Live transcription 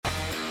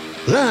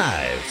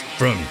Live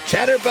from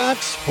Chatterbox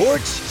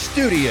Sports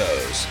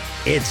Studios,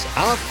 it's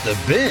Off the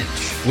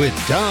Bench with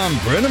Thom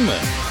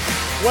Brenneman.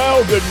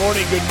 Well, good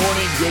morning. A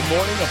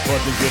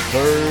pleasant good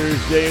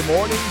Thursday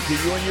morning to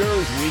you and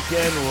yours.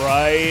 Weekend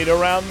right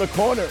around the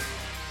corner.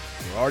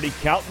 We're already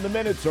counting the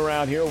minutes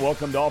around here.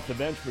 Welcome to Off the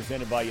Bench,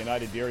 presented by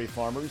United Dairy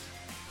Farmers.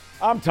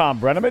 I'm Thom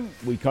Brenneman.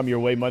 We come your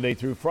way Monday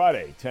through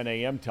Friday, 10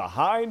 a.m. to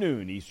high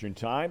noon Eastern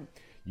Time.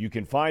 You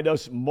can find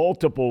us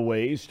multiple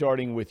ways,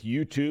 starting with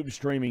YouTube,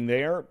 streaming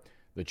there,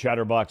 the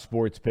Chatterbox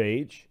Sports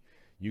page.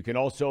 You can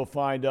also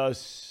find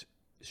us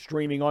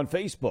streaming on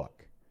Facebook,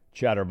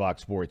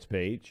 Chatterbox Sports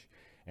page.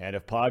 And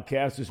if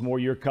podcast is more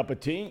your cup of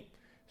tea,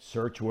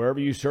 search wherever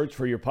you search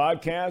for your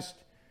podcast.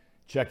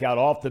 Check out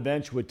Off the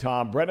Bench with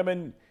Thom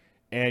Brenneman,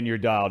 and you're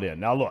dialed in.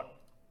 Now, look,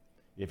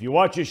 if you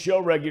watch this show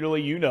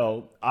regularly, you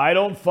know I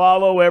don't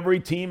follow every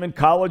team in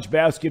college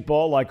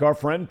basketball like our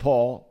friend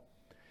Paul.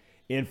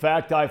 In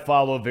fact, I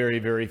follow very,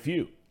 very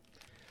few.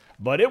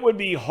 But it would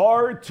be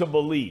hard to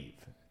believe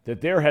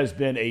that there has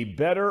been a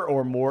better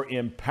or more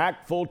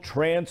impactful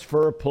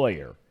transfer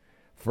player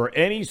for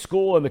any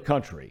school in the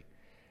country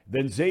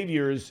than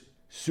Xavier's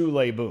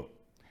Souley Boum.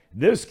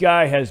 This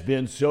guy has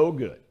been so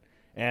good,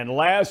 and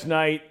last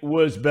night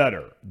was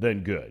better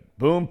than good.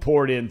 Boum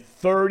poured in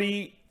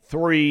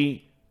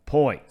 33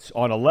 points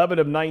on 11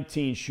 of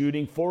 19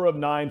 shooting, 4 of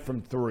 9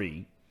 from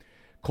 3.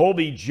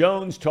 Colby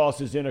Jones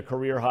tosses in a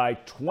career-high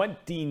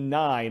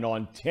 29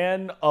 on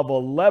 10 of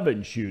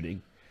 11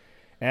 shooting.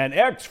 And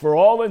X, for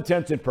all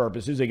intents and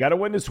purposes, they got to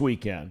win this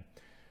weekend,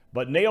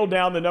 but nailed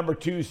down the number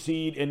 2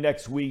 seed in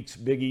next week's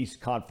Big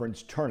East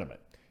Conference tournament.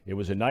 It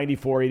was a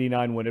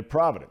 94-89 win at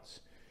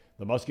Providence.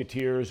 The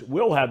Musketeers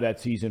will have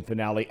that season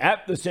finale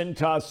at the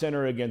Cintas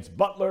Center against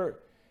Butler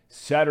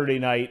Saturday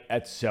night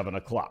at 7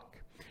 o'clock.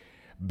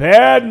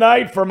 Bad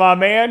night for my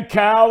man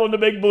Cal in the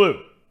Big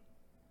Blue.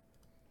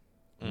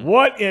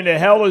 What in the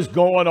hell is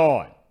going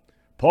on?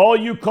 Paul,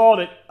 you called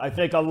it. I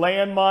think a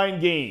landmine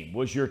game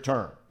was your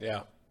term.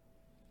 Yeah.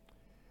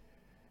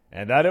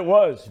 And that it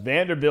was.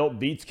 Vanderbilt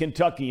beats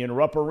Kentucky in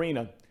Rupp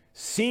Arena.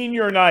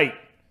 Senior night.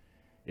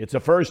 It's the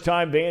first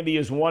time Vandy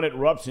has won at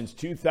Rupp since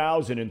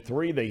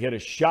 2003. They hit a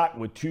shot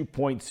with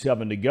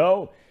 2.7 to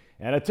go.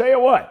 And I tell you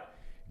what,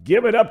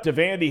 give it up to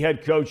Vandy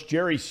head coach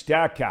Jerry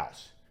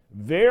Stackhouse.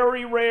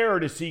 Very rare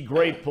to see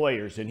great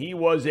players, and he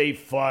was a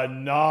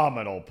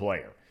phenomenal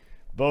player,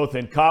 both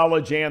in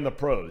college and the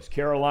pros,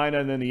 Carolina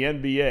and then the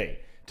NBA.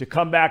 To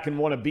come back and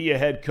want to be a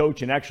head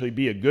coach and actually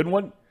be a good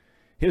one,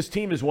 his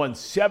team has won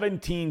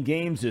 17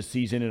 games this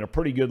season in a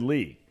pretty good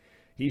league.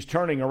 He's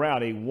turning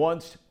around a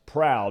once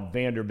proud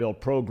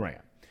Vanderbilt program.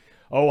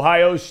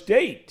 Ohio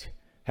State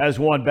has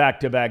won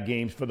back-to-back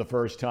games for the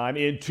first time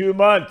in 2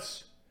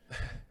 months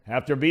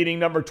after beating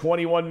number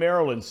 21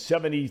 Maryland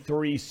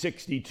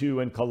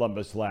 73-62 in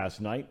Columbus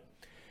last night.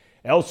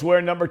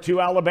 Elsewhere, number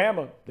 2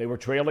 Alabama. They were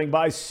trailing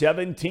by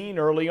 17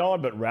 early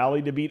on, but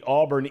rallied to beat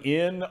Auburn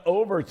in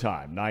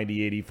overtime,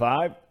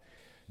 90-85.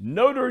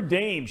 Notre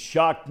Dame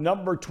shocked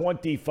number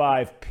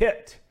 25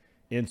 Pitt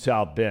in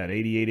South Bend,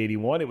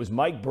 88-81. It was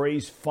Mike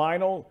Bray's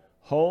final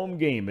home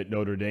game at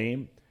Notre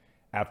Dame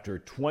after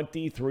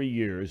 23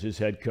 years as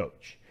head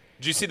coach.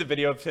 Did you see the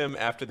video of him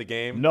after the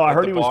game? No, I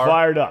heard he was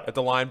fired up. At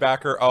the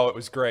linebacker? Oh, it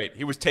was great.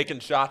 He was taking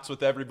shots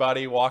with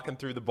everybody, walking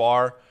through the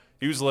bar.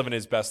 He was living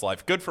his best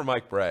life. Good for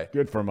Mike Bray.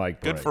 Good for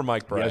Mike Bray. Good for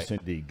Mike Bray. Yes,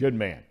 indeed. Good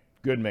man.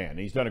 Good man.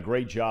 He's done a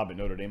great job at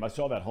Notre Dame. I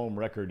saw that home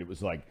record. It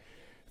was like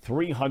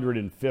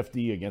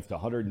 350 against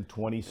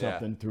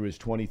 120-something through his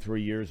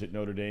 23 years at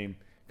Notre Dame.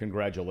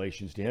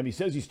 Congratulations to him. He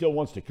says he still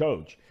wants to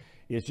coach.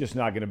 It's just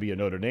not going to be a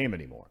Notre Dame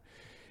anymore.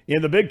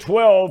 In the Big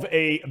 12,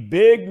 a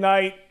big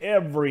night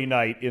every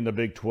night in the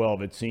Big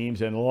 12, it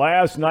seems. And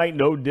last night,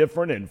 no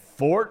different in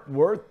Fort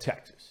Worth,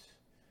 Texas.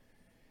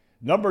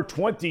 Number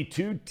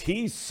 22,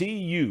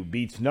 TCU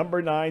beats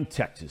number 9,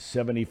 Texas,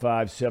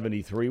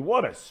 75-73.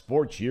 What a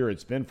sports year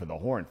it's been for the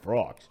Horned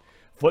Frogs.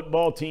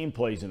 Football team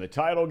plays in the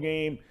title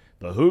game.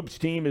 The Hoops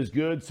team is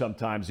good.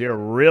 Sometimes they're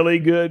really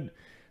good.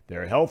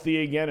 They're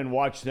healthy again, and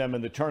watch them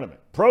in the tournament.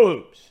 Pro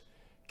Hoops.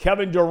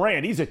 Kevin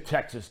Durant, he's a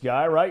Texas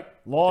guy, right?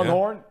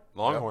 Longhorn? Yeah,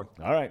 Longhorn.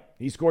 Yep. All right.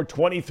 He scored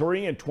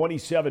 23 in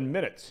 27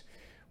 minutes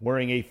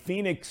wearing a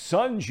Phoenix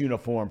Suns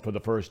uniform for the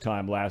first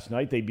time last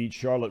night. They beat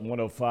Charlotte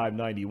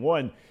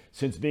 105-91.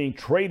 Since being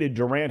traded,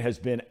 Durant has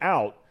been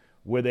out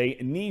with a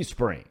knee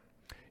sprain.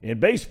 In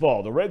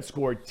baseball, the Reds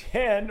scored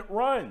 10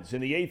 runs in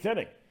the 8th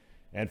inning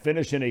and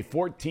finished in a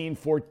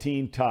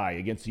 14-14 tie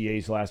against the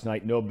A's last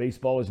night. No,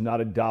 baseball is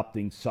not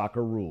adopting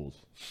soccer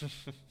rules.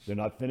 They're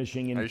not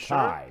finishing in ties.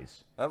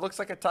 Sure? That looks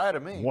like a tie to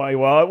me. Why?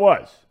 Well, it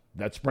was.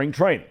 That's spring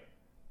training,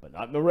 but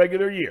not in the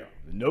regular year.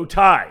 No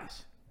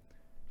ties.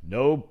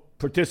 No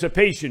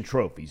participation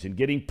trophies and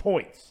getting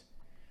points.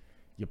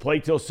 You play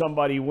till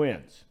somebody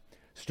wins.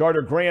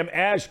 Starter Graham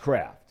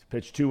Ashcraft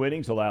pitched 2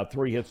 innings, allowed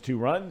 3 hits, 2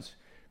 runs.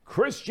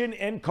 Christian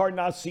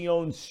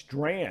Encarnacion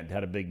Strand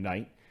had a big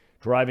night,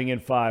 driving in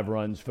 5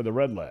 runs for the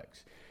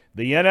Redlegs.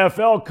 The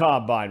NFL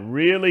Combine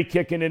really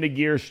kicking into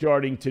gear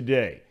starting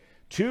today.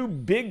 2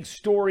 big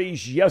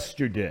stories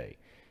yesterday.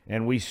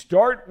 And we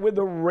start with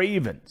the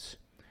Ravens.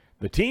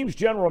 The team's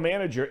general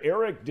manager,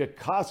 Eric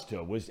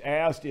DeCosta, was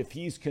asked if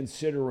he's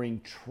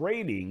considering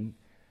trading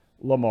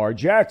Lamar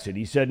Jackson.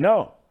 He said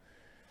no,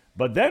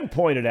 but then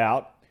pointed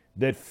out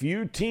that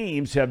few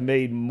teams have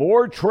made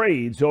more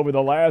trades over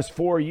the last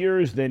 4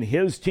 years than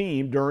his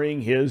team during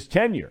his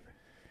tenure.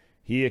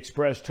 He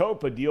expressed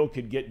hope a deal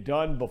could get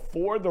done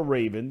before the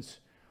Ravens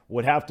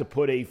would have to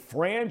put a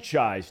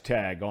franchise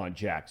tag on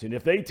Jackson.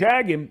 If they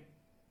tag him,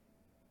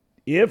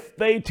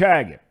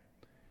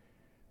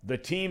 the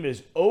team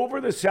is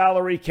over the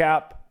salary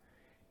cap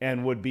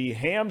and would be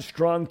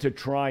hamstrung to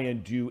try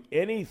and do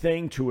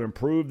anything to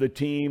improve the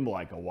team,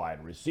 like a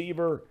wide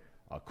receiver,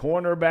 a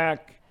cornerback.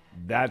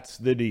 That's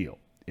the deal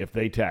if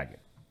they tag him.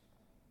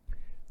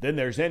 Then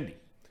there's Indy.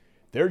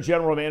 Their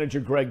general manager,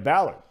 Greg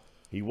Ballard,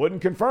 he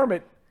wouldn't confirm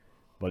it,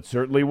 but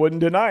certainly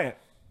wouldn't deny it,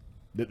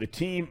 that the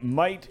team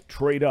might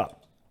trade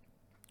up.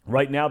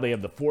 Right now they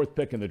have the 4th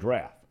pick in the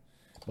draft,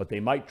 but they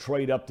might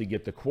trade up to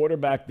get the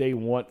quarterback they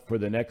want for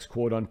the next,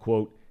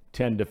 quote-unquote,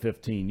 10 to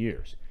 15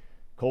 years.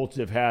 Colts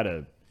have had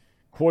a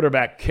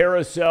quarterback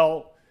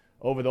carousel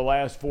over the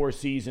last 4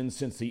 seasons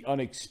since the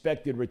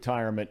unexpected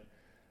retirement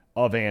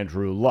of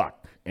Andrew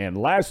Luck. And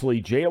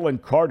lastly,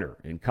 Jalen Carter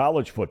in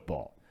college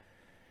football.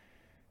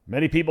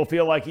 Many people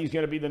feel like he's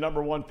going to be the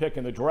number 1 pick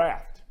in the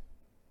draft.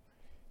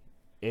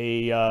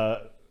 He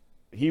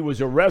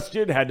was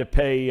arrested, had to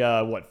pay,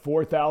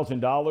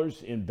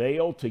 $4,000 in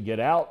bail to get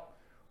out.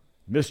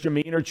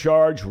 Misdemeanor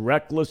charge,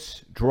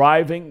 reckless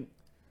driving,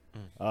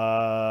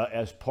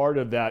 as part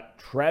of that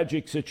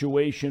tragic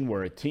situation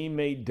where a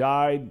teammate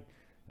died.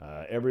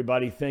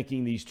 Everybody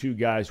thinking these two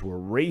guys were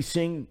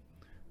racing.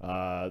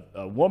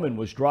 A woman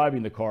was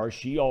driving the car.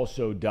 She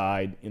also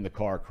died in the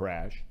car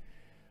crash.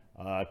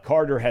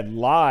 Carter had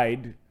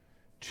lied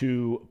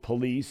to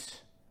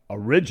police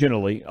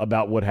originally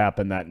about what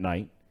happened that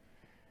night.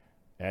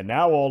 And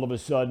now all of a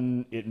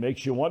sudden it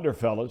makes you wonder,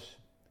 fellas,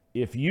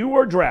 if you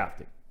were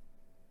drafting,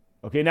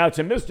 okay, now it's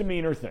a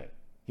misdemeanor thing.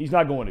 He's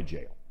not going to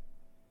jail.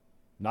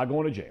 Not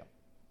going to jail.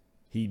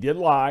 He did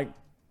lie.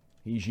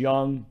 He's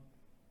young.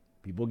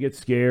 People get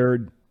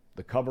scared.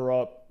 The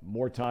cover-up,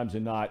 more times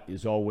than not,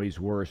 is always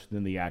worse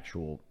than the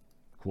actual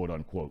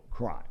quote-unquote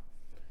crime.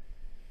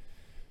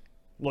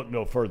 Look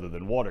no further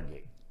than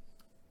Watergate.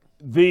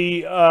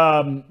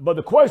 But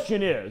the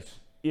question is,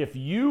 if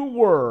you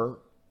were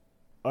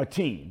a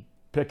team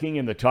picking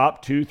in the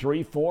top 2,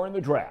 3, 4 in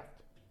the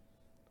draft,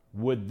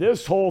 would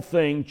this whole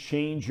thing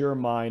change your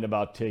mind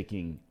about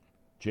taking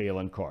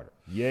Jalen Carter?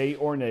 Yay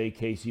or nay?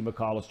 Casey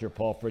McAllister,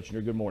 Paul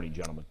Fritchner. Good morning,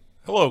 gentlemen.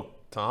 Hello,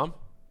 Tom.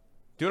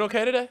 Doing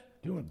okay today?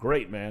 Doing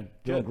great, man.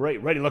 Doing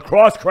great. Ready.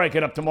 Lacrosse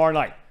cranking up tomorrow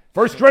night.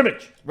 First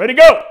scrimmage. Ready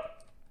to go.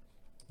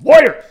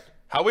 Warriors.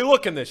 How we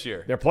looking this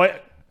year? They're playing.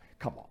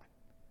 Come on.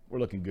 We're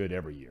looking good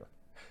every year.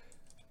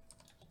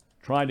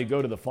 Trying to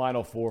go to the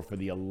Final Four for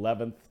the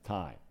 11th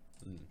time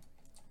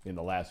in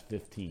the last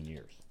 15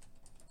 years.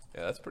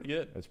 Yeah, that's pretty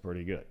good. That's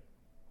pretty good.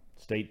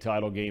 State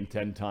title game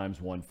 10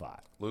 times, won 5.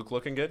 Luke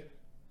looking good?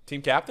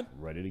 Team captain?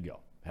 Ready to go.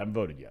 Haven't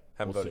voted yet.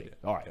 Haven't voted yet.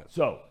 All right. Yeah.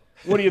 So,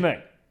 what do you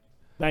think?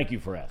 Thank you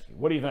for asking.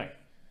 What do you think?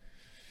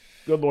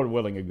 Good Lord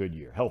willing, a good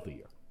year. Healthy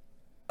year.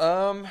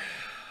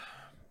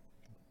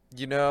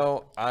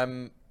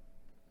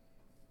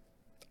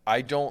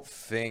 I don't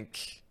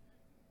think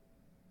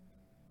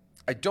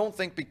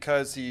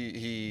because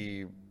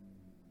he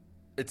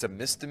it's a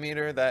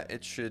misdemeanor that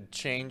it should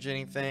change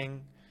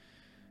anything.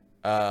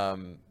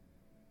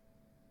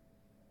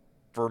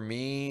 For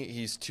me,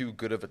 he's too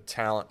good of a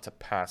talent to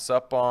pass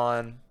up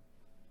on.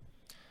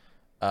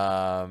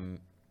 I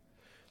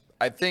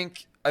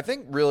think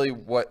really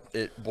what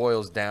it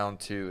boils down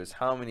to is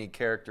how many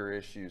character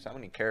issues, how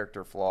many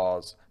character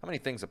flaws, how many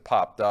things have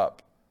popped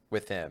up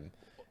with him.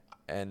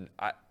 And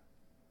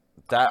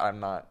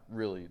I'm not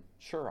really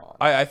sure on.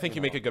 I think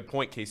you make a good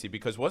point, Casey,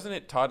 because wasn't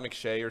it Todd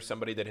McShay or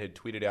somebody that had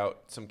tweeted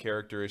out some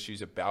character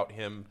issues about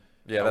him?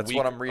 Yeah, that's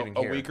what I'm reading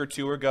here. A week or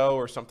two ago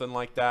or something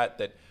like that,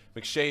 that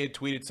McShay had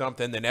tweeted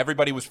something, then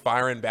everybody was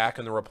firing back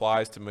in the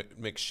replies to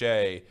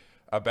McShay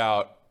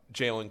about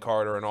Jalen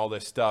Carter and all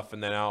this stuff,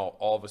 and then now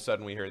all of a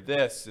sudden we hear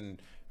this,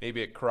 and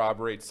maybe it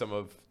corroborates some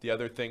of the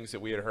other things that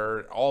we had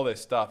heard, all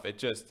this stuff. It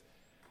just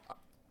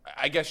 –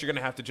 I guess you're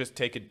going to have to just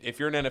take it – if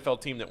you're an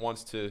NFL team that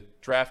wants to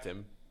draft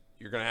him,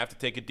 you're going to have to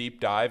take a deep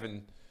dive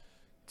and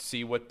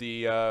see what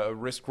the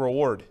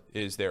risk-reward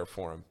is there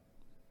for him.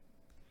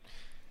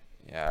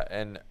 Yeah,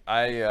 and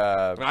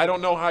I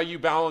don't know how you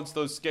balance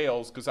those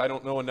scales because I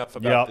don't know enough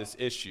about this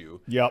issue.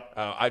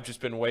 I've just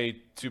been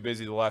way too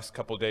busy the last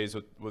couple of days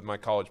with my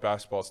college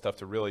basketball stuff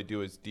to really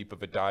do as deep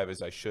of a dive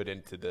as I should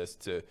into this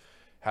to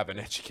have an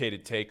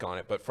educated take on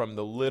it. But from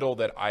the little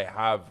that I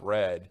have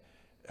read,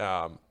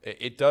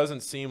 it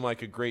doesn't seem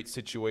like a great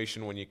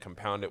situation when you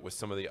compound it with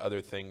some of the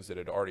other things that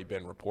had already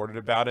been reported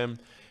about him.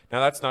 Now,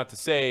 that's not to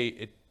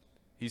say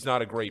he's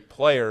not a great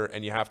player,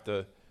 and you have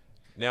to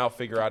now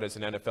figure out as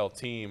an NFL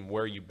team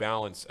where you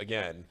balance,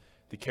 again,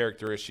 the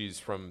character issues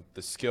from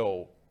the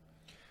skill.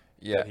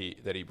 Yeah.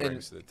 that he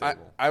brings to the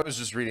table. I was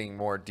just reading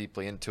more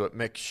deeply into it.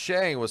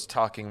 McShay was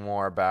talking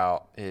more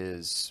about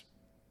his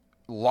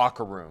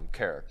locker room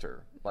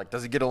character. Like,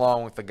 does he get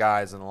along with the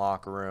guys in the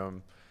locker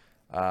room?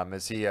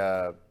 Is he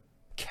a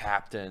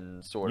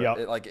captain sort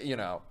of? Like,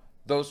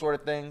 those sort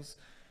of things.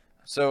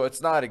 So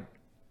it's not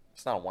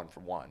a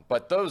one-for-one.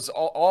 But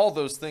all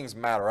those things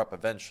matter up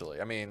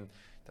eventually. I mean,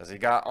 does he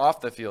got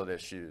off the field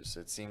issues?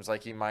 It seems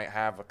like he might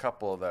have a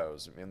couple of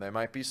those. I mean, they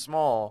might be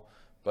small,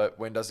 but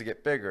when does it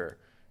get bigger?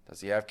 Does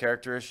he have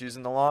character issues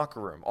in the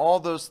locker room? All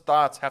those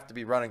thoughts have to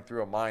be running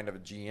through a mind of a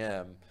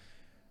GM.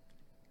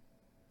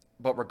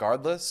 But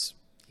regardless,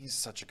 he's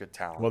such a good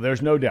talent. Well,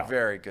 there's no doubt.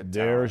 Very good talent.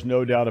 There's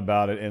no doubt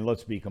about it. And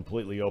let's be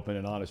completely open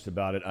and honest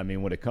about it. I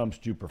mean, when it comes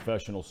to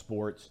professional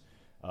sports,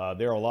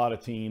 there are a lot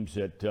of teams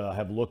that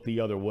have looked the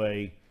other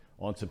way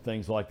on some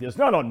things like this.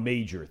 Not on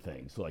major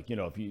things, like,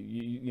 if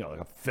you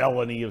like a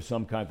felony of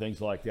some kind, things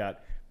like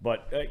that.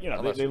 But,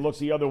 they look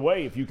the other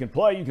way. If you can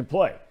play, you can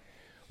play.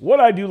 What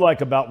I do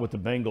like about what the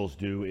Bengals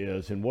do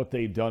is, and what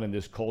they've done in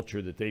this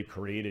culture that they've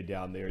created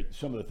down there,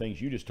 some of the things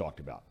you just talked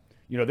about.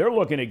 They're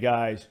looking at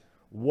guys,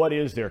 what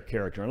is their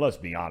character? And let's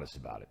be honest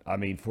about it. I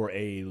mean, for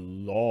a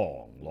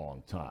long,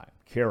 long time,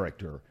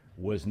 character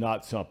was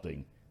not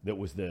something that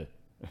was the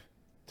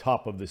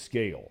top of the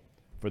scale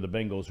for the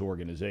Bengals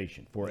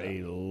organization for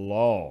a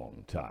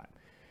long time.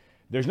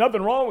 There's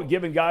nothing wrong with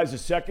giving guys a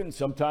second,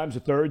 sometimes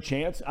a third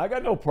chance. I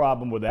got no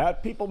problem with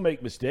that. People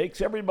make mistakes.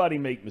 Everybody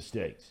make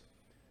mistakes.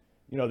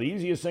 The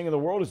easiest thing in the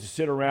world is to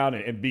sit around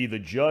and be the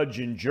judge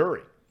and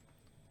jury.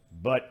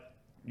 But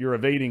you're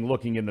evading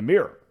looking in the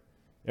mirror.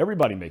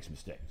 Everybody makes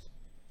mistakes.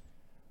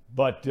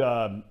 But,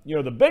 the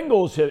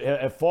Bengals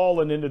have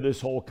fallen into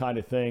this whole kind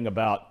of thing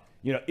about,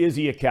 is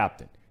he a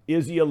captain?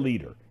 Is he a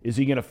leader? Is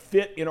he going to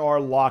fit in our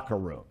locker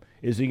room?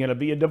 Is he going to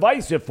be a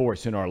divisive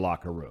force in our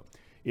locker room?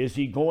 Is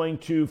he going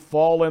to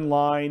fall in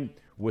line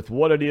with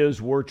what it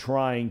is we're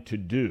trying to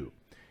do?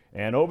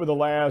 And over the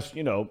last,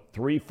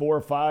 3,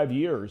 4, 5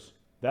 years,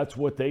 that's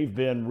what they've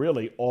been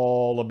really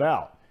all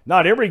about.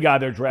 Not every guy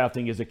they're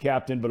drafting is a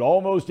captain, but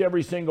almost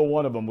every single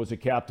one of them was a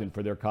captain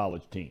for their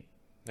college team.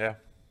 Yeah.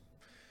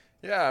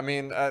 Yeah, I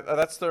mean,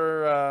 that's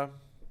their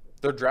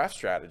draft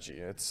strategy.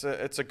 It's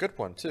a good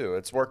one, too.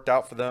 It's worked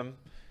out for them.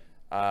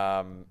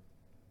 Yeah,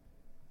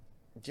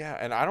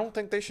 and I don't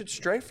think they should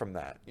stray from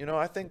that.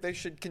 I think they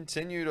should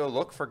continue to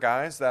look for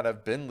guys that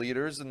have been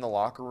leaders in the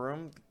locker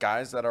room,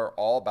 guys that are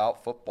all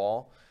about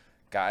football,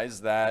 guys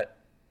that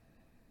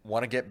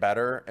want to get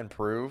better,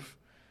 improve.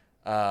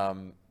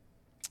 And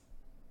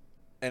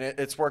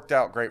it's worked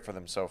out great for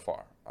them so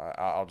far.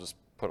 I'll just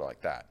put it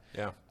like that.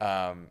 Yeah.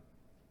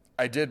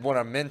 I did want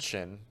to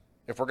mention,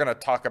 if we're going to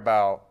talk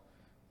about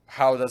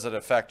how does it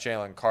affect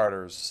Jalen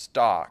Carter's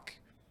stock,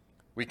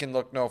 we can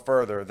look no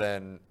further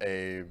than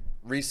a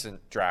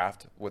recent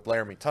draft with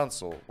Laramie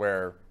Tunsil,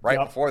 where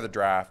before the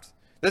draft,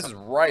 this is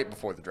right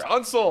before the draft.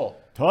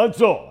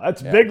 Tunsil,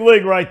 that's big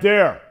league right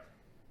there.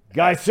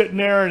 Guy sitting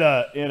there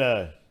in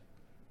a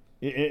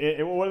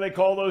what do they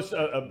call those?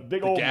 A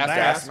big old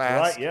gas mask,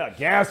 right? Yeah,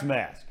 gas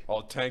mask.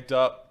 All tanked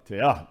up.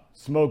 Yeah,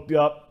 smoked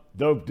up,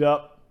 doped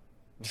up,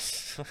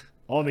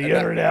 on the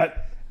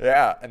internet.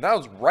 Yeah, and that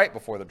was right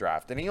before the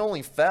draft, and he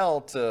only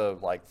fell to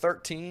like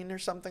 13 or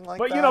something like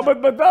that.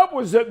 But that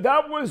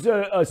was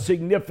a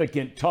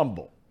significant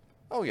tumble.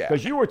 Oh yeah,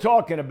 because you were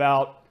talking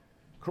about.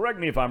 Correct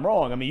me if I'm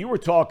wrong. I mean, you were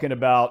talking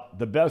about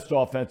the best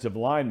offensive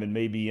lineman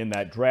maybe in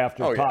that draft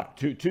or top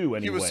two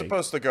anyway. He was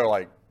supposed to go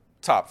like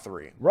top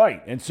 3.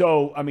 Right, and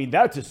so I mean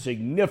that's a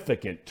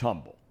significant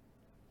tumble.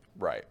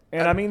 Right,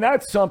 and I mean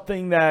that's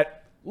something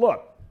that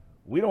look.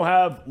 We don't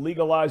have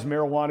legalized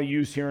marijuana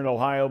use here in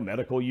Ohio,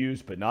 medical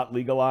use, but not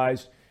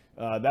legalized.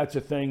 That's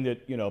a thing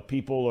that,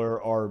 people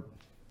are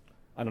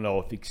I don't know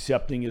if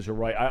accepting is a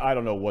right. I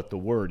don't know what the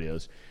word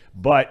is.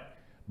 But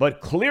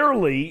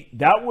clearly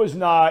that was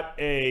not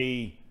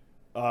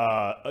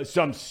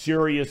some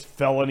serious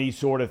felony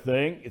sort of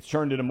thing. It's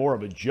turned into more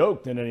of a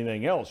joke than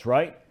anything else,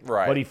 right?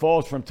 Right. But he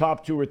falls from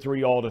top 2 or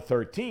 3 all to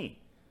 13.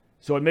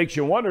 So it makes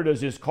you wonder,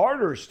 does his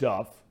Carter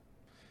stuff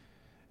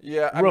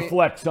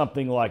reflect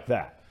something like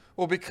that?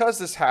 Well, because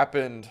this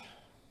happened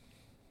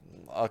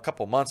a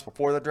couple months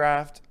before the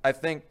draft, I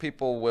think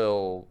people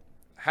will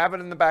have it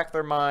in the back of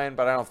their mind,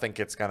 but I don't think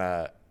it's going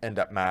to end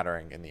up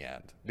mattering in the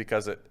end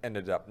because it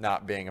ended up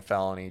not being a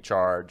felony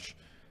charge.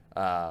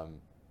 I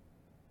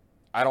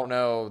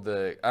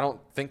don't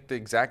think the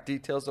exact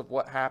details of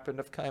what happened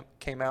have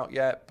came out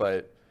yet,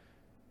 but,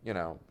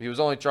 he was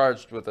only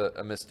charged with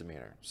a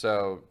misdemeanor.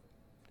 So,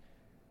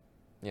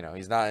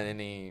 he's not in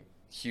any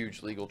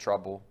huge legal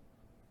trouble.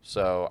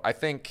 So I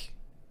think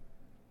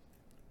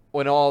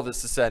when all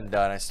this is said and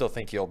done, I still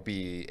think he'll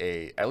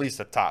be at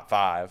least a top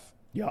 5.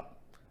 Yeah.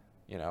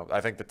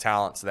 I think the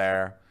talent's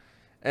there.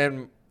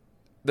 And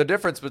the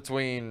difference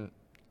between,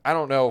 I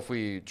don't know if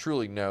we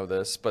truly know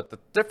this, but the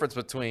difference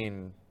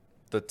between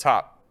the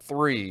top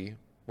 3,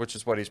 which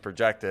is what he's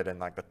projected, and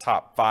like the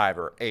top 5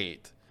 or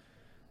 8,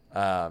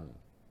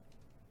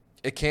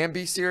 it can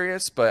be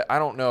serious, but I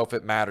don't know if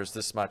it matters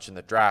this much in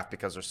the draft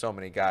because there's so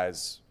many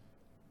guys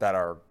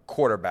are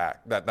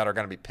quarterback that are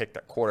going to be picked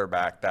at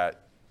quarterback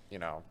that,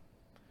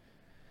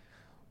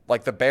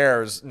 like the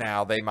Bears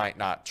now, they might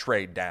not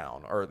trade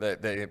down, or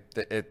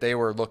if they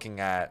were looking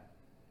at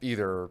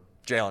either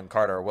Jalen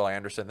Carter or Will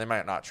Anderson, they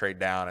might not trade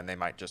down and they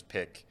might just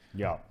pick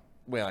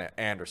Will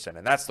Anderson.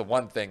 And that's the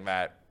one thing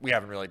that we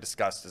haven't really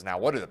discussed is now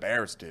what do the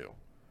Bears do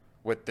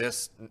with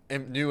this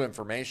new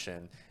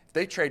information? If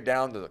they trade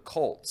down to the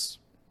Colts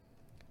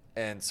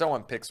and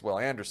someone picks Will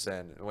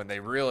Anderson when they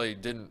really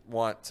didn't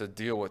want to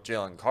deal with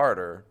Jalen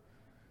Carter,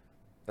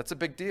 that's a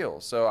big deal.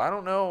 So I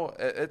don't know.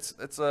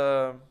 It's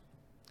a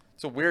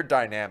weird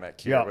dynamic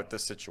here with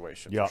this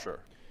situation for sure.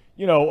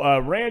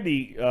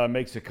 Randy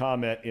makes a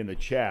comment in the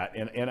chat,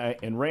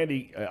 and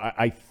Randy,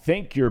 I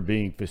think you're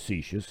being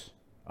facetious.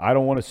 I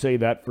don't want to say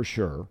that for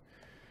sure,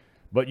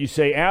 but you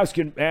say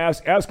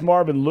ask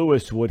Marvin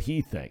Lewis what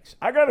he thinks.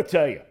 I got to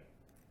tell you,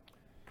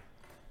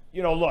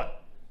 look,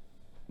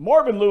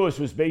 Marvin Lewis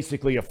was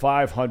basically a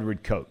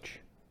 500 coach,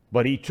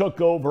 but he took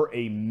over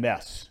a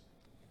mess,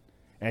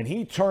 and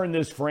he turned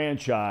this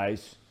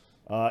franchise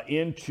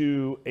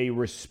into a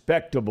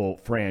respectable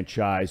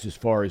franchise as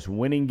far as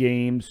winning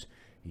games.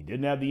 He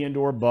didn't have the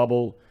indoor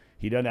bubble.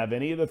 He doesn't have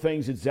any of the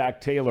things that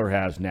Zach Taylor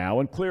has now.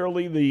 And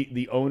clearly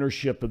the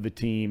ownership of the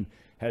team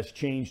has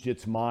changed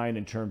its mind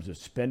in terms of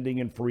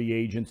spending and free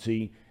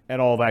agency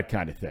and all that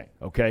kind of thing,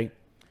 okay?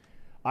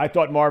 I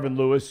thought Marvin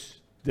Lewis,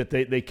 that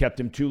they kept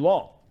him too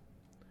long.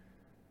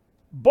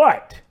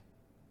 But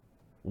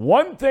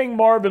one thing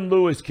Marvin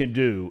Lewis can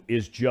do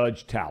is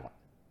judge talent.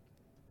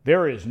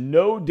 There is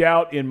no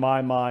doubt in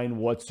my mind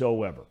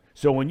whatsoever.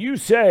 So when you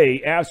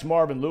say ask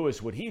Marvin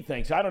Lewis what he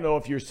thinks, I don't know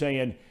if you're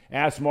saying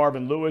ask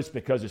Marvin Lewis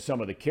because of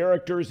some of the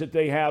characters that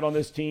they had on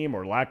this team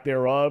or lack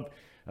thereof,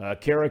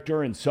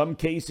 character in some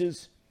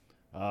cases.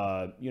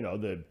 The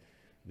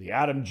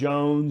Adam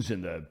Jones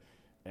and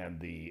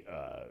the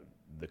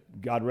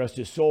God rest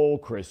his soul,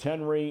 Chris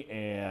Henry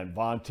and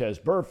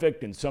Vontaze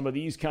Burfict and some of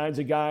these kinds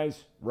of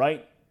guys,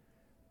 right?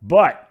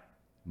 But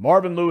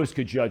Marvin Lewis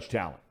could judge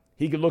talent.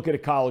 He could look at a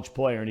college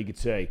player and he could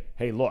say,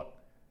 hey, look,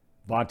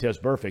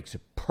 Vontaze Burfict's a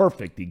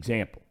perfect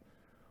example.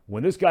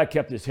 When this guy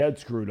kept his head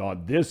screwed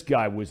on, this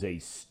guy was a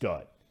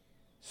stud.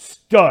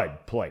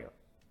 Stud player.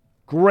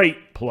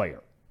 Great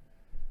player.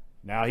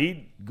 Now,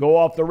 he'd go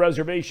off the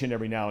reservation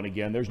every now and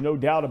again. There's no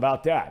doubt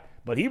about that.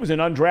 But he was an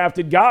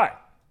undrafted guy.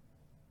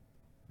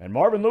 And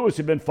Marvin Lewis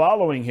had been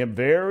following him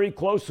very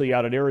closely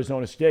out at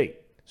Arizona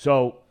State.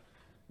 So,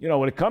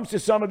 when it comes to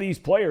some of these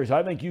players,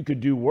 I think you could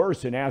do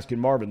worse in asking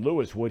Marvin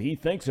Lewis what he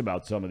thinks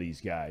about some of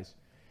these guys.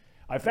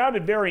 I found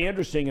it very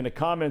interesting in the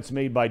comments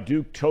made by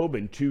Duke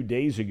Tobin 2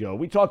 days ago.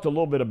 We talked a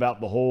little bit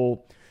about the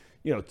whole,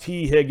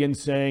 T.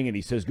 Higgins thing, and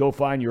he says, go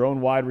find your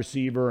own wide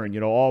receiver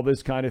and, all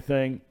this kind of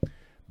thing.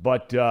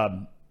 But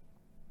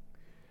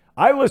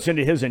I listened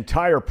to his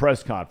entire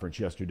press conference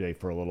yesterday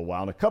for a little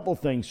while, and a couple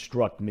things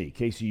struck me.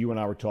 Casey, you and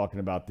I were talking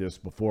about this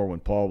before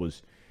when Paul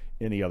was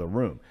in the other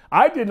room.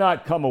 I did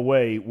not come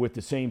away with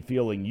the same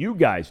feeling you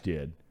guys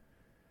did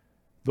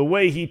the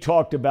way he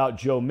talked about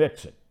Joe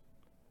Mixon.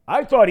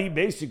 I thought he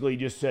basically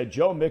just said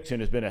Joe Mixon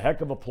has been a heck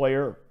of a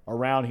player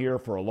around here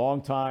for a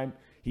long time.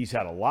 He's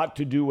had a lot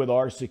to do with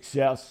our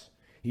success.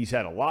 He's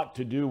had a lot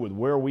to do with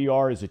where we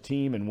are as a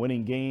team and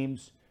winning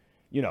games.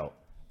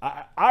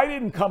 I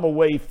didn't come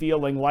away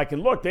feeling like,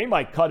 and look, they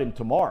might cut him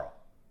tomorrow,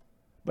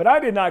 but I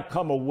did not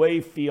come away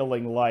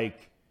feeling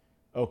like,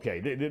 okay,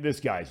 this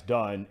guy's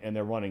done and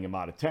they're running him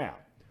out of town.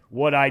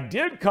 What I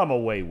did come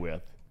away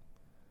with,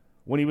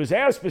 when he was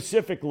asked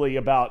specifically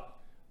about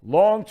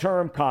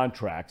long-term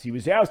contracts, he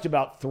was asked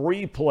about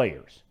 3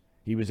 players.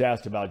 He was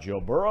asked about Joe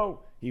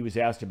Burrow, he was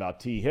asked about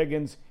T.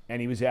 Higgins,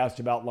 and he was asked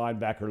about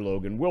linebacker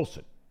Logan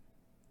Wilson.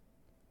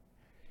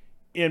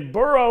 In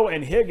Burrow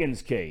and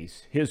Higgins'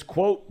 case, his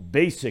quote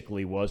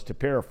basically was, to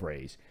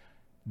paraphrase,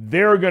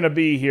 they're going to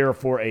be here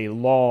for a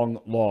long,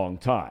 long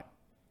time.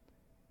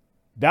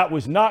 That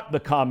was not the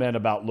comment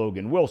about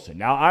Logan Wilson.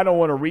 Now, I don't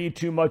want to read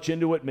too much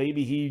into it.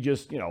 Maybe he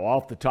just,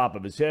 off the top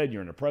of his head,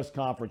 you're in a press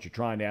conference, you're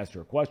trying to ask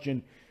her a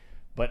question.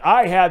 But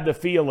I had the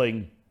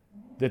feeling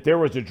that there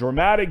was a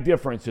dramatic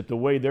difference at the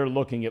way they're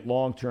looking at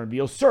long-term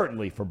deals,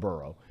 certainly for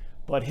Burrow,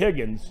 but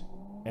Higgins,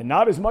 and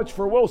not as much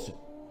for Wilson.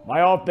 Am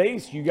I off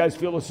base? You guys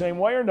feel the same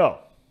way or no?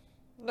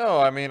 No,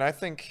 I mean, I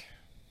think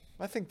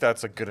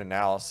that's a good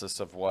analysis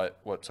of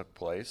what took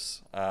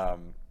place.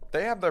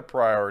 They have their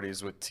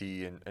priorities with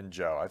T and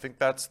Joe. I think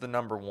that's the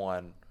number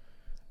one.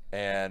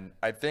 And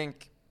I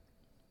think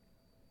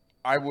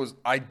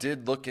I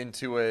did look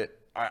into it.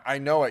 I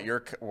know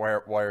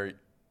where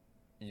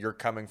you're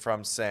coming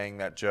from saying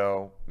that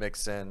Joe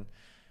Mixon,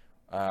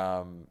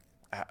 how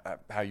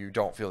you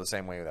don't feel the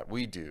same way that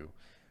we do.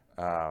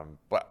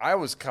 But I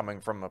was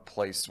coming from a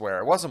place where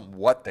it wasn't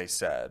what they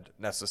said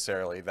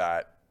necessarily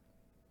that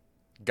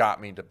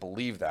got me to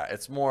believe that.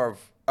 It's more of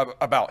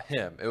about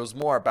him. It was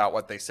more about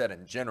what they said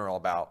in general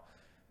about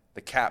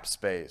the cap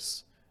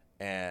space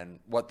and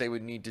what they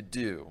would need to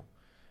do.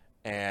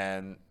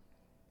 And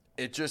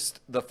it just,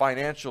 the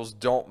financials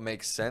don't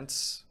make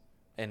sense,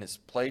 and his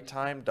play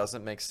time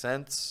doesn't make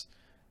sense.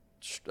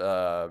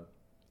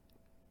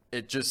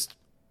 it just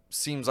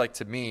seems like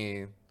to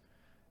me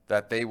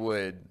that they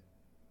would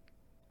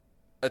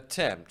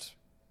attempt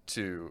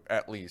to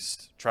at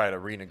least try to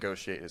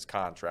renegotiate his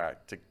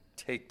contract to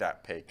take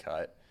that pay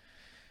cut.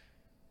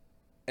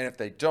 And if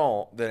they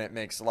don't, then it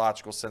makes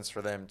logical sense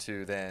for them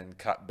to then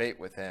cut bait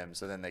with him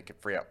so then they could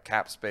free up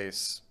cap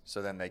space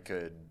so then they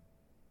could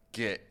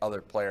get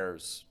other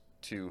players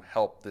to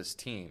help this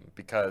team.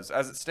 Because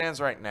as it stands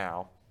right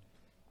now,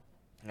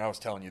 and I was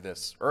telling you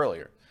this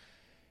earlier,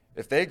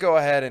 if they go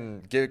ahead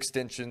and give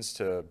extensions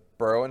to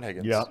Burrow and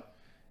Higgins,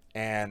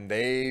 and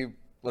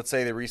let's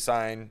say they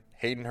re-sign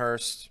Hayden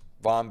Hurst,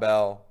 Von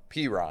Bell,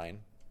 P. Ryan,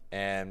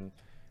 and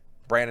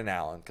Brandon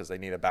Allen because they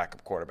need a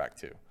backup quarterback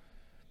too.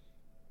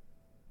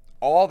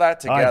 All that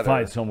together. I'd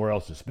find somewhere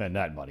else to spend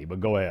that money, but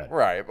go ahead.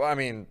 Right. I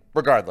mean,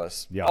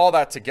 regardless, all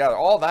that together,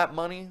 all that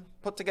money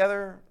put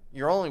together,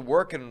 you're only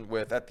working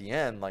with at the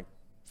end like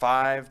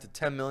 $5 to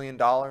 $10 million.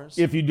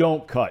 If you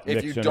don't cut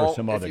Mixon or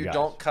some other guys. If you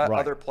don't cut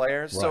other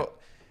players. Right. So,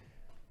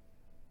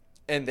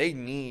 and they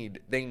need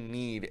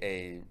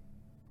a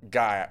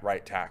guy at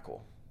right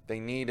tackle. They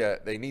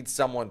need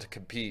someone to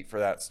compete for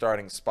that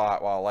starting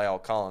spot while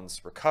La'el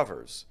Collins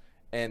recovers.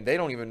 And they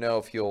don't even know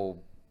if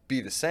he'll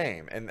be the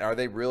same. And are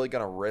they really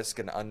going to risk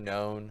an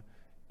unknown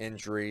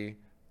injury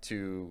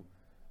to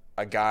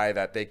a guy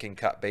that they can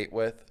cut bait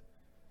with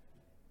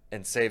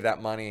and save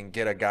that money and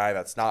get a guy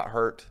that's not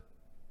hurt?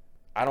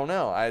 I don't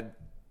know.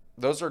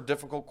 Those are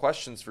difficult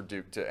questions for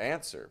Duke to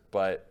answer.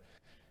 But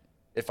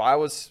if I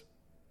was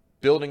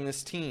building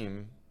this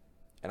team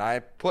and I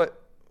put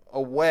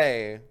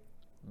away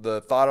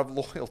the thought of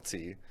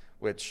loyalty,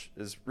 which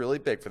is really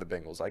big for the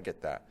Bengals, I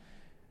get that.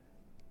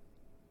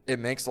 It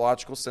makes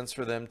logical sense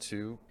for them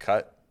to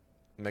cut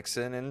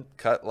Mixon and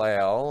cut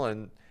La'el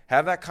and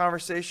have that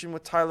conversation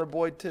with Tyler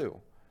Boyd too.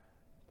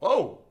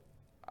 Oh,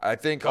 I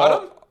think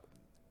cut him?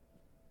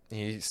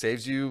 He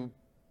saves you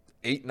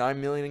 $8-9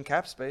 million in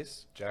cap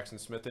space. Jackson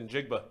Smith and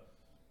Jigba.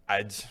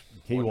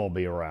 He won't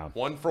be around.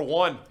 1 for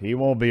 1. He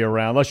won't be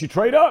around unless you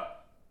trade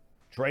up.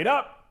 Trade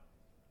up.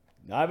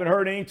 I haven't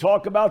heard any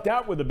talk about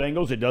that with the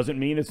Bengals. It doesn't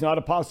mean it's not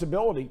a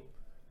possibility.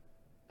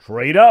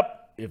 Trade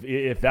up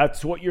if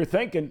that's what you're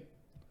thinking.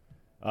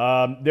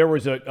 There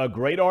was a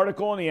great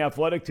article in The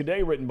Athletic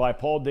today written by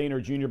Paul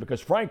Dehner Jr. because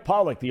Frank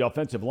Pollock, the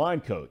offensive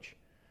line coach,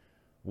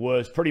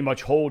 was pretty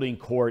much holding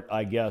court,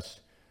 I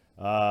guess,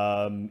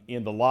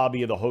 in the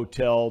lobby of the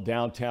hotel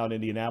downtown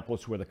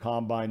Indianapolis where the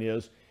combine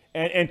is,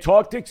 and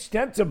talked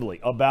extensively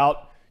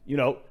about,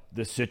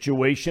 the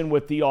situation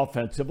with the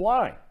offensive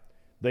line.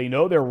 They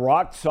know they're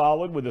rock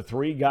solid with the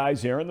three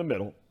guys there in the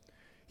middle.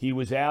 He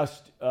was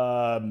asked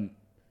over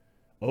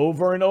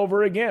and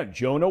over again,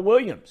 Jonah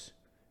Williams,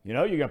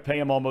 you're going to pay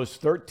him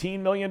almost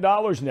 $13 million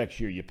next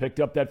year. You picked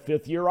up that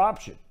fifth-year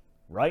option,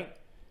 right?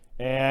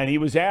 And he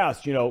was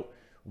asked,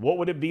 what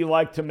would it be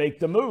like to make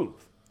the move?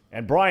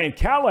 And Brian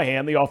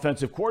Callahan, the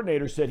offensive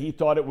coordinator, said he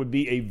thought it would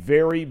be a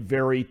very,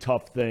 very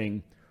tough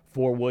thing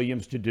for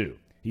Williams to do.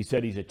 He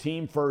said he's a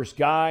team-first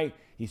guy.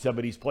 He said,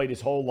 but he's played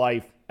his whole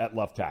life at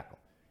left tackle.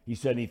 He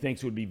said he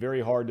thinks it would be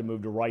very hard to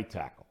move to right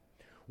tackle.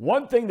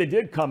 One thing that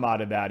did come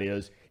out of that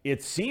is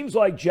it seems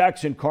like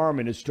Jackson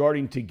Carman is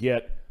starting to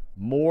get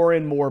more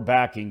and more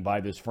backing by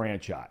this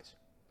franchise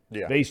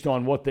based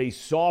on what they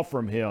saw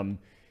from him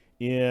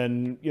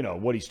in,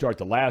 what he started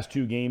the last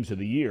two games of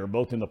the year,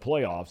 both in the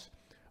playoffs,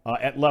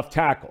 at left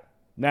tackle.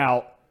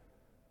 Now,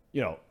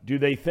 do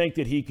they think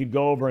that he could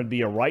go over and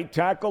be a right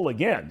tackle?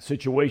 Again,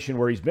 situation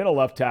where he's been a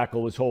left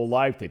tackle his whole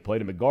life. They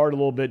played him at guard a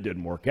little bit,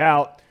 didn't work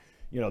out.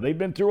 They've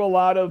been through a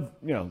lot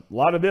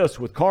of this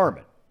with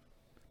Carman.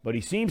 But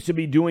he seems to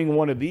be doing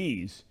one of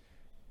these,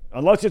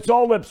 unless it's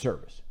all lip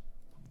service.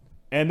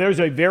 And there's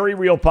a very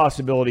real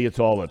possibility it's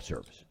all lip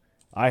service.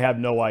 I have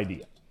no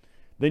idea.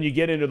 Then you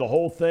get into the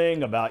whole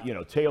thing about,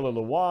 Taylor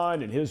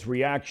Lewan and his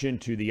reaction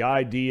to the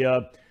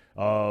idea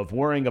of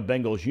wearing a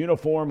Bengals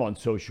uniform on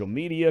social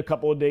media a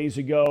couple of days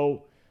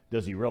ago.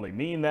 Does he really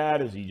mean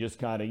that? Is he just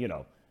kind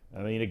of,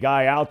 a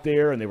guy out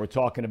there, and they were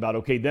talking about,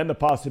 okay, then the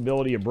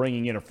possibility of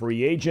bringing in a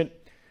free agent.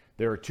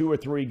 There are 2 or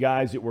 3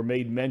 guys that were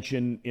made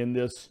mention in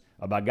this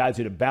about guys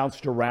that have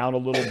bounced around a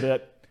little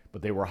bit,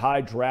 but they were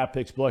high draft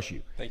picks. Bless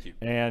you. Thank you.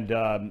 And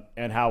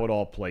how it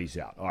all plays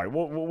out. All right,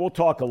 we'll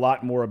talk a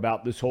lot more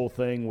about this whole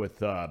thing with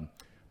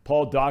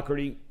Paul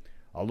Daugherty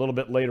a little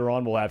bit later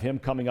on. We'll have him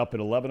coming up at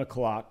 11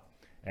 o'clock.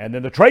 And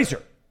then the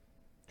Tracer,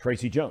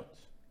 Tracy Jones,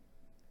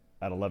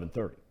 at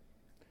 11:30.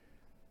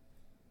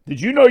 Did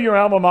you know your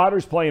alma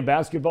mater's playing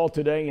basketball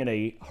today in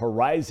a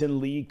Horizon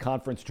League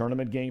conference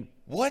tournament game?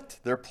 What?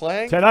 They're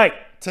playing? Tonight.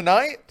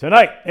 Tonight?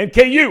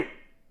 NKU.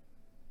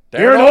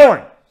 Aaron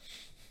Horn.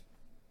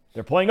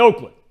 They're playing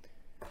Oakland.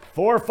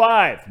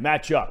 4-5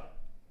 matchup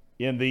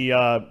in the,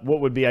 what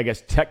would be, I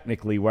guess,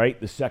 technically, right,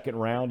 the second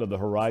round of the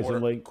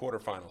Horizon League?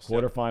 Quarterfinals.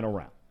 Quarterfinal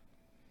round.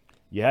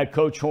 You had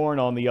Coach Horn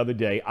on the other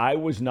day. I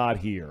was not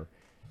here.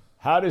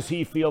 How does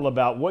he feel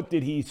about, what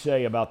did he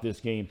say about this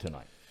game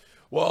tonight?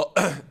 Well,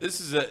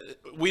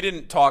 we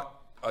didn't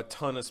talk a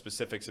ton of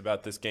specifics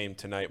about this game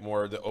tonight,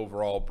 more the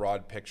overall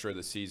broad picture of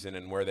the season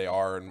and where they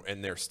are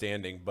and their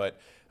standing. But,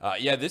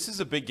 this is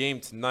a big game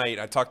tonight.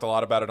 I talked a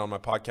lot about it on my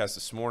podcast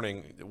this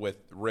morning with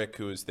Rick,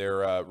 who is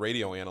their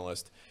radio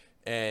analyst.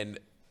 And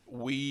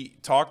we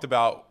talked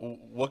about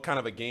what kind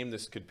of a game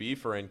this could be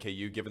for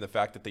NKU, given the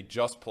fact that they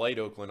just played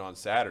Oakland on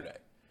Saturday.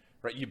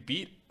 Right? You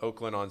beat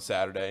Oakland on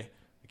Saturday.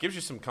 It gives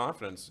you some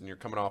confidence, and you're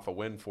coming off a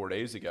win 4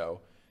 days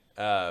ago.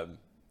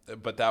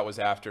 But that was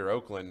after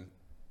Oakland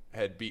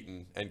had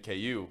beaten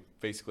NKU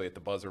basically at the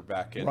buzzer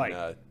back in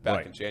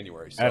in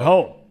January. So, at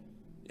home.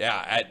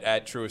 Yeah,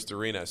 at Truist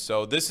Arena.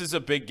 So this is a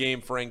big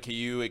game for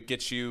NKU. It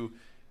gets you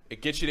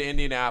to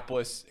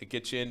Indianapolis. It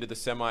gets you into the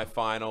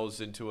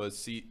semifinals, into a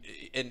seat,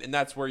 and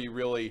that's where you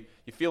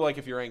feel like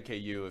if you're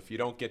NKU, if you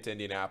don't get to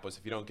Indianapolis,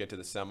 if you don't get to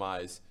the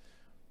semis,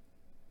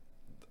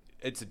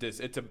 it's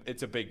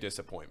a big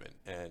disappointment.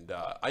 And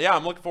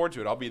I'm looking forward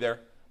to it. I'll be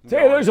there.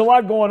 There's a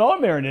lot going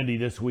on there in Indy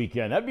this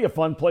weekend. That'd be a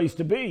fun place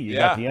to be. You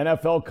got the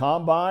NFL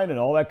Combine and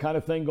all that kind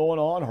of thing going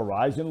on,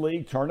 Horizon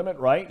League tournament,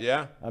 right?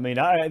 Yeah. I mean,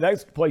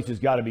 that place has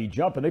got to be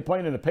jumping. They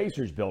playing in the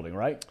Pacers building,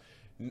 right?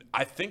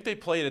 I think they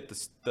played at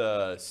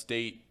the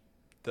state,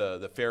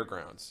 the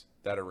fairgrounds,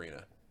 that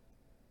arena.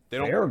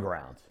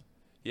 Fairgrounds?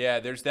 Yeah,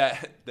 there's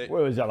that.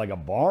 What is that, like a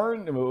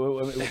barn?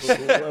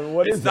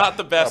 It's not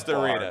the best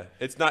arena.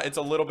 It's not. It's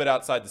a little bit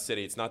outside the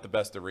city. It's not the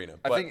best arena.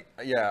 But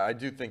I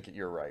do think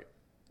you're right.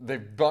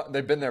 They've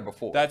been there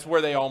before. That's where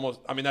they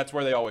that's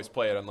where they always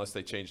play it, unless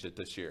they changed it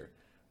this year.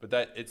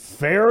 But it's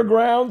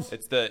fairgrounds.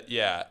 It's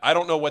I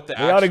don't know what the.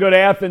 We ought to go to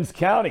Athens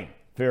County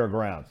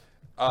Fairgrounds.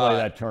 Play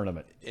that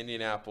tournament.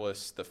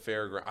 Indianapolis, the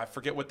fairground. I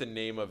forget what the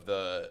name of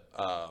the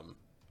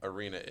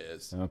arena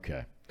is.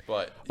 Okay.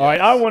 But all right,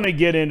 I want to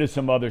get into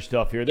some other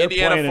stuff here.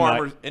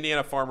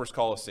 Indiana Farmers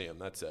Coliseum.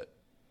 That's it.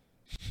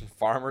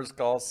 Farmers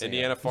Coliseum.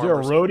 Indiana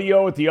Farmers. Is there a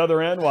rodeo at the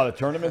other end while the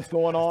tournament's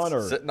going on,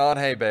 or sitting on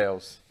hay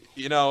bales?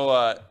 Here.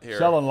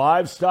 Selling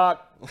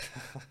livestock.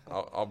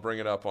 I'll bring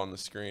it up on the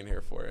screen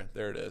here for you.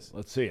 There it is.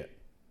 Let's see it.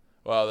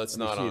 Well, that's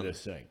Let not me see on.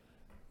 this thing.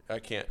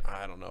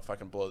 I don't know if I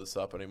can blow this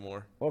up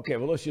anymore. Okay,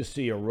 well, let's just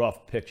see a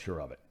rough picture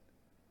of it.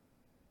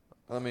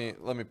 Let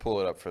me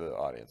pull it up for the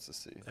audience to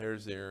see.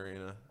 There's the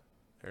arena.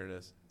 There it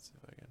is. Let's see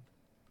if I can.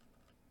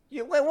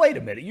 Yeah, wait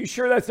a minute. You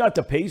sure that's not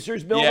the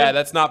Pacers building? Yeah,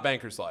 that's not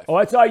Bankers Life. Oh,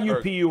 that's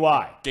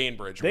IUPUI.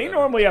 Gainbridge. They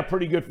normally have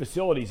pretty good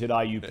facilities at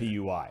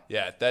IUPUI.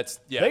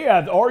 They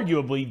have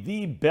arguably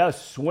the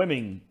best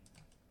swimming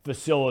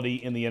facility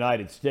in the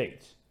United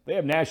States. They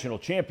have national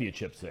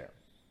championships there.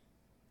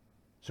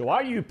 So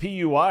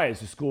IUPUI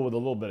is a school with a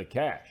little bit of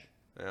cash.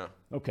 Yeah.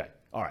 Okay.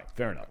 All right.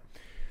 Fair enough.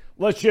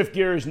 Let's shift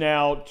gears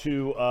now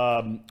to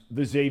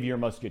the Xavier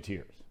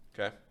Musketeers.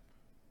 Okay.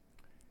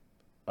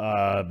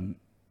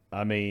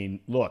 I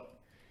mean, look,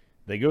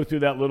 they go through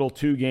that little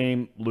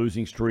 2-game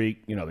losing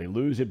streak. You know, they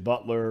lose at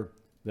Butler.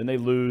 Then they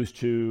lose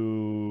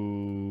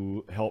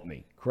to, help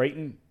me,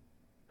 Creighton.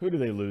 Who do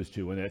they lose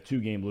to in that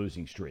 2-game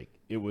losing streak?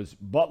 It was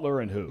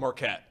Butler and who?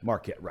 Marquette,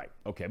 right.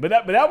 Okay. But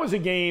that was a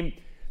game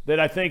that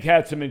I think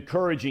had some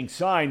encouraging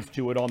signs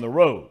to it on the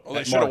road. Well,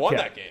 they should have won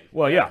that game.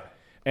 Well, yeah.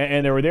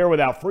 And they were there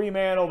without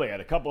Fremantle. They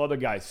had a couple other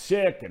guys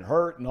sick and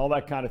hurt and all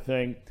that kind of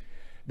thing.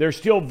 They're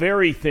still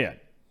very thin.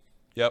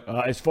 Yep.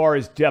 As far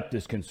as depth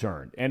is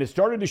concerned. And it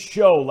started to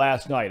show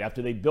last night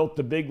after they built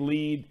the big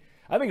lead.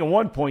 I think at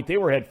one point they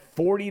were at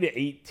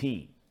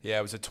 40-18. Yeah,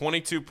 it was a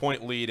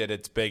 22-point lead at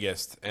its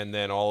biggest, and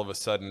then all of a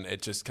sudden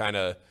it just kind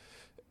of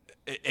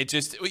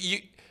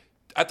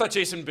I thought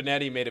Jason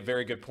Benetti made a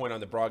very good point on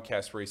the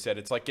broadcast where he said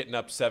it's like getting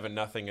up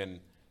 7-0 in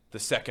the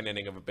second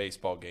inning of a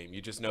baseball game.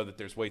 You just know that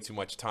there's way too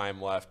much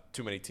time left.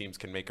 Too many teams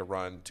can make a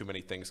run. Too many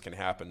things can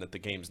happen, that the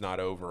game's not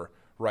over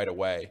right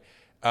away.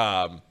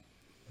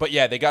 But,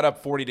 yeah, they got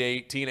up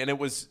 40-18, and it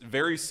was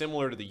very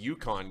similar to the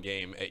UConn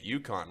game at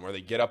UConn where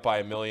they get up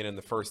by $1 million in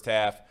the first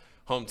half.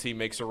 Home team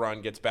makes a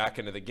run, gets back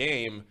into the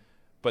game,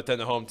 but then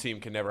the home team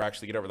can never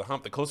actually get over the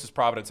hump. The closest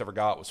Providence ever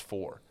got was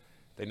 4.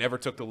 They never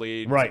took the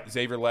lead. Right.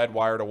 Xavier led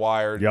wire to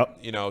wire. Yep.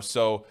 You know,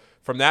 so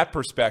from that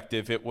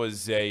perspective, it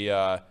was it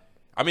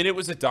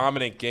was a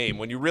dominant game.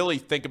 When you really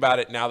think about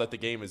it now that the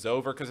game is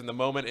over, because in the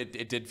moment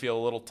it did feel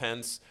a little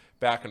tense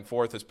back and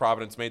forth as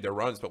Providence made their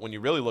runs, but when you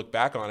really look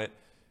back on it,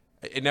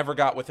 it never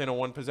got within a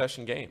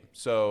one-possession game.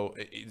 So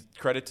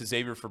credit to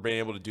Xavier for being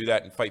able to do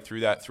that and fight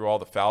through that through all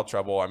the foul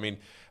trouble. I mean,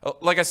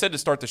 like I said to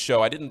start the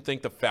show, I didn't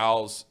think the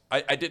fouls –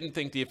 I didn't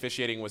think the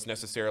officiating was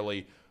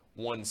necessarily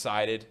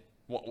one-sided,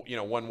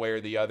 one way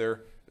or the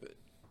other.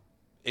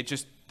 It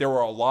just – there were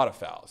a lot of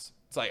fouls.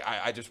 It's like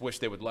I just wish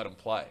they would let them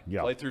play.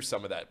 Yeah. Play through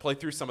some of that. Play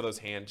through some of those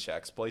hand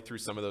checks. Play through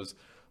some of those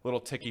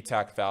little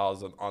ticky-tack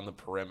fouls on the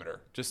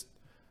perimeter. Just –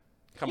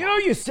 You know,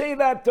 you say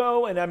that,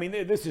 though, and I mean,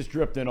 this is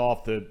drifting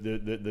off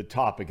the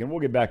topic, and we'll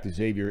get back to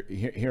Xavier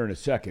here in a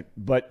second.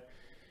 But,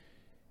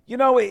 you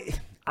know,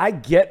 I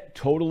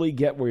totally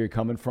get where you're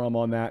coming from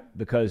on that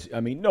because,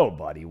 I mean,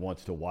 nobody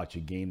wants to watch a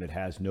game that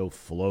has no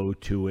flow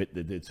to it,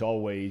 that it's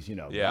always,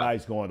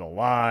 guys going the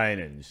line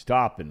and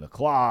stopping the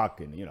clock,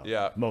 and,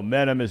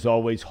 momentum is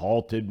always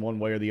halted one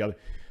way or the other.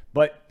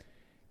 But,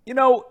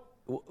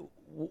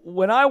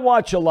 when I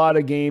watch a lot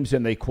of games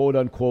and they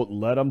quote-unquote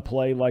let them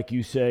play, like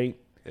you say,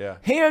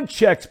 hand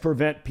checks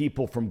prevent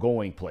people from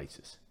going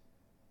places.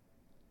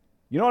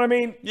 You know what I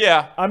mean?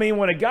 Yeah. I mean,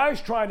 when a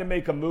guy's trying to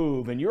make a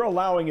move and you're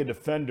allowing a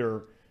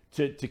defender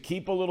to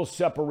keep a little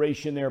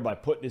separation there by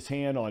putting his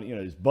hand on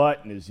his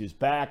butt and his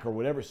back or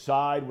whatever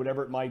side,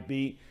 whatever it might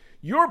be,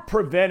 you're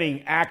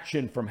preventing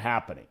action from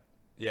happening.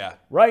 Yeah.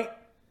 Right?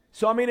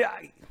 So, I mean,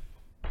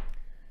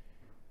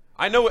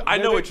 I know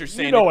what you're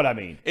saying. You know what I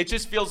mean. It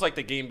just feels like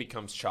the game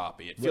becomes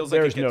choppy. It feels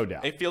There's no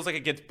doubt. It feels like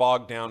it gets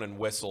bogged down in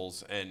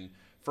whistles. And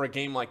for a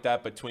game like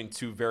that between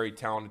two very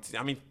talented,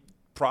 I mean,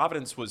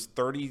 Providence was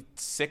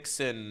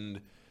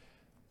 36-1.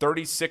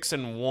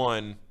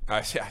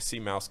 I see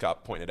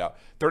Mousecop pointed out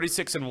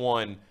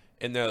 36-1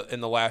 in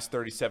the last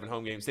 37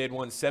 home games. They had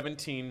won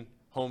 17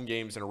 home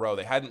games in a row.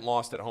 They hadn't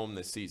lost at home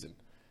this season,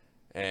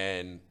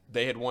 and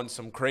they had won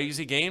some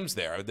crazy games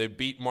there. They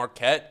beat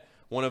Marquette,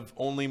 one of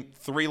only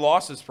 3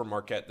 losses for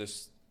Marquette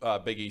this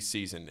Big East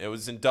season. It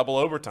was in double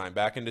overtime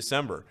back in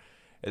December.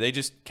 And they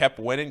just kept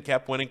winning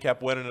at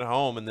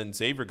home, and then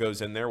Xavier goes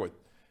in there with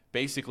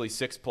basically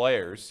 6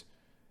 players,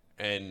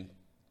 and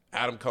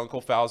Adam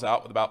Kunkel fouls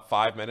out with about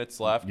 5 minutes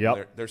left.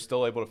 Yep. They're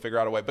still able to figure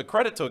out a way. But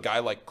credit to a guy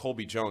like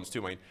Colby Jones,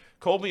 too. I mean,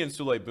 Colby and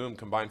Sule Boom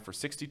combined for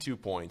 62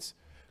 points.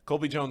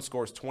 Colby Jones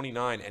scores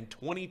 29, and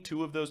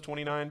 22 of those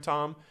 29,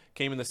 Tom,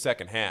 came in the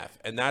second half.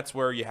 And that's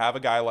where you have a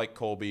guy like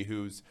Colby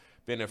who's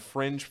been a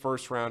fringe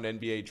first-round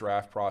NBA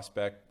draft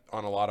prospect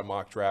on a lot of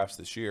mock drafts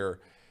this year.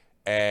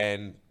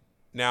 And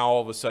now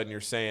all of a sudden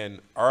you're saying,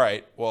 all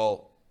right,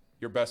 well,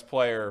 your best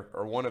player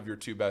or one of your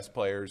 2 best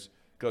players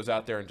goes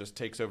out there and just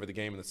takes over the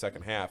game in the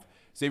second half.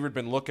 Xavier had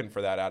been looking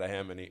for that out of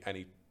him, and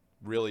he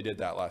really did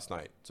that last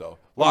night. So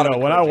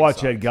when I watch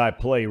that guy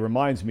play, he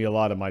reminds me a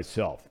lot of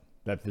myself.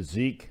 That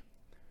physique,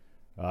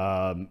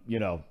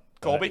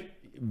 Colby?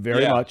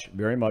 Very much,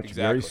 exactly.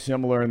 Very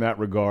similar in that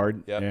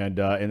regard, Yep. and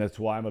that's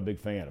why I'm a big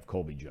fan of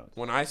Colby Jones.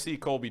 When I see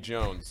Colby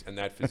Jones and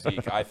that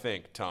physique, I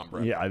think Thom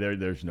Brennaman. Yeah,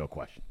 there's no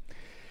question.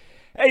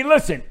 Hey,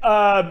 listen.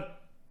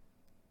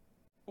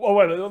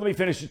 Let me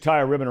finish the tie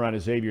a ribbon around the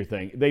Xavier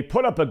thing. They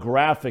put up a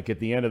graphic at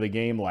the end of the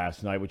game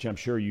last night, which I'm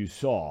sure you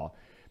saw,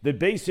 that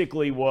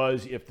basically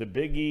was if the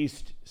Big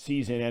East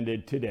season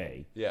ended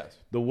today,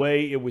 the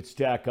way it would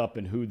stack up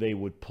and who they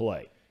would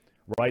play,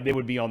 right? They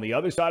would be on the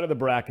other side of the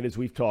bracket, as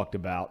we've talked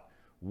about,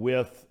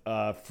 with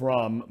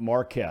from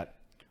Marquette,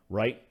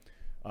 right?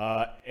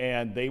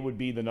 And they would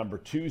be the number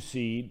 2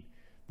 seed.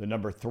 The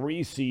number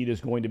 3 seed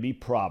is going to be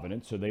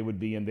Providence, so they would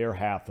be in their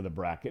half of the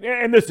bracket.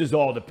 And this is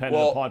all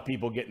dependent upon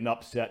people getting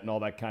upset and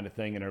all that kind of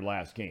thing in their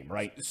last game,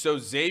 right? So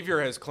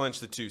Xavier has clinched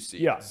the 2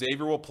 seed. Yeah.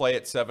 Xavier will play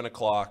at 7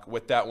 o'clock.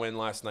 With that win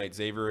last night,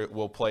 Xavier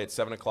will play at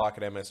 7 o'clock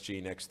at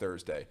MSG next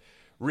Thursday.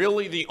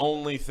 Really the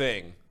only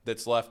thing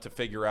that's left to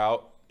figure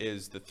out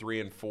is the 3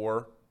 and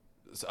 4,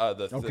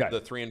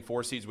 the 3 and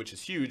 4 seeds, which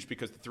is huge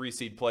because the 3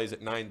 seed plays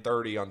at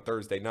 9:30 on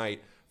Thursday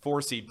night.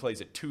 4 seed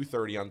plays at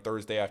 2:30 on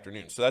Thursday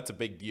afternoon. So that's a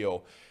big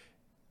deal.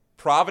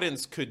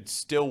 Providence could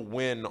still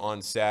win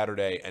on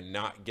Saturday and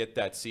not get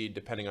that seed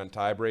depending on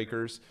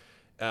tiebreakers.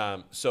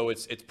 So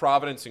it's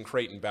Providence and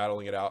Creighton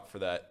battling it out for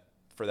that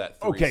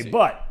 3 seed.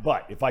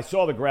 But if I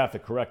saw the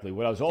graphic correctly,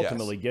 what I was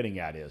ultimately getting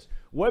at is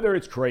whether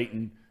it's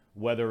Creighton,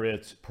 whether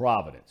it's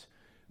Providence,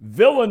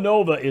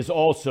 Villanova is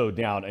also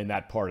down in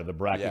that part of the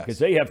bracket because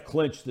they have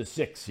clinched the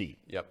 6th seed.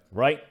 Yep.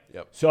 Right?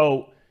 Yep.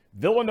 So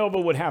Villanova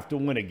would have to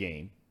win a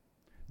game.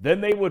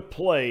 Then they would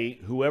play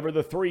whoever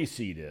the 3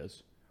 seed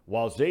is,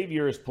 while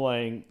Xavier is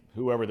playing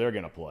whoever they're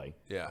going to play.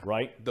 Yeah.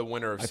 Right? The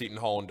winner of Seton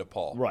Hall and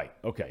DePaul. Right.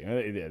 Okay.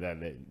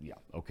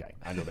 Okay.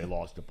 I know they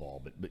lost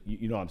DePaul, but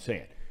you know what I'm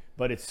saying.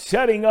 But it's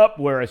setting up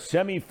where a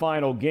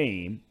semifinal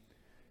game,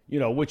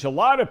 which a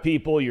lot of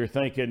people you're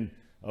thinking,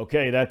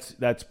 okay,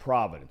 that's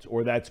Providence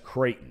or that's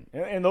Creighton.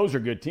 And those are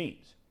good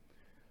teams.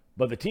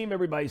 But the team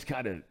everybody's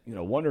kind of,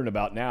 wondering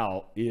about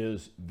now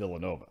is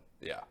Villanova.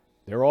 Yeah.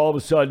 They're all of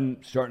a sudden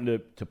starting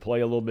to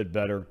play a little bit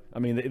better. I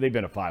mean, they've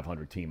been a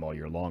 500 team all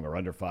year long or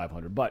under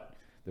 500, but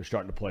they're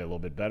starting to play a little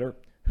bit better.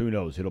 Who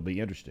knows? It'll be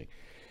interesting.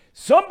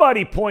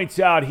 Somebody points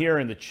out here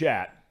in the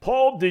chat,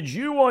 Paul, did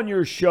you on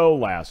your show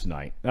last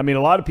night? I mean,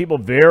 a lot of people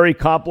very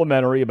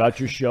complimentary about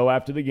your show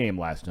after the game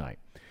last night.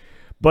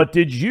 But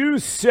did you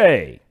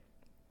say,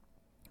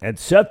 and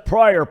Seth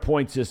Pryor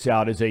points this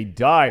out as a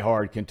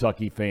diehard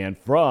Kentucky fan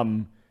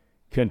from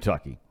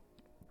Kentucky,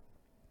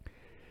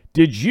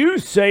 did you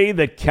say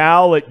that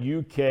Cal at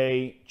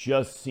UK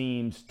just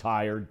seems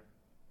tired?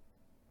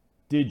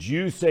 Did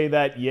you say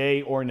that,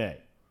 yay or nay?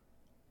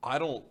 I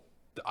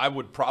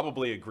would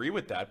probably agree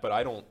with that, but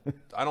I don't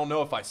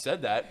know if I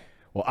said that.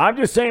 Well, I'm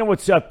just saying what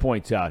Seth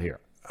points out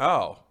here.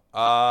 Oh,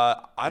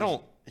 I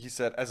don't. He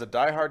said, as a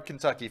diehard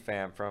Kentucky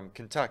fan from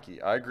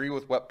Kentucky, I agree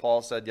with what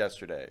Paul said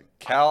yesterday.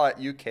 Cal at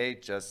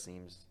UK just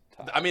seems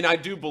tired. I mean, I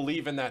do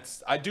believe in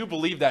that. I do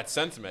believe that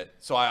sentiment,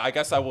 so I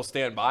guess I will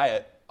stand by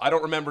it. I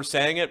don't remember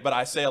saying it, but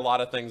I say a lot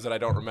of things that I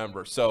don't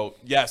remember. So,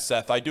 yes,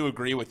 Seth, I do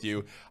agree with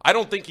you. I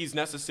don't think he's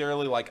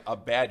necessarily like a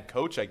bad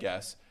coach, I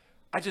guess.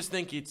 I just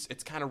think it's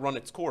kind of run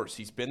its course.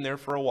 He's been there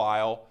for a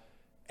while.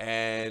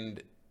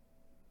 And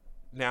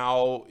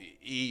now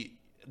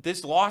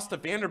this loss to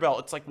Vanderbilt,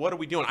 it's like, what are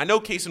we doing? I know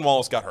Cason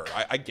Wallace got hurt.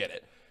 I get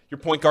it. Your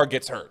point guard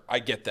gets hurt. I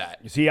get that.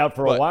 Is he out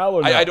for a while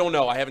or no? I don't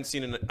know. I haven't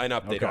seen an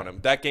update on him.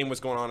 That game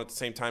was going on at the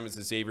same time as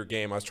the Xavier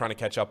game. I was trying to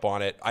catch up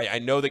on it. I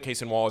know that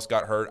Cason Wallace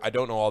got hurt. I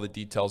don't know all the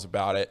details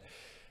about it.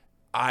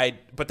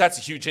 But that's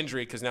a huge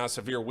injury because now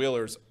Severe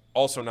Wheeler's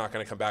also not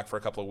going to come back for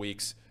a couple of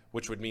weeks,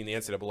 which would mean the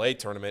NCAA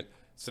tournament.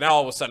 So now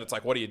all of a sudden it's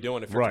like, what are you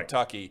doing if you're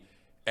Kentucky?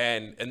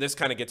 And this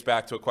kind of gets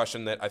back to a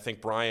question that I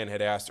think Brian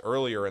had asked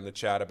earlier in the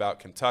chat about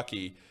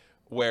Kentucky,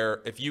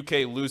 where if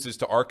UK loses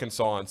to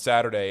Arkansas on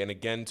Saturday and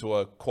again to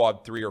a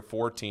quad 3 or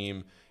 4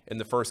 team in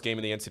the first game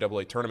of the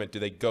NCAA tournament, do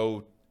they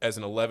go as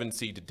an 11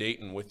 seed to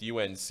Dayton with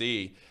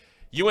UNC?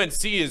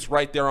 UNC is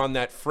right there on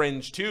that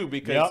fringe too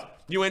because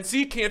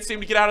UNC can't seem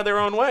to get out of their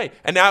own way.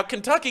 And now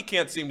Kentucky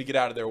can't seem to get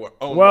out of their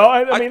own way. Well,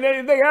 I mean,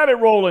 they had it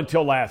roll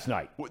until last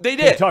night. They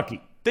did.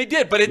 Kentucky. They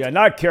did, but it's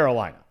not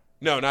Carolina.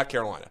 No, not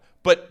Carolina.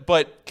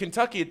 But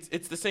Kentucky,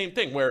 it's the same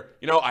thing where,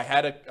 I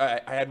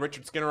had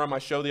Richard Skinner on my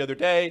show the other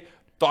day.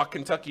 Thought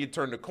Kentucky had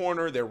turned a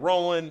corner. They're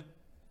rolling.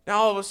 Now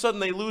all of a sudden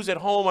they lose at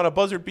home on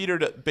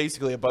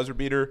basically a buzzer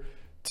beater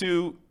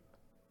to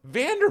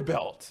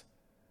Vanderbilt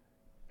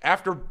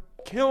after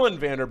killing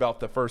Vanderbilt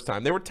the first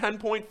time. They were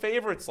 10-point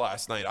favorites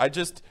last night. I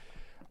just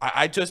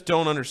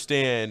don't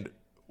understand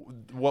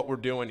what we're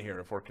doing here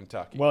if we're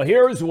Kentucky. Well,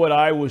 here's what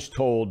I was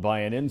told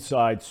by an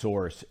inside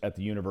source at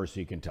the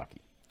University of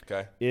Kentucky.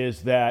 Okay.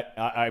 Is that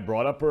I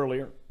brought up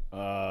earlier.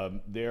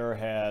 There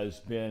has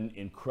been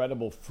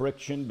incredible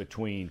friction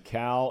between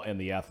Cal and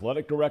the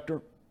athletic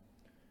director.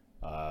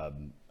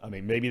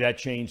 Maybe that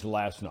changed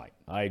last night.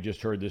 I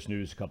just heard this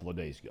news a couple of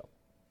days ago.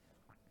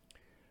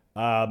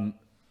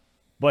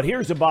 But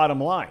here's the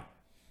bottom line.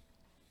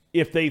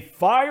 If they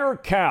fire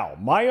Cal,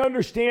 my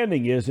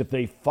understanding is if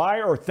they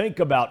fire or think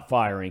about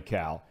firing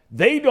Cal,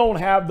 they don't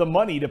have the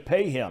money to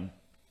pay him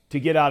to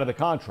get out of the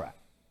contract.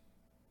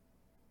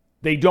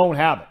 They don't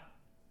have it.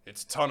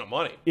 It's a ton of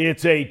money.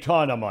 It's a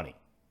ton of money.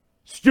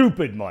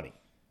 Stupid money.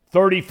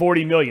 30,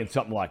 40 million,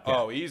 something like that.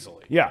 Oh,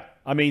 easily. Yeah.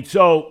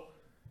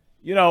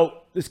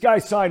 This guy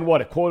signed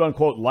a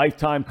quote-unquote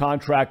lifetime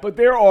contract, but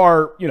there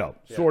are,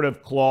 sort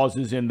of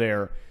clauses in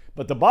there.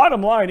 But the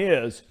bottom line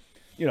is,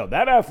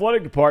 that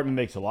athletic department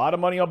makes a lot of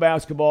money on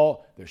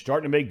basketball. They're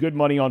starting to make good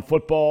money on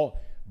football,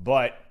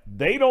 but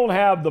they don't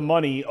have the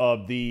money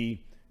of the,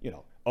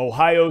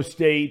 Ohio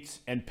States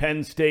and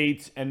Penn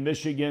States and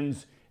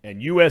Michigans and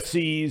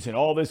USC's and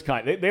all this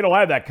kind. They don't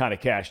have that kind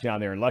of cash down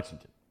there in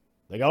Lexington.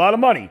 They got a lot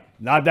of money,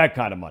 not that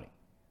kind of money.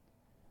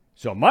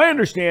 So my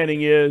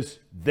understanding is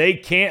they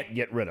can't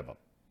get rid of them.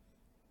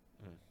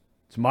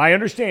 It's my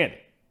understanding.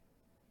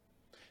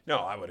 No,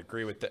 I would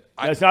agree with that.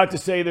 That's not to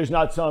say there's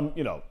not some,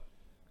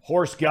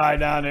 horse guy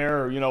down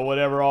there or,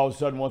 whatever, all of a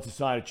sudden wants to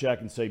sign a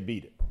check and say,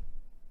 beat it.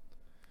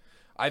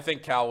 I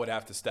think Cal would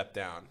have to step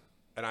down.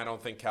 And I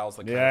don't think Cal's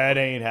the kind of... It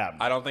ain't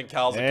happening. I don't think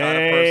Cal's the kind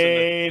of person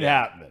that... Ain't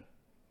happening.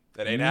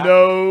 That ain't happening.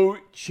 No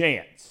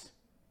chance.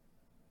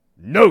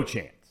 No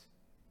chance.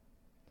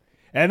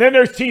 And then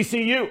there's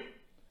TCU,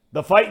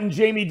 the fighting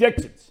Jamie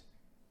Dixons.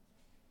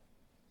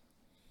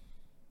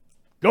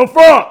 Go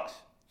Frogs!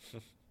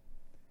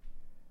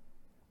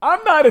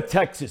 I'm not a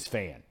Texas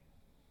fan.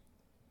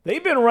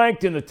 They've been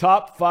ranked in the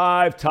top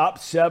 5, top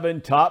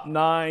 7, top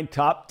 9,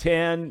 top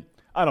 10.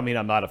 I don't mean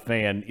I'm not a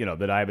fan,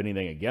 that I have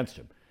anything against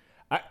them.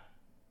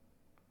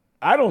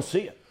 I don't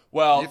see it.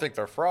 Well, you think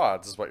they're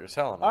frauds is what you're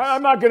telling us.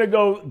 I'm not going to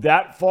go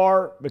that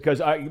far because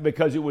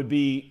it would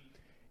be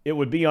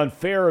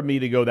unfair of me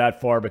to go that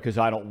far because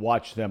I don't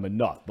watch them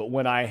enough. But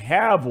when I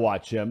have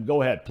watched them,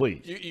 go ahead,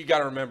 please. You got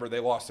to remember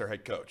they lost their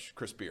head coach,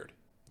 Chris Beard.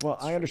 Well,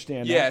 I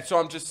understand that. Yeah, so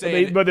I'm just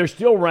saying. But they're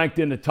still ranked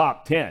in the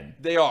top 10.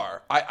 They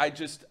are. I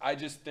just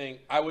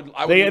think I would.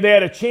 They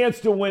had a chance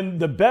to win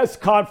the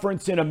best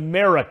conference in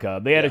America.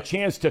 They had a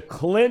chance to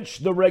clinch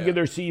the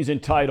regular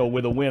season title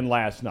with a win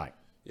last night.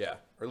 Yeah,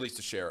 or at least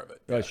a share of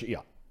it. Yeah.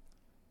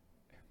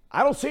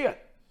 I don't see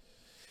it.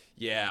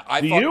 Yeah,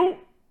 Do you?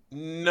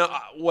 No.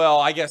 Well,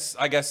 I guess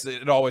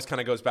it always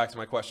kind of goes back to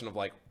my question of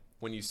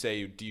when you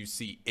say, do you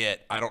see it?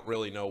 I don't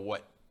really know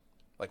what.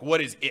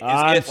 What is it? Is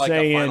it like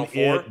a Final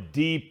Four? It,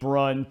 deep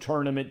run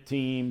tournament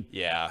team.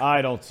 Yeah.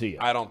 I don't see it.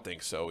 I don't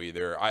think so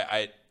either.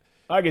 I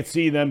could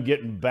see them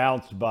getting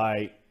bounced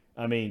by,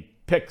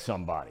 pick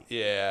somebody.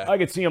 Yeah. I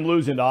could see them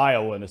losing to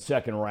Iowa in the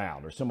second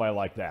round or somebody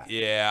like that.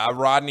 Yeah.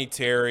 Rodney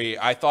Terry,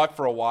 I thought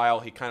for a while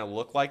he kind of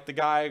looked like the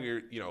guy.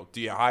 Do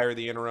you hire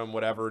the interim,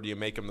 whatever? Do you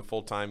make him the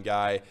full-time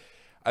guy?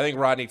 I think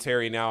Rodney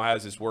Terry now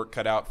has his work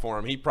cut out for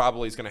him. He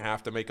probably is going to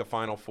have to make a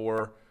Final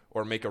Four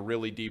or make a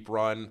really deep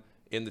run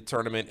in the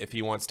tournament if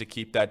he wants to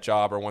keep that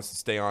job or wants to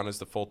stay on as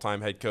the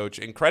full-time head coach.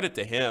 And credit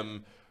to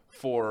him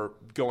for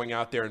going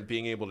out there and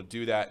being able to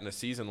do that in a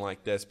season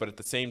like this. But at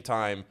the same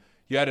time,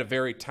 you had a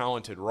very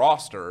talented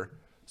roster.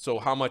 So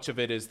how much of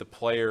it is the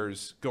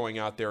players going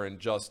out there and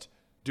just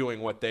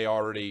doing what they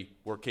already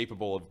were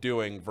capable of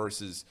doing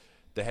versus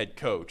the head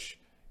coach?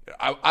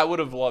 I would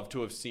have loved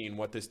to have seen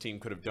what this team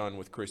could have done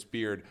with Chris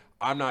Beard.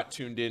 I'm not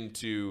tuned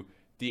into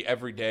the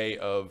everyday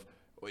of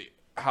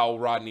how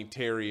Rodney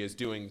Terry is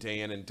doing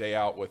day in and day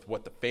out with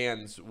what the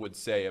fans would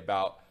say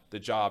about the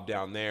job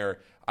down there.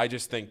 I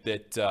just think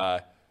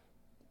that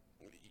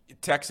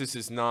Texas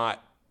is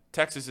not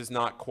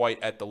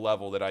quite at the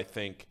level that I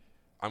think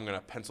I'm going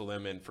to pencil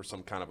them in for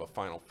some kind of a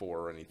Final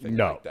Four or anything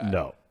like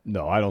that.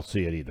 No, I don't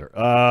see it either.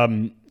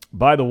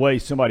 By the way,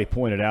 somebody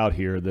pointed out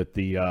here that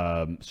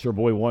the Sir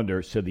Boy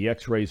Wonder said the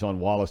X-rays on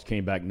Wallace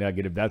came back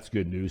negative. That's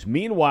good news.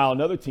 Meanwhile,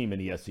 another team in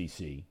the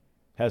SEC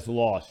has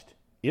lost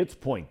its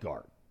point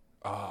guard.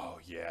 Oh,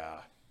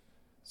 yeah.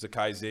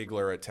 Zakai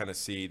Ziegler at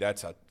Tennessee.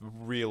 That's a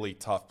really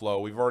tough blow.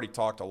 We've already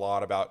talked a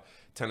lot about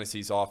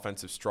Tennessee's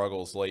offensive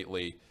struggles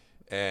lately.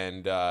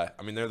 And,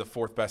 they're the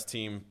fourth best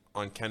team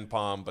on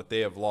KenPom, but they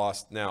have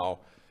lost now.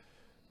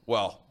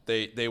 Well,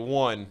 they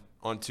won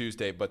on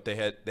Tuesday, but they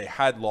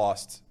had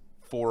lost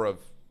 4 of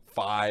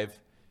 5,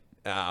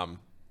 and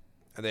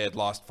they had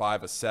lost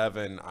 5 of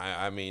 7.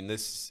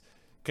 This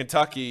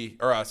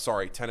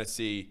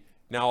Tennessee,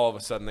 now all of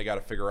a sudden they got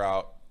to figure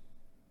out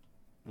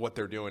what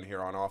they're doing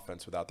here on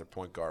offense without their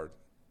point guard.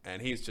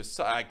 And he's just,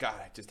 I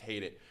just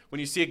hate it. When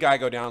you see a guy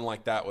go down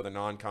like that with a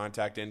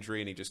non-contact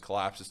injury and he just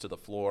collapses to the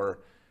floor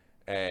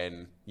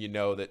and you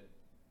know that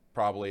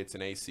probably it's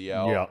an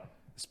ACL,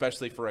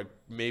 especially for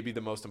maybe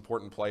the most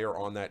important player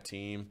on that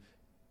team,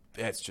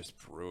 it's just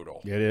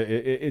brutal.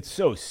 It's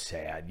so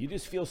sad. You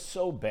just feel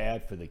so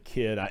bad for the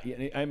kid.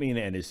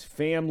 And his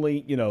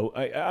family.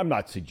 I'm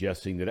not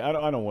suggesting that.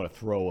 I don't want to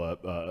throw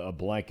a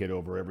blanket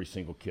over every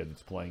single kid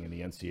that's playing in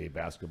the NCAA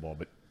basketball,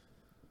 but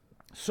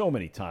so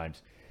many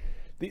times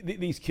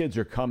these kids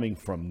are coming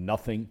from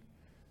nothing,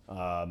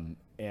 and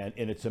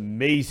it's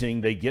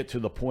amazing they get to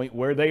the point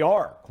where they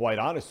are, quite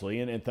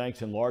honestly, and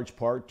thanks in large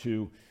part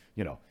to,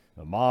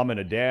 a mom and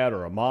a dad,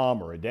 or a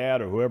mom or a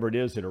dad, or whoever it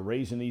is that are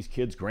raising these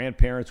kids,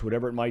 grandparents,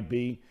 whatever it might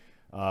be,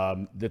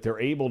 that they're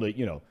able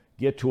to,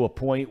 get to a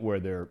point where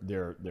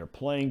they're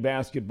playing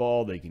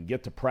basketball, they can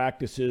get to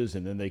practices,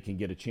 and then they can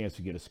get a chance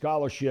to get a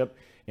scholarship.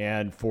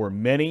 And for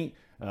many,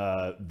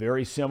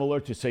 very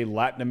similar to, say,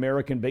 Latin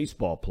American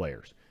baseball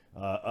players,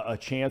 a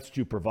chance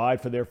to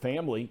provide for their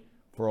family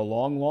for a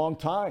long, long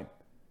time.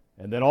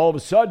 And then all of a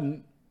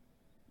sudden,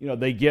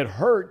 they get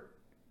hurt,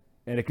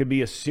 and it could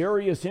be a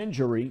serious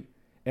injury.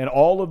 And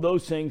all of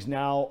those things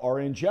now are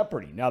in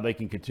jeopardy. Now they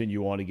can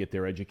continue on to get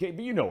their education.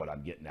 But you know what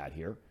I'm getting at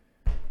here.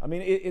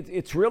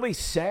 It's really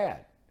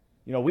sad.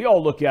 We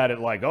all look at it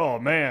like, oh,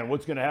 man,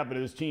 what's going to happen to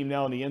this team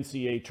now in the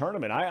NCAA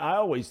tournament? I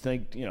always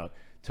think,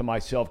 to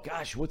myself,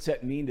 gosh, what's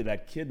that mean to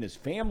that kid and his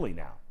family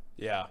now?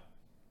 Yeah.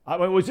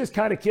 Was this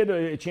kind of kid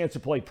a chance to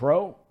play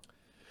pro?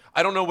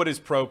 I don't know what his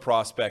pro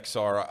prospects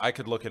are. I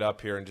could look it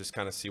up here and just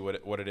kind of see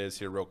what it is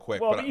here real quick.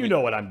 Well, but you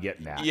know what I'm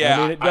getting at.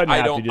 Yeah,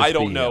 I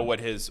don't know what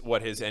his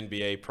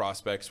NBA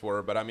prospects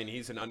were, but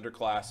he's an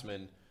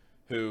underclassman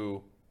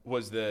who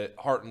was the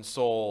heart and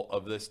soul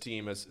of this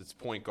team as its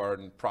point guard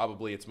and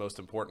probably its most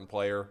important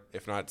player,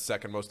 if not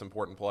second most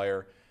important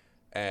player.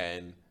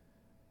 And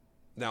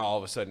now all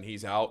of a sudden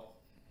he's out.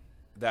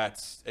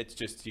 It's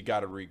just, you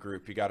got to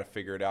regroup, you got to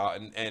figure it out,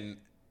 and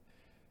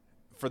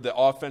for the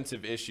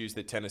offensive issues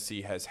that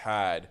Tennessee has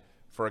had,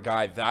 for a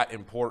guy that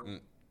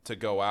important to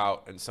go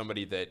out and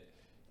somebody that,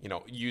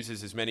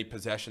 uses as many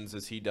possessions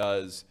as he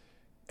does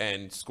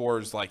and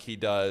scores like he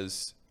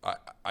does,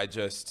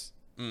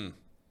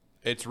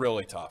 it's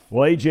really tough.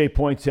 Well, AJ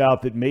points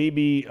out that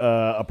maybe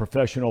a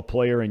professional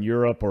player in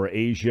Europe or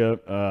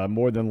Asia,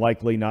 more than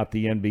likely not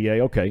the NBA.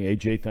 Okay,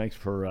 AJ, thanks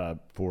for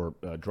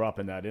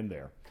dropping that in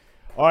there.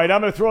 All right,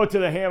 I'm going to throw it to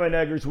the Ham and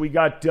Eggers. We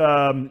got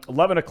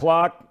 11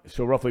 o'clock,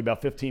 so roughly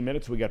about 15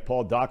 minutes. We got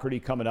Paul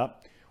Daugherty coming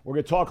up. We're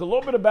going to talk a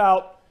little bit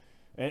about,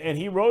 and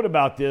he wrote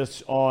about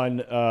this on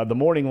the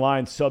Morning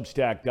Line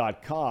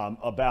Substack.com,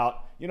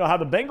 about, how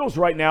the Bengals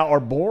right now are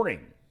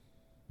boring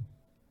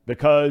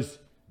because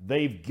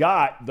they've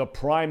got the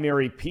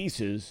primary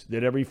pieces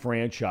that every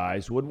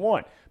franchise would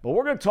want. But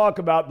we're going to talk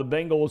about the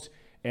Bengals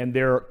and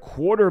their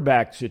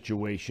quarterback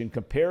situation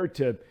compared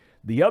to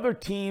the other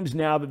teams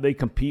now that they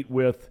compete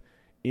with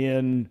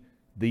in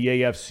the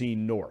AFC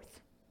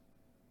North.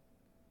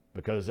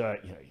 Because, the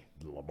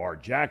Lamar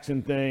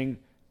Jackson thing,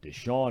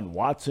 Deshaun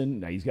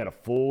Watson, now he's got a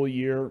full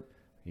year.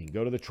 He can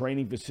go to the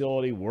training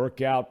facility, work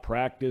out,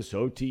 practice,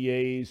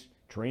 OTAs,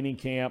 training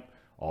camp,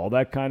 all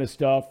that kind of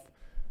stuff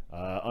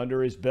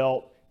under his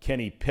belt.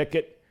 Kenny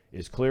Pickett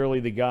is clearly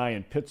the guy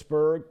in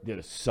Pittsburgh. Did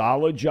a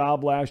solid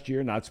job last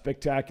year, not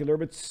spectacular,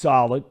 but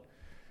solid.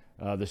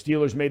 The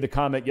Steelers made the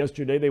comment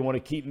yesterday they want to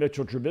keep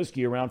Mitchell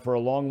Trubisky around for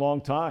a long,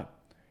 long time.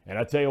 And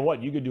I tell you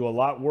what, you could do a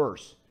lot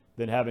worse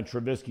than having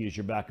Trubisky as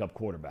your backup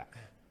quarterback.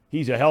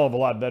 He's a hell of a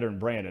lot better than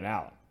Brandon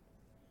Allen.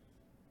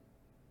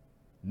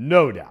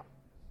 No doubt.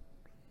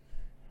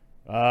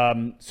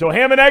 So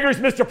Ham and Eggers,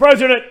 Mr.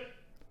 President,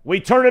 we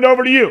turn it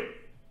over to you.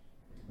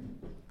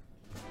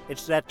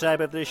 It's that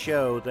time of the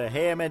show, the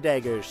Ham and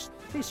Eggers.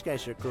 These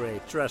guys are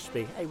great, trust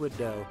me, I would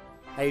know.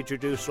 I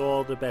introduce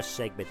all the best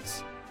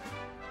segments.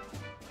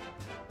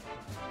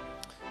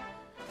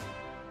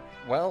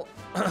 Well,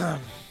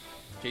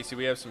 Casey,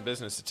 we have some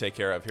business to take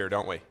care of here,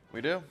 don't we?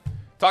 We do.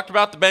 Talked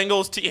about the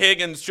Bengals, T.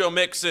 Higgins, Joe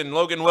Mixon,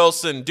 Logan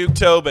Wilson, Duke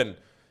Tobin.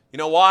 You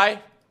know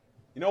why?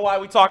 You know why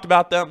we talked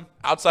about them?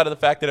 Outside of the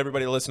fact that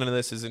everybody listening to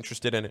this is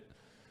interested in it.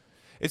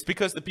 It's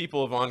because the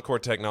people of Encore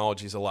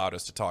Technologies allowed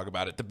us to talk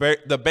about it. The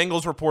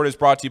Bengals Report is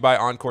brought to you by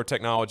Encore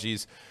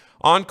Technologies.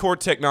 Encore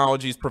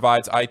Technologies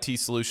provides IT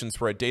solutions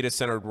for a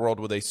data-centered world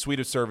with a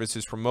suite of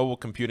services from mobile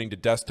computing to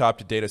desktop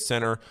to data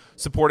center,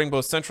 supporting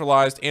both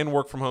centralized and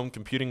work-from-home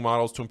computing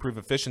models to improve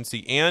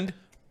efficiency and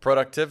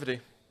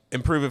productivity.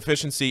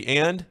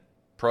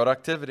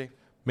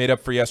 Made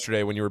up for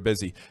yesterday when you were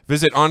busy.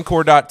 Visit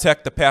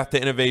Encore.tech. The path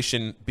to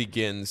innovation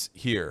begins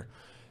here.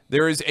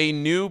 There is a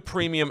new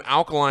premium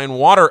alkaline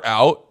water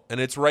out, and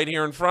it's right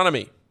here in front of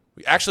me.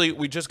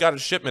 We just got a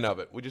shipment of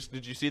it.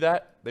 Did you see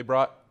that? They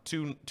brought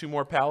two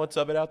more pallets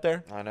of it out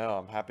there. I know.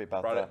 I'm happy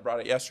about that. Brought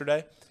it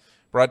yesterday.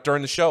 Brought it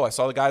during the show. I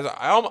saw the guys.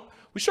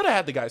 We should have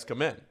had the guys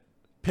come in,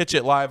 pitch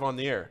it live on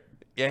the air.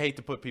 Yeah, I hate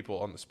to put people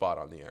on the spot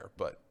on the air,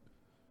 but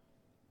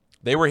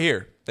they were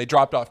here. They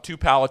dropped off 2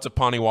 pallets of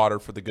Pawnee water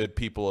for the good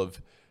people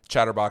of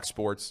Chatterbox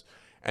Sports,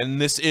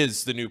 and this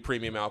is the new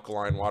premium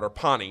alkaline water,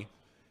 Pawnee.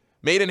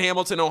 Made in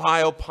Hamilton,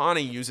 Ohio,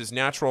 Pawnee uses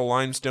natural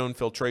limestone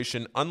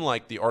filtration,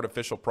 unlike the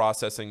artificial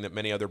processing that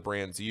many other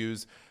brands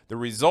use. The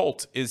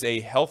result is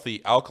a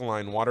healthy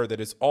alkaline water that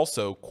is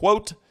also,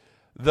 quote,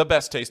 the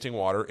best tasting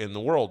water in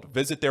the world.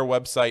 Visit their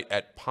website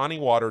at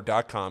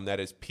pawneewater.com. That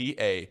is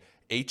PAHHNI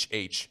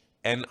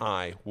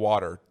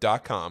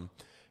water.com.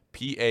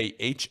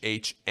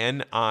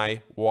 PAHHNI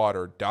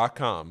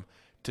water.com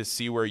to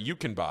see where you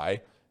can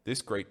buy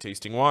this great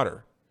tasting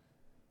water.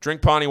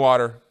 Drink Pawnee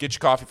water, get your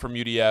coffee from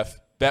UDF,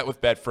 bet with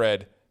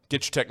Betfred,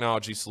 get your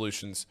technology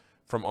solutions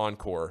from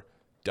Encore.tech.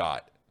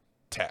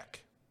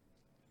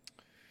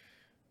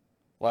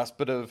 Last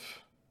bit of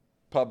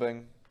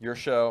pubbing, your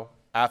show,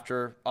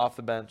 after Off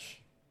the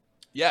Bench.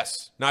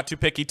 Yes, not too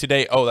picky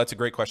today. Oh, that's a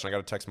great question. I got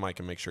to text Mike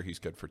and make sure he's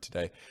good for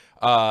today.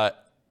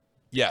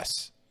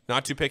 Yes,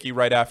 not too picky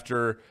right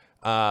after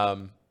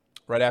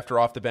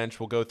Off the Bench.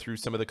 We'll go through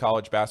some of the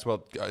college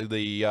basketball,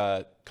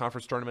 the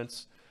conference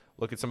tournaments.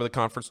 Look at some of the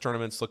conference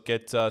tournaments. Look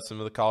at some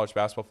of the college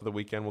basketball for the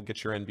weekend. We'll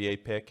get your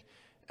NBA pick.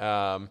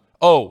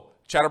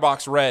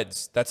 Chatterbox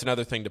Reds. That's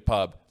another thing to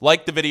pub.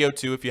 Like the video,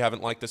 too, if you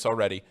haven't liked this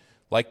already.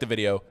 Like the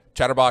video.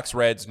 Chatterbox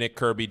Reds, Nick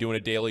Kirby doing a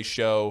daily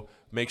show.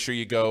 Make sure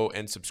you go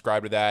and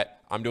subscribe to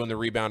that. I'm doing the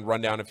rebound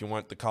rundown if you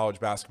want the college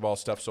basketball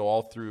stuff. So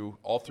all through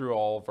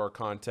all of our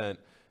content.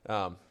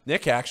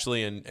 Nick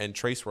actually and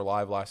Trace were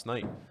live last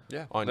night.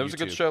 Yeah, on that was YouTube.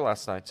 a good show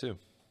last night, too.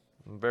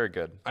 Very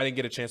good. I didn't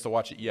get a chance to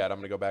watch it yet. I'm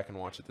going to go back and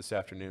watch it this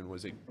afternoon.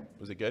 Was it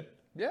good?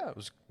 Yeah, it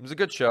was a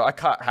good show. I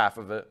caught half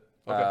of it.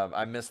 Okay.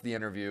 I missed the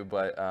interview,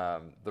 but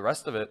the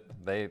rest of it,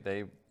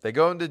 they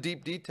go into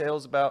deep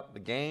details about the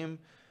game,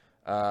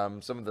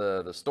 some of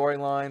the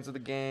storylines of the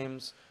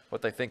games,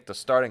 what they think the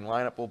starting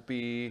lineup will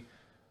be,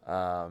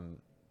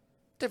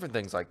 different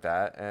things like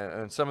that,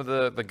 and some of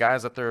the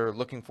guys that they're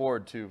looking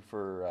forward to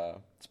for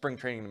spring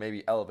training to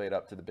maybe elevate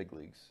up to the big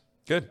leagues.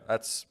 Good.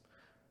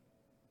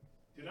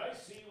 Did I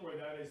see where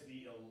that is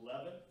the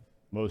 11th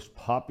most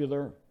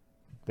popular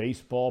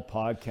baseball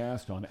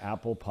podcast on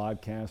Apple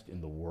Podcast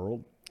in the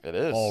world? It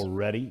is.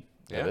 Already?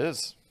 Yeah. It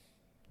is.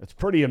 It's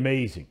pretty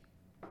amazing.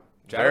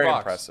 Very Chatterbox.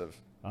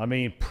 impressive. I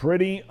mean,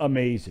 pretty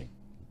amazing.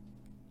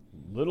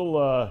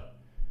 Little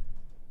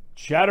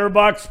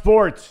Chatterbox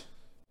Sports,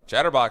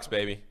 Chatterbox,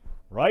 baby.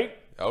 right?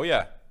 Oh,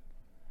 yeah.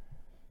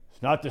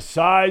 It's not the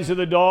size of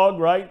the dog,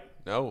 right?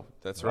 No,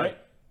 that's right.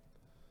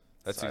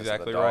 That's Size of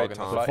exactly the dog right, and the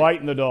Tom. The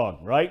fight and the dog,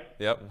 right?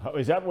 Yep.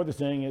 Is that what the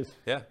saying is?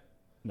 Yeah.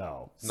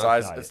 No. It's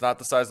not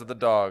the size of the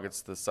dog.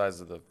 It's the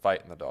size of the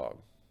fight in the dog,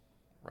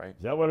 right?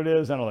 Is that what it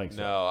is? I don't think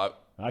so. No.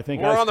 I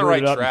think we're I on the screwed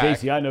right it up. track. And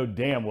Casey, I know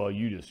damn well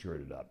you just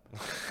screwed it up.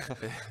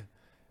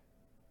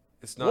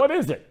 It's not. What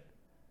is it?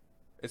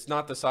 It's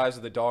not the size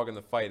of the dog in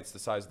the fight. It's the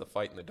size of the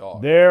fight in the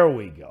dog. There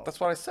we go. That's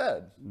what I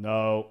said.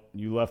 No,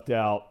 you left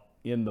out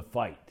in the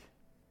fight.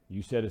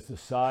 You said it's the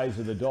size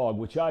of the dog,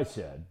 which I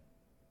said.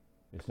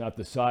 It's not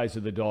the size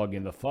of the dog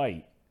in the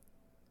fight.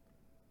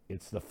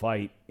 It's the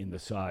fight in the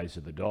size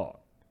of the dog.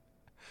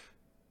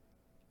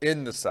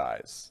 In the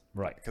size.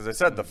 Right. Because I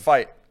said the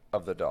fight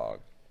of the dog.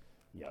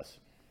 Yes.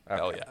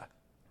 Hell Okay. yeah.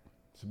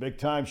 It's a big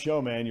time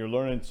show, man. You're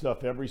learning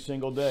stuff every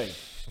single day.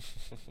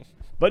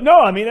 But no,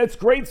 I mean, it's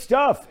great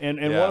stuff. And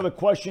one of the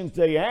questions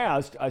they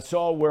asked, I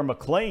saw where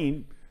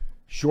McLean,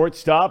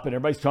 shortstop, and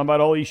everybody's talking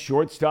about all these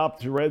shortstop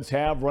the Reds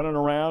have running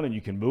around, and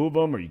you can move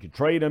them or you can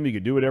trade them. You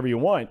can do whatever you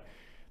want.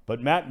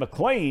 But Matt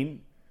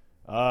McLean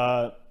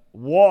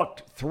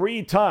walked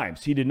 3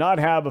 times. He did not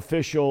have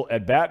official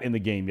at bat in the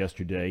game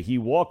yesterday. He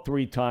walked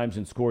 3 times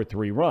and scored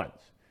 3 runs.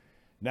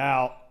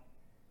 Now,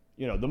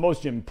 the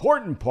most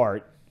important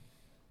part,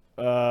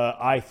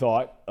 I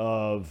thought,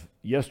 of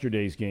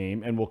yesterday's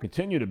game, and will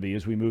continue to be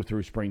as we move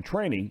through spring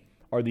training,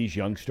 are these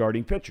young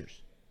starting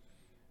pitchers.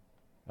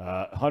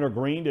 Hunter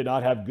Green did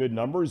not have good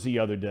numbers the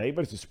other day,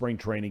 but it's a spring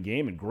training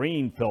game, and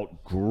Green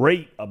felt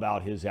great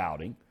about his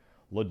outing.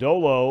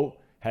 Lodolo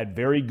had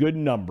very good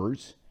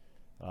numbers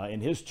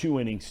in his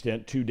 2-inning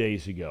stint 2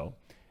 days ago.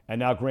 And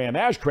now Graham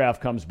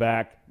Ashcraft comes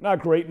back. Not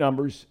great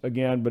numbers,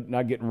 again, but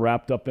not getting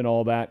wrapped up in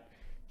all that.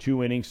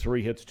 2 innings,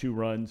 3 hits, 2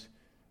 runs.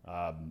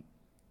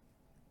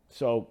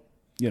 So,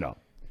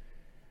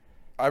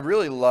 I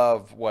really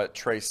love what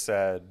Trace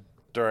said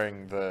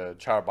during the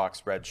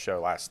Chatterbox Reds show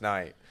last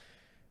night.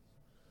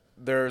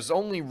 There's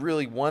only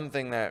really one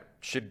thing that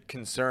should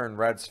concern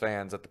Reds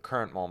fans at the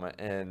current moment,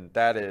 and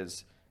that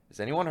is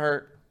anyone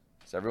hurt?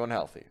 Is everyone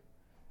healthy?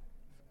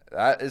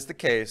 That is the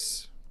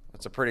case.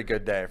 It's a pretty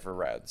good day for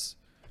Reds.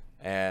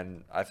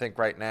 And I think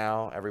right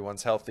now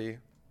everyone's healthy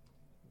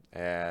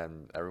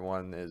and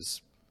everyone is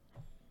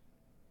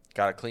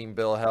got a clean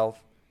bill of health.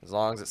 As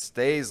long as it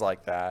stays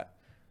like that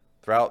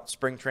throughout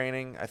spring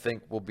training, I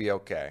think we'll be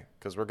okay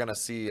because we're going to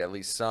see at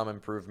least some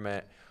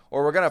improvement,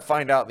 or we're going to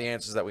find out the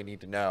answers that we need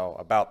to know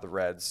about the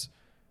Reds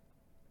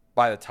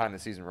by the time the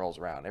season rolls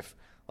around. If,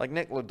 like,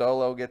 Nick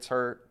Lodolo gets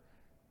hurt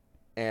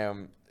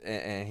and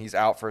he's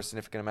out for a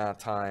significant amount of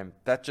time,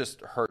 that just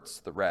hurts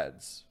the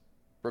Reds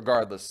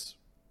regardless.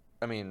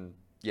 I mean,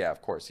 yeah, of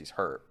course he's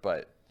hurt,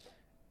 but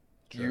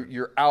sure,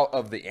 you're out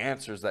of the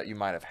answers that you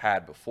might have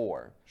had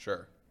before.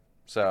 Sure.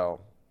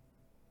 So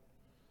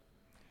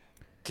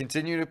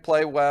continue to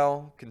play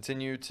well,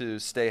 continue to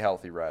stay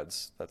healthy,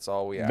 Reds. That's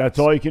all we ask. That's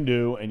all you can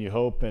do, and you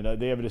hope.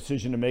 And they have a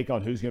decision to make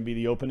on who's going to be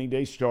the opening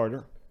day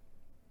starter.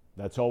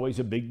 That's always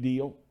a big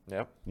deal.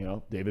 Yep.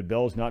 David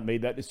Bell has not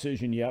made that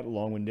decision yet,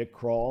 along with Nick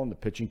Krall and the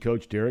pitching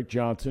coach, Derek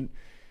Johnson.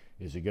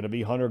 Is it going to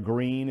be Hunter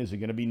Green? Is it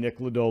going to be Nick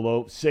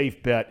Lodolo?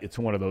 Safe bet it's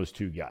one of those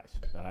 2 guys.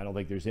 I don't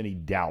think there's any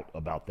doubt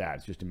about that.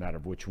 It's just a matter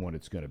of which one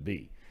it's going to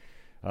be.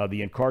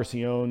 The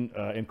Encarnacion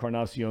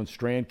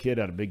Strand kid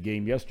had a big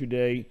game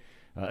yesterday.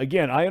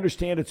 Again, I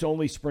understand it's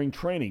only spring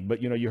training,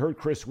 but, you heard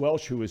Chris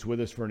Welsh, who was with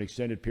us for an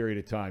extended period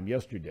of time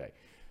yesterday.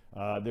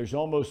 There's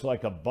almost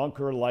like a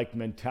bunker-like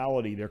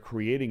mentality they're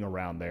creating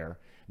around there.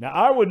 Now,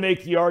 I would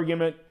make the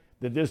argument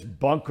that this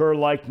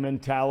bunker-like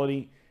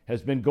mentality has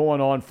been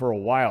going on for a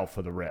while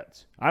for the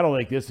Reds. I don't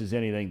think this is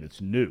anything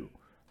that's new.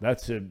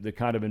 That's the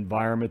kind of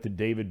environment that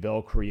David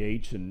Bell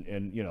creates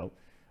and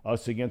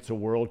us against the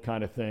world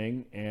kind of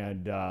thing.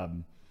 And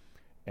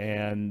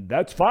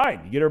that's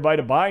fine. You get everybody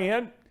to buy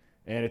in,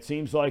 and it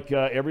seems like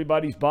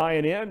everybody's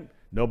buying in.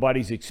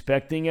 Nobody's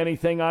expecting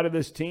anything out of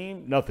this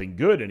team. Nothing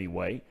good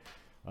anyway.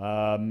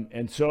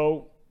 And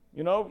so,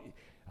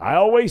 I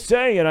always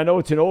say, and I know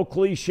it's an old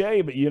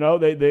cliche, but,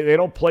 they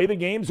don't play the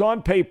games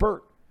on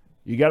paper.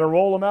 You got to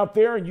roll them out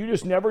there, and you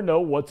just never know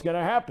what's going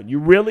to happen. You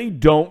really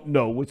don't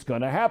know what's going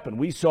to happen.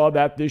 We saw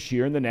that this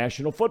year in the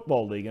National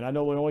Football League, and I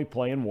know we're only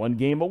playing 1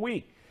 game a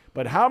week.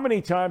 But how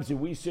many times did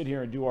we sit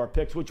here and do our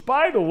picks, which,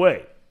 by the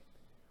way,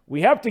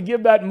 we have to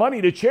give that money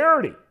to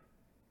charity.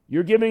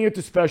 You're giving it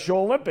to Special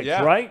Olympics,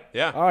 right?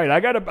 Yeah. All right, I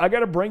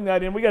gotta bring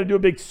that in. We got to do a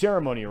big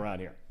ceremony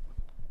around here.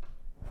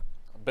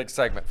 Big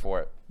segment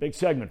for it.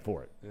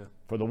 Yeah.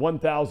 For the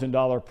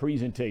 $1,000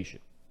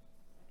 presentation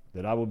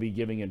that I will be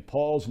giving in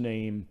Paul's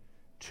name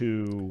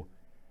to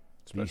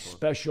the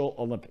Special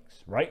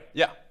Olympics, right?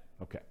 Yeah.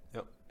 Okay.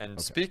 Yep.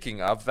 And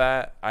Speaking of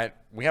that,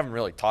 we haven't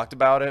really talked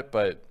about it,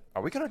 but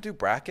are we gonna do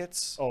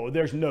brackets? Oh,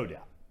 there's no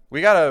doubt.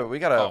 We gotta.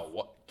 Oh,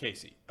 what?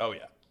 Casey. Oh,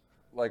 yeah.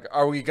 Like,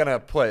 are we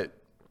gonna put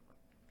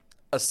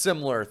a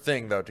similar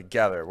thing though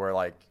together? Where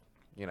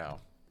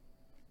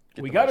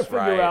we got to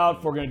figure out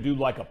if we're going to do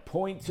like a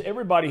points.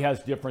 Everybody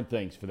has different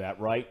things for that,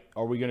 right?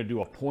 Are we going to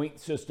do a point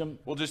system?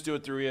 We'll just do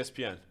it through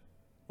ESPN.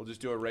 We'll just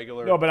do a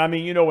regular. No, but I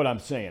mean, you know what I'm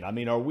saying. I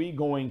mean, are we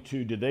going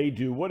to?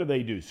 What do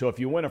they do? So if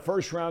you win a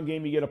first round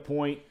game, you get a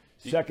point.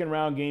 Second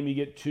round game, you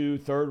get 2.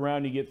 Third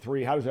round, you get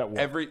 3. How does that work?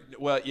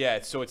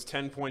 So it's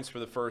 10 points for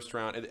the first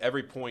round.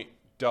 Every point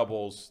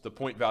doubles. The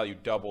point value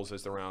doubles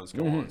as the rounds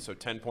go on. So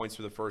 10 points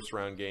for the first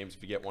round games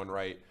if you get one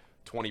right.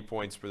 20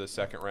 points for the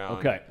second round.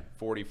 Okay.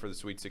 40 for the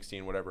Sweet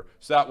 16, whatever.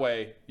 So that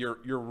way you're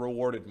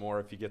rewarded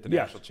more if you get the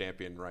national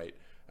champion right.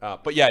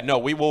 But yeah, no,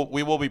 we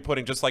will be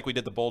putting, just like we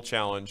did the bowl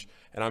challenge,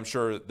 and I'm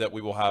sure that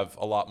we will have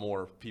a lot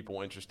more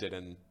people interested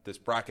in this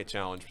bracket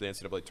challenge for the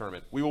NCAA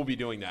tournament. We will be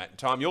doing that.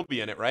 Tom, you'll be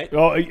in it, right?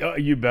 Oh,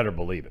 you better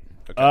believe it.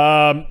 Okay.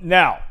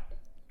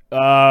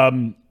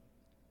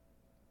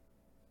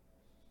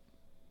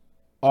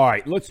 All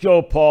right, let's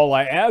go, Paul.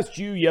 I asked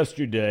you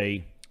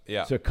yesterday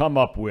to come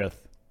up with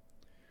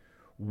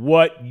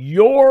what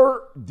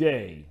your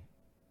day,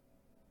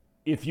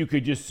 if you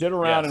could just sit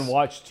around and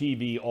watch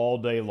TV all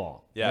day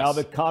long. Yes. Now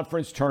that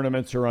conference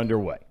tournaments are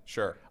underway.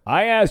 Sure.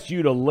 I asked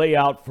you to lay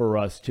out for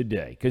us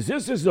today, because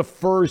this is the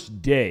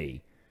first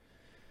day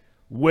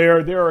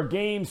where there are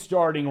games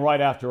starting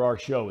right after our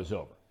show is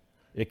over.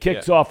 It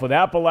kicks off with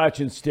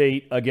Appalachian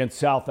State against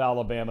South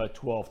Alabama at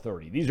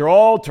 12:30. These are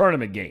all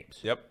tournament games.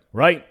 Yep.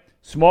 Right?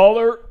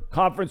 Smaller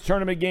conference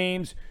tournament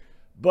games,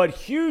 but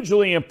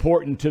hugely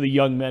important to the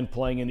young men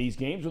playing in these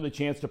games with a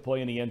chance to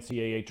play in the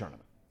NCAA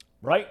tournament.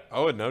 Right?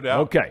 Oh, no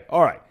doubt. Okay.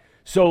 All right.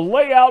 So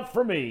lay out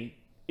for me,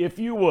 if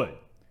you would,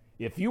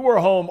 if you were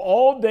home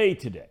all day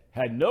today,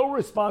 had no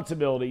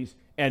responsibilities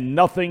and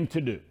nothing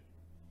to do,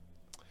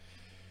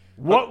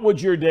 what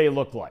would your day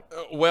look like?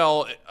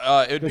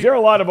 Because there are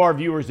a lot of our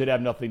viewers that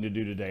have nothing to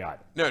do today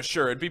either. No,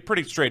 sure. It'd be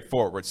pretty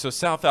straightforward. So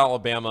South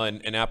Alabama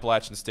and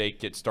Appalachian State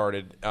get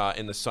started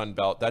in the Sun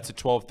Belt. That's at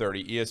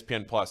 12:30,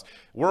 ESPN Plus.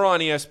 We're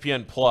on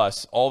ESPN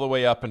Plus all the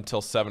way up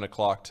until 7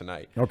 o'clock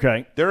tonight.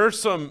 Okay. There are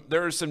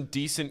some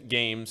decent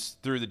games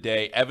through the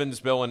day.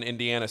 Evansville and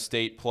Indiana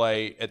State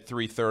play at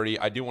 3:30.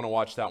 I do want to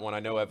watch that one. I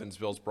know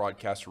Evansville's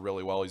broadcaster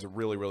really well. He's a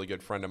really, really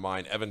good friend of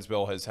mine.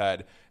 Evansville has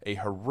had a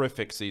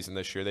horrific season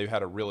this year. They've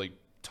had a really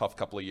tough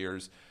couple of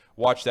years.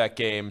 Watch that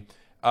game.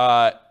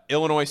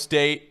 Illinois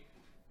State.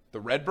 The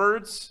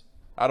Redbirds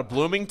out of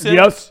Bloomington.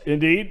 Yes,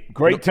 indeed.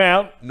 Great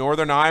town.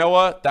 Northern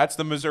Iowa. That's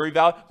the Missouri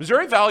Valley.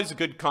 Missouri Valley is a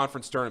good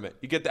conference tournament.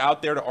 You get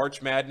out there to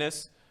Arch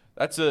Madness.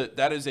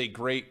 That is a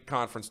great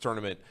conference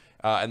tournament,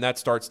 and that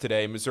starts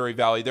today. Missouri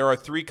Valley. There are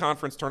 3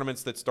 conference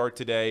tournaments that start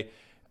today.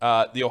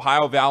 The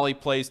Ohio Valley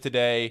plays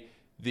today.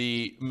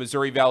 The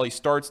Missouri Valley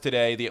starts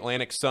today. The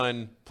Atlantic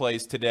Sun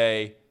plays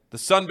today. The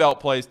Sun Belt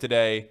plays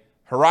today.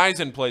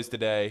 Horizon plays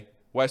today.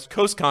 West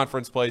Coast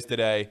Conference plays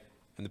today.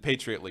 And the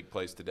Patriot League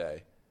plays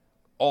today.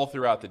 All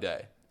throughout the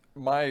day.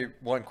 My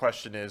one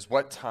question is,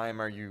 what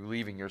time are you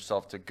leaving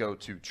yourself to go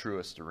to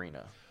Truist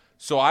Arena?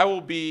 So I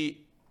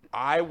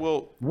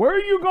will. Where are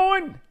you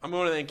going? I'm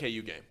going to the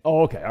NKU game.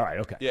 Oh, okay. All right.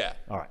 Okay. Yeah.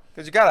 All right.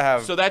 Because you got to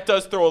have. So that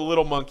does throw a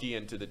little monkey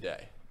into the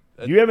day.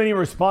 Do you have any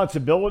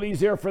responsibilities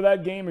there for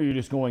that game, or are you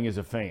just going as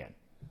a fan?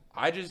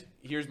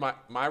 Here's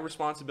my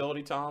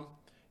responsibility, Tom,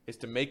 is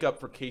to make up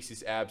for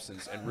Casey's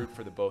absence and root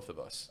for the both of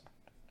us.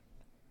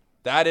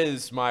 That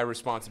is my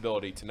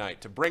responsibility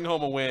tonight, to bring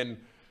home a win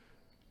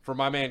for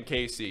my man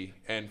Casey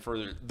and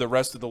for the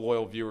rest of the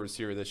loyal viewers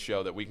here of this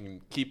show, that we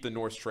can keep the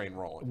North train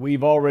rolling.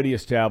 We've already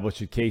established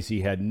that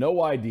Casey had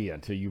no idea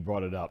until you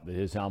brought it up that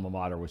his alma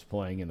mater was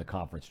playing in the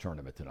conference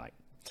tournament tonight.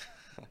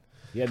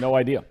 He had no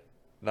idea.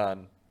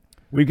 None.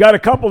 We've got a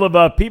couple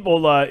of people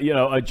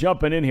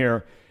jumping in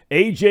here.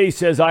 AJ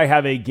says, I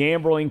have a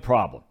gambling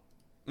problem.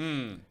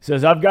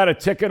 Says, I've got a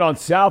ticket on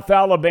South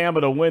Alabama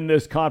to win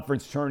this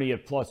conference tourney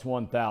at plus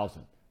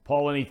 1,000.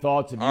 Paul, any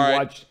thoughts? Have you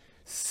watched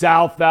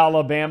South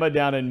Alabama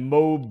down in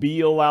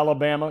Mobile,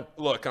 Alabama?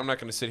 Look, I'm not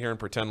going to sit here and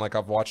pretend like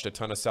I've watched a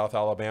ton of South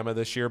Alabama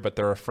this year, but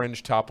they're a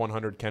fringe top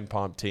 100 Ken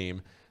Pom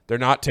team. They're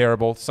not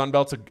terrible. Sun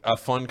Belt's a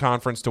fun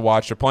conference to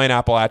watch. They're playing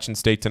Appalachian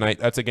State tonight.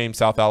 That's a game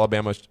South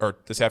Alabama, or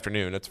this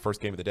afternoon. That's the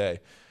first game of the day.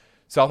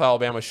 South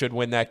Alabama should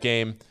win that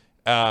game.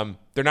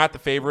 They're not the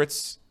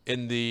favorites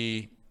in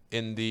the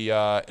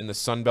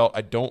Sun Belt,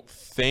 I don't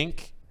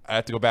think. I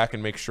have to go back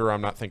and make sure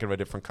I'm not thinking of a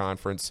different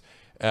conference.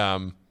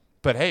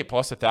 But hey,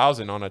 plus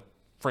 1,000 on a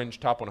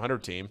fringe top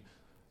 100 team.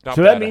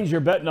 So that means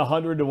you're betting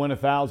 100 to win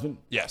 1,000?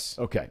 Yes.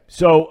 Okay.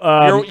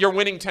 So you're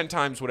winning 10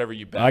 times whatever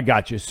you bet. I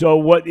got you. So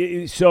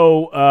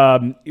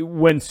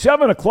when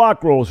 7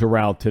 o'clock rolls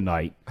around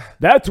tonight,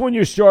 that's when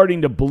you're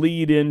starting to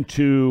bleed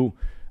into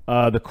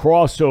the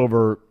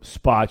crossover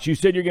spots. You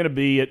said you're going to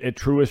be at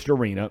Truist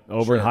Arena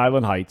over in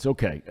Highland Heights.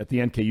 Okay, at the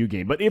NKU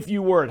game. But if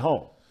you were at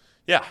home,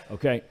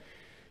 okay,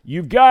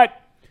 you've got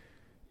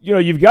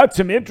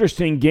some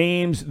interesting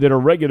games that are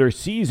regular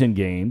season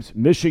games.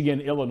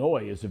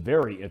 Michigan-Illinois is a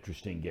very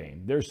interesting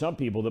game. There's some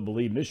people that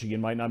believe Michigan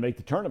might not make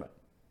the tournament.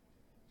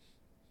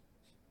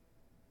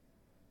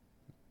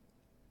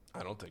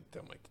 I don't think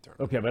they'll make the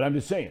tournament. Okay, but I'm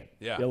just saying.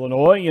 Yeah.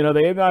 Illinois,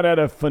 they have not had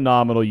a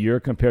phenomenal year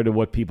compared to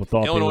what people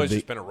thought they would be. Illinois has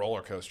just been a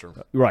roller coaster.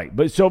 Right.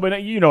 But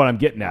you know what I'm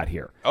getting at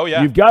here. Oh,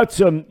 yeah. You've got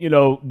some,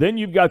 then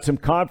you've got some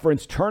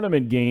conference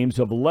tournament games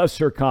of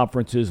lesser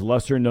conferences,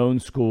 lesser known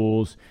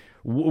schools.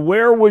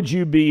 Where would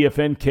you be if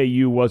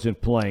NKU wasn't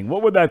playing?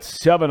 What would that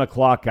 7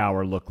 o'clock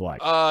hour look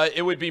like?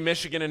 It would be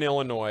Michigan and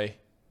Illinois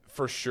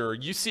for sure.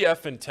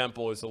 UCF and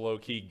Temple is a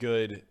low-key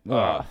good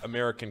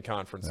American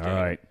Conference game. All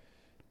right.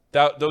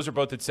 Those are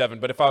both at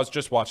 7, but if I was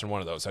just watching one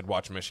of those, I'd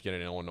watch Michigan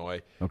and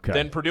Illinois. Okay.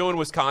 Then Purdue and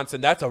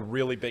Wisconsin, that's a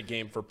really big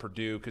game for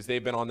Purdue because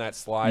they've been on that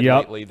slide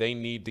lately. They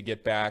need to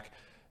get back.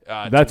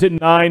 That's at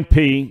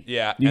 9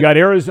 Yeah. You got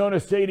Arizona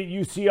State at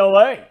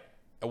UCLA.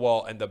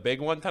 Well, and the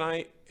big one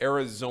tonight,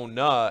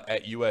 Arizona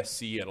at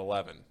USC at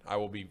 11. I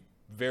will be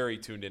very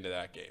tuned into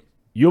that game.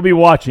 You'll be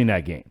watching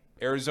that game.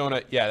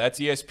 Arizona, that's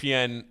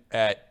ESPN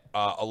at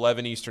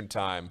 11 Eastern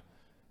time.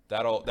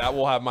 That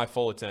will have my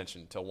full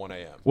attention till 1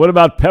 a.m. What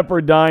about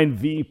Pepperdine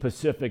v.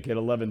 Pacific at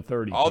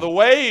 11:30? Oh, the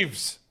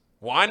Waves.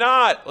 Why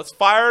not? Let's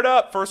fire it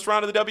up. First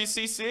round of the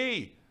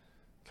WCC.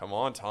 Come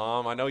on,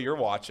 Tom. I know you're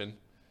watching.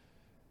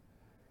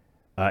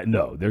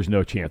 No, there's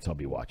no chance I'll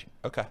be watching.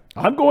 Okay.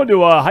 I'm going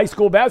to a high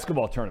school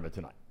basketball tournament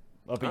tonight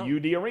up at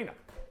UD Arena.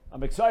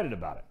 I'm excited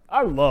about it.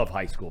 I love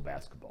high school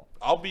basketball.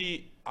 I'll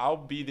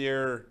be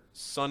there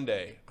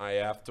Sunday. I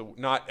have to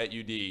not at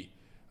UD.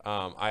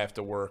 I have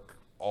to work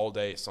all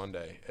day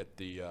Sunday at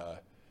the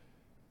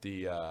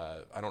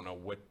I don't know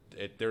what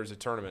there's a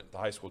tournament, the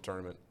high school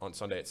tournament on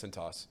Sunday at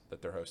Cintas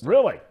that they're hosting.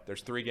 Really?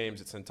 There's 3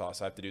 games at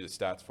Cintas I have to do the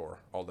stats for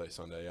all day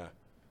Sunday. Yeah.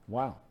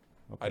 Wow.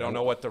 Okay. I don't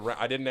know what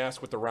I didn't ask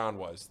what the round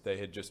was. They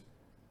had just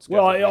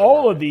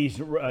all of these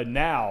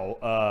now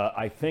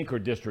I think are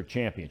district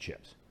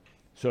championships.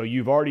 So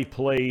you've already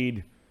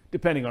played,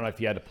 depending on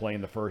if you had to play in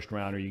the first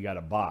round or you got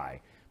to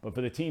bye. But for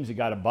the teams that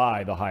got to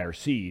bye, the higher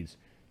seeds,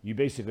 you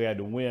basically had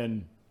to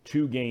win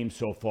 2 games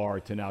so far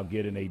to now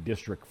get in a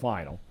district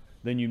final.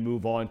 Then you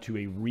move on to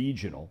a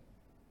regional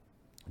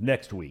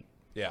next week.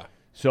 Yeah.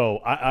 So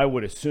I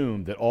would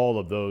assume that all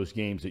of those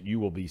games that you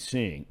will be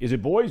seeing, is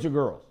it boys or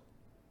girls?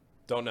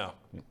 Don't know.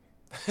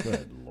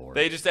 Good Lord.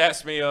 They just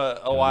asked me a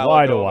while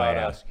Why ago. Why do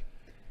I ask?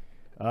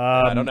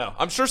 I don't know.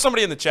 I'm sure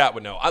somebody in the chat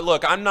would know.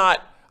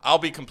 I'll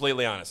be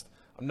completely honest.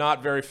 I'm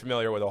not very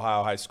familiar with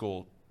Ohio high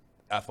school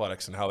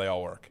athletics and how they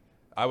all work.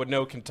 I would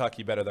know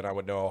Kentucky better than I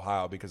would know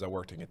Ohio because I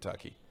worked in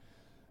Kentucky.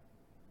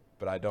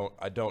 But I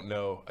don't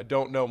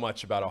know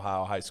much about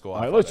Ohio high school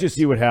athletics. All right, let's just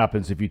see what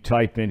happens if you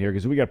type in here,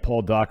 because we got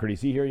Paul Daugherty.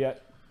 Is he here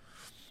yet?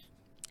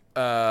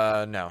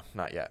 No,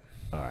 not yet.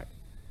 All right.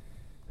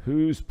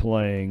 Who's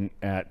playing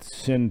at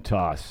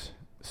Cintas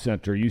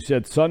Center? You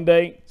said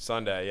Sunday?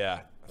 Sunday, yeah.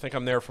 I think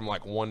I'm there from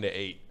like 1 to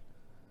 8.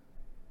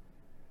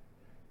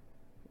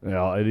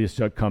 Well, it just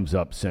comes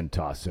up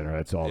Cintas Center.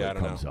 That's all that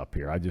comes know. up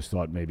here. I just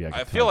thought maybe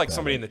I feel like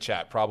somebody in the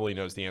chat probably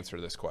knows the answer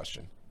to this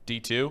question.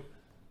 D2?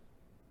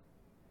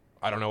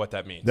 I don't know what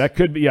that means. That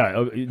could be, yeah.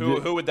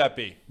 Who would that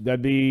be?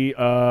 That'd be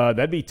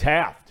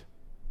Taft.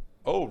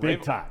 Oh,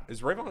 big time.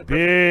 Is Rayvon Griffith?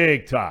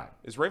 Big time.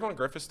 Is Rayvon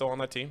Griffith still on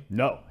that team?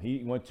 No,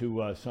 he went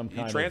to some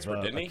kind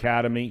transferred, didn't he?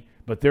 academy,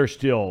 but they're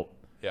still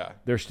Yeah.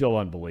 They're still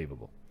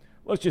unbelievable.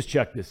 Let's just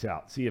check this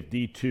out. See if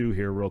D2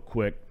 here real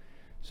quick.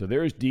 So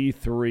there's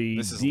D3.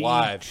 This is D2.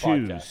 live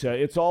podcast. So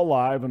it's all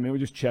live. I mean, we're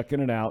just checking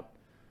it out.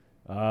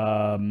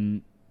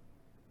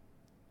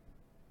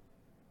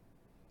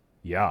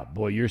 Yeah,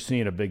 boy, you're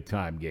seeing a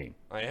big-time game.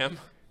 I am?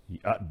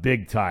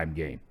 Big-time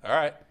game. All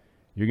right.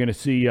 You're going to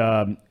see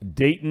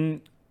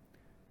Dayton,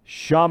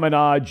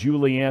 Chaminade,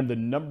 Julienne, the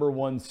number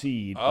 1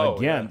 seed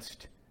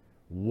against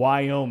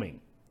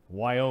Wyoming.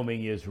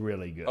 Wyoming is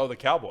really good. Oh, the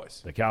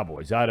Cowboys. The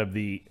Cowboys out of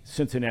the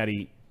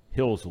Cincinnati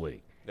Hills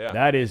League. Yeah.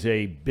 That is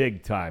a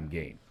big-time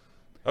game.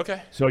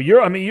 Okay. So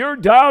you're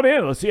dialed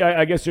in. Let's see.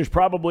 I guess there's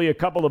probably a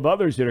couple of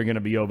others that are going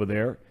to be over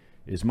there,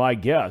 is my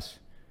guess.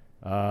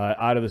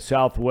 Out of the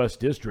Southwest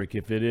District,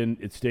 if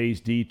it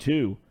stays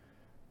D2.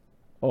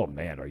 Oh,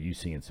 man, are you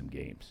seeing some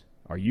games?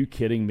 Are you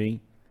kidding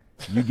me?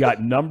 You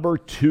got number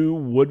 2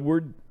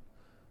 Woodward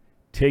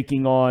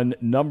taking on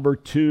number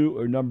 2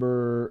 or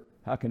number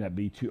 – how can that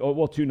be 2? Oh,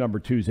 well, 2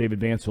 number 2s. They've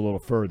advanced a little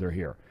further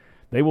here.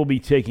 They will be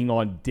taking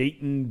on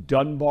Dayton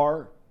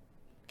Dunbar.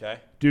 Okay.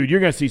 Dude,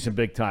 you're going to see some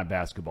big-time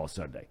basketball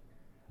Sunday.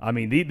 I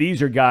mean,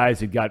 these are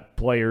guys that got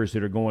players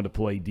that are going to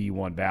play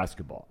D1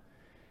 basketball.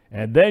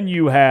 And then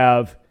you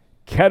have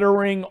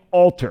Kettering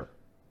Alter.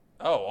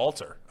 Oh,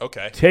 Alter.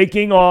 Okay.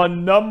 Taking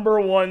on number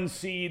 1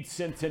 seed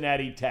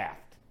Cincinnati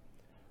Taft.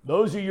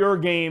 Those are your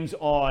games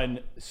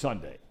on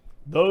Sunday.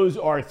 Those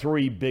are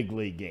 3 big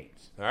league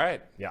games. All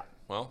right. Yeah.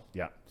 Well.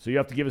 Yeah. So you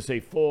have to give us a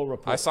full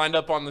report. I signed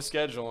up on the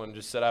schedule and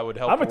just said I would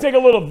help. I'm going to take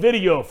a little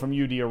video from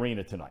UD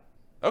Arena tonight.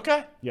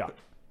 Okay. Yeah.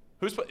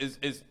 Is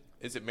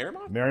it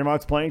Marymount?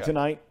 Marymount's playing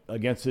tonight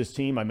against this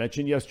team. I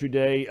mentioned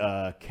yesterday,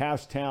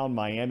 Casstown,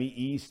 Miami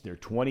East. They're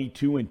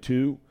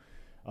 22-2.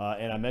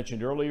 And I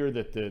mentioned earlier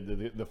that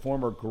the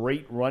former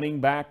great running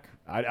back,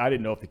 I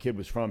didn't know if the kid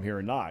was from here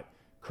or not,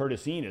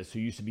 Curtis Enos, who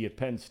used to be at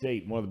Penn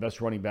State, one of the best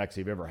running backs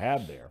they've ever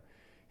had there.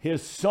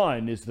 His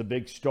son is the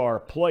big star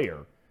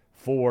player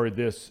for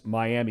this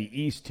Miami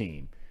East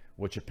team,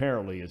 which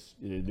apparently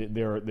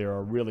they're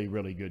a really,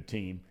 really good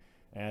team.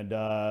 And,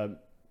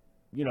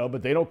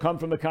 but they don't come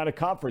from the kind of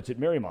conference that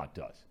Marymount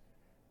does.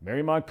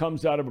 Marymount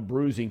comes out of a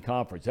bruising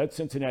conference. That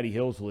Cincinnati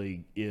Hills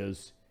League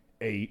is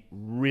a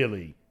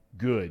really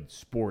good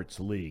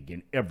sports league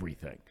in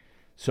everything.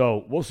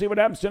 So we'll see what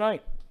happens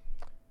tonight.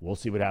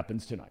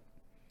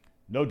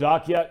 No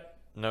doc yet?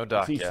 No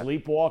doc yet. Is he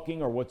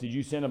sleepwalking, or what? Did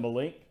you send him a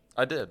link?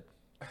 I did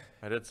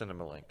send him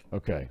a link.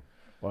 Okay.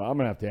 Well, I'm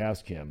going to have to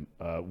ask him,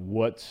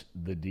 what's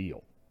the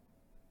deal?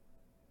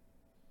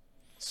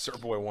 Sir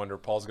Boy Wonder,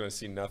 Paul's going to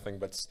see nothing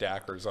but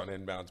stackers on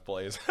inbounds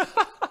plays.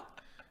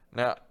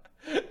 Now,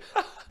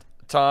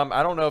 Thom,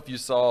 I don't know if you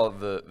saw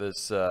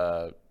this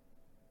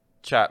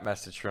chat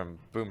message from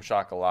Boom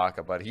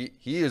Shakalaka, but he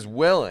is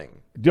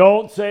willing.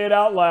 Don't say it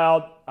out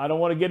loud. I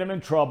don't want to get him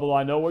in trouble.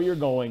 I know where you're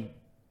going.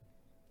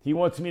 He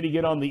wants me to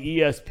get on the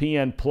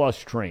ESPN Plus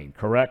train,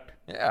 correct?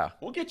 Yeah.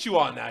 We'll get you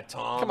on that,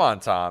 Thom. Come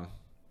on, Thom.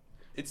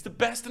 It's the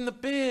best in the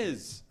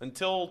biz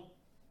until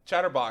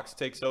Chatterbox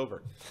takes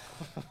over.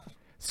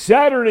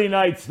 Saturday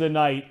night's the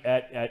night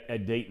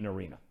at Dayton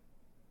Arena.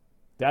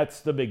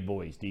 That's the big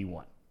boys,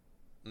 D1.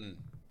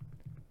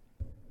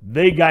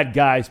 They got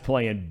guys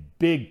playing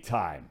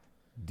big-time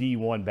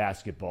D1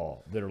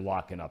 basketball that are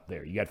locking up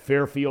there. You got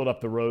Fairfield up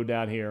the road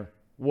down here.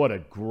 What a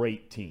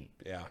great team.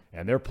 Yeah.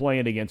 And they're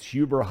playing against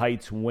Huber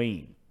Heights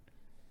Wayne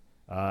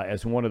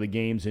as one of the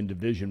games in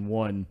Division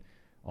I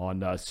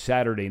on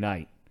Saturday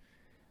night.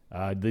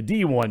 The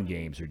D1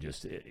 games are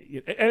just – and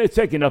it's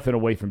taking nothing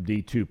away from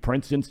D2.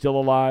 Princeton's still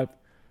alive.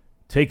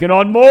 Taking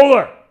on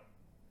Moeller.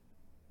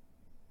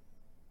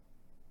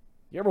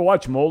 You ever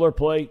watch Moeller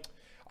play?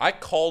 I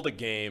called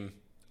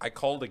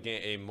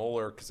a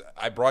Moeller because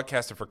I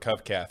broadcasted for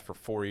Covcath for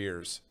 4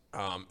 years.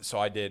 So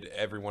I did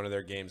every one of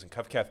their games, and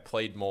Covcath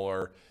played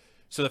Moeller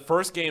So the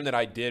first game that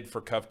I did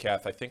for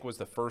Covcath, I think was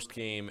the first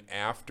game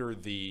after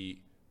the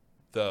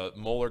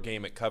Moeller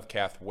game at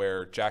Covcath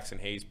where Jackson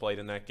Hayes played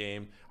in that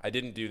game. I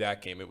didn't do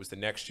that game. It was the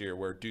next year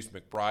where Deuce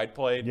McBride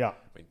played. Yeah.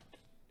 I mean,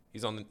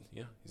 he's an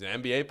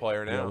NBA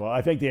player now. Yeah, well,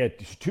 I think they had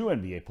 2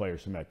 NBA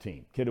players from that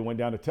team. Kid who went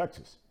down to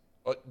Texas.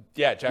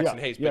 Jackson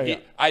Hayes.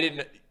 But I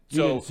didn't.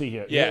 You didn't see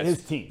him. Yes,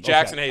 his team.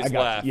 Jackson Okay, Hayes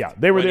left. Yeah,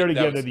 they were there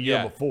together the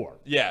year before.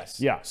 Yes.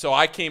 Yeah. So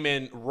I came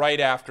in right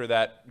after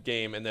that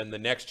game, and then the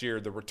next year,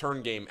 the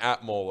return game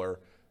at Moeller,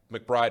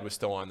 McBride was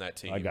still on that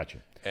team. I got you.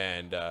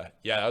 And, that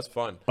was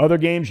fun. Other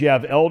games, you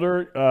have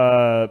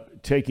Elder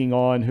taking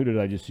on, who did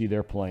I just see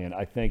there playing?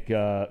 I think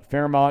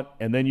Fairmont.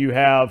 And then you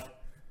have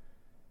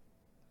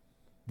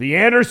the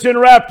Anderson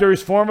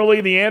Raptors,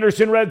 formerly the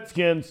Anderson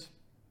Redskins,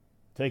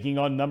 taking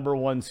on number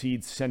 1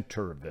 seed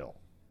Centerville.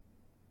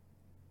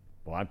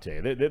 Well, I'm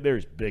telling you,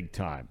 there's big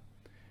time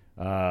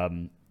high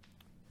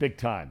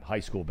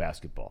school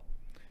basketball.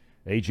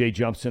 A.J.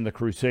 Jumpson, the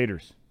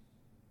Crusaders.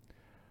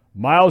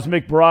 Miles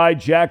McBride,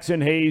 Jackson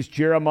Hayes,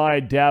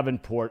 Jeremiah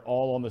Davenport,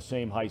 all on the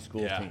same high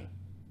school team.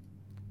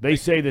 They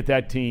say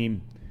that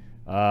team,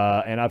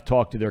 and I've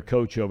talked to their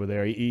coach over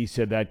there, he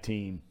said that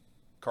team.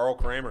 Carl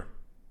Kramer,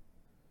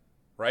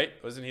 right?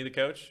 Wasn't he the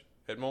coach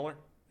at Moeller?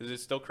 Is it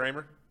still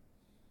Kramer?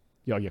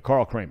 Yeah,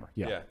 Carl Kramer.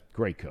 Yeah.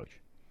 Great coach.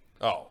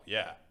 Oh,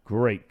 yeah.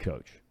 Great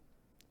coach.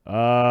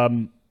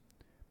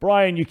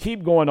 Brian, you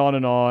keep going on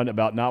and on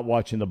about not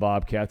watching the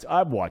Bobcats.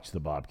 I've watched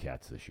the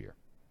Bobcats this year.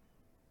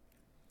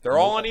 They're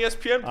all on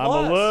ESPN+. I'm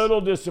a little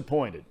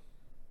disappointed.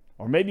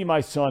 Or maybe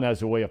my son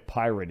has a way of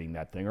pirating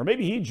that thing. Or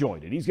maybe he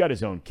joined it. He's got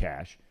his own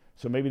cash.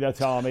 So maybe that's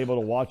how I'm able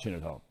to watch it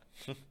at home.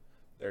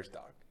 There's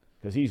Doc.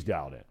 Because he's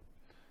dialed in.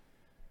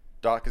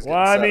 Doc is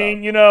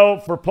getting set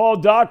up. For Paul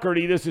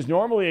Daugherty, this is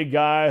normally a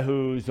guy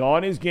who's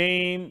on his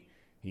game.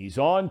 He's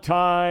on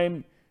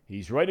time.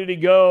 He's ready to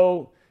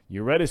go.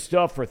 You read his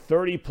stuff for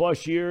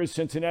 30-plus years.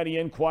 Cincinnati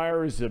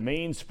Enquirer is the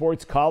main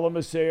sports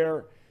columnist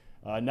there.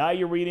 Now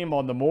you read him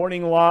on the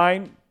morning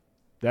line.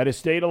 That is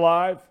stayed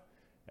alive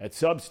at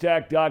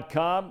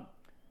Substack.com.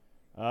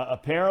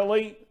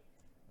 Apparently,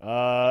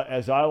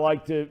 as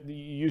I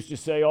used to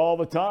say all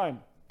the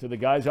time to the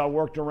guys I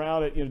worked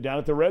around at, down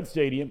at the Red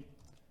Stadium,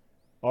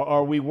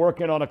 are we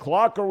working on a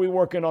clock or are we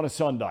working on a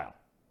sundial?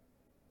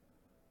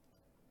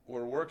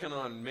 We're working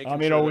on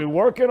making are we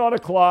working on a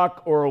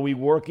clock or are we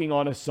working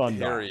on a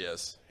sundial?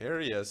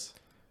 Here he is.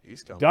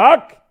 He's coming.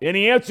 Doc,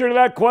 any answer to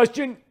that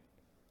question?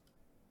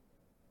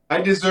 I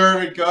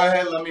deserve it. Go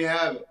ahead. Let me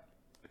have it.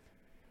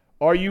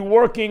 Are you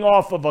working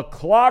off of a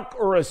clock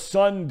or a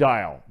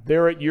sundial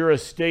there at your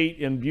estate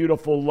in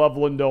beautiful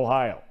Loveland,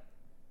 Ohio?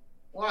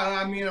 Well,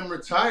 I'm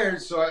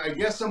retired, so I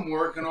guess I'm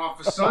working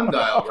off a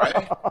sundial,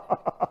 right?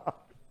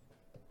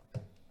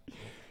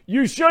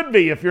 You should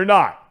be if you're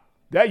not.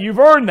 You've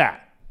earned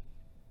that.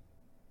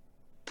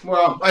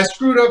 Well, I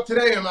screwed up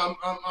today.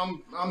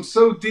 I'm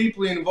so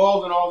deeply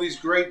involved in all these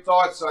great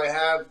thoughts I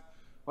have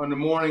on the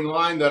morning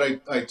line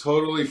that I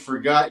totally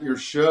forgot your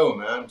show,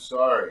 man. I'm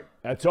sorry.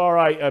 That's all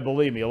right.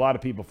 Believe me, a lot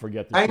of people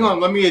forget this. Hang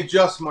on. Let me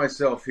adjust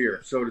myself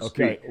here, so to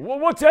speak. Okay. Well,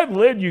 what's that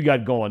lid you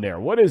got going there?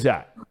 What is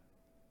that?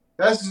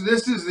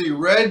 This is the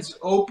Reds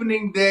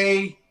opening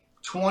day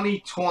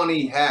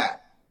 2020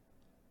 hat.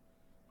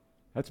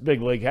 That's a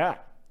big league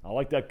hat. I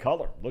like that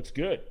color. Looks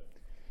good.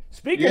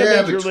 Speaking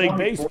of Major League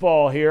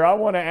Baseball here, I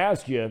want to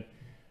ask you,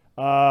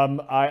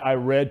 I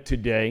read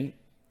today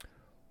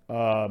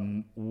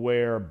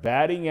where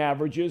batting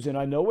averages, and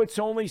I know it's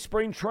only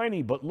spring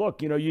training, but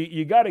look,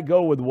 you got to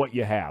go with what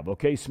you have,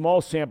 okay?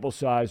 Small sample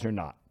size or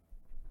not.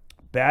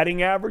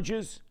 Batting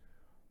averages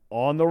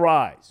on the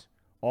rise.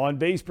 On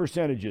base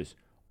percentages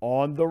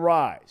on the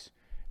rise.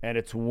 And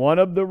it's one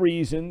of the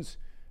reasons,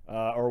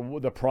 or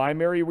the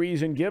primary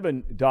reason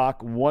given,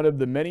 Doc, one of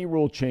the many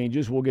rule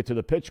changes. We'll get to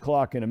the pitch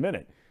clock in a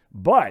minute.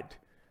 But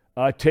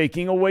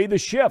taking away the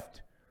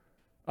shift.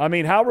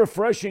 How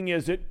refreshing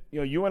is it?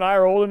 You and I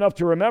are old enough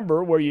to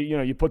remember where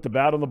you put the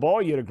bat on the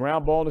ball, you hit a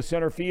ground ball in the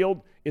center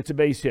field, it's a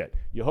base hit.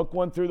 You hook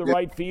one through the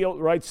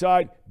right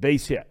side,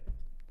 base hit.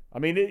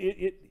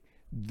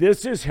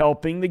 This is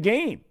helping the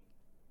game.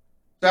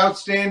 It's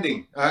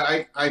outstanding.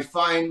 I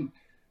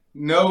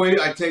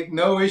take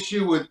no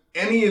issue with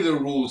any of the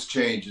rules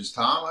changes,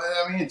 Thom.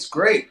 It's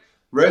great.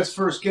 Reds'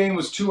 first game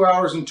was 2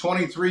 hours and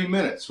 23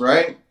 minutes,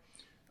 right?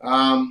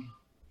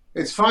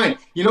 It's fine.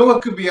 You know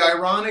what could be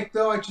ironic,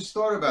 though? I just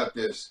thought about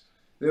this.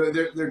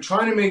 They're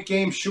trying to make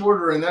games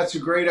shorter, and that's a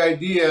great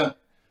idea.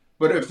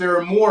 But if there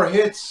are more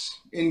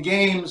hits in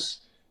games,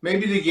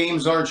 maybe the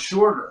games aren't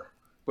shorter.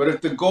 But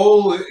if the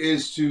goal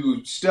is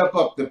to step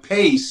up the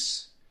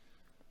pace,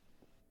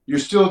 you're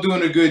still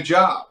doing a good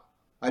job.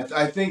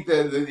 I think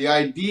that the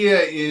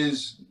idea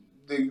is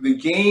the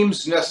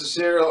games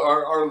necessarily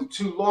are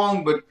too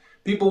long, but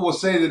people will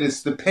say that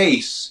it's the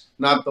pace,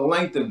 not the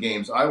length of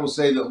games. I will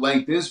say that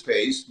length is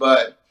pace,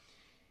 but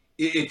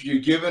if you're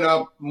giving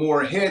up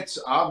more hits,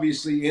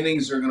 obviously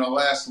innings are going to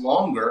last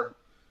longer,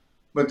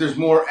 but there's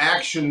more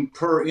action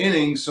per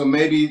inning, so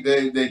maybe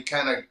they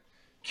kind of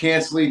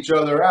cancel each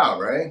other out,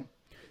 right?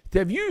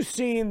 Have you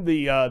seen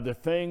the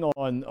thing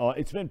on?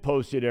 It's been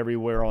posted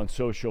everywhere on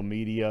social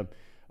media.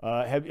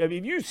 Have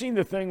you seen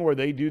the thing where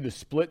they do the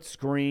split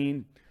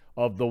screen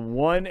of the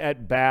one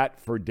at bat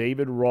for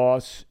David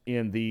Ross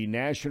in the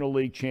National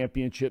League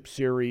Championship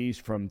Series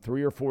from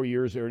 3 or 4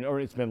 years, or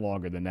it's been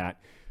longer than that,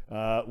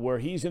 where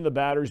he's in the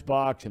batter's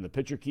box and the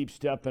pitcher keeps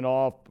stepping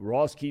off,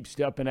 Ross keeps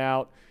stepping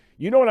out.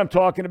 You know what I'm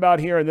talking about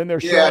here? And then they're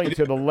showing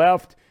to the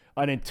left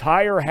an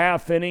entire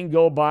half inning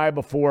go by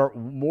before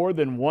more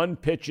than one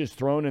pitch is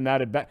thrown in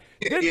that at bat.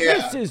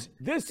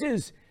 This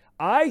is,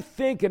 I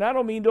think, and I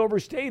don't mean to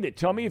overstate it.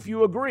 Tell me if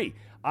you agree.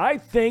 I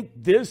think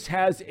this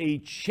has a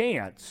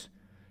chance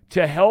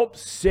to help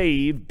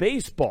save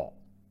baseball.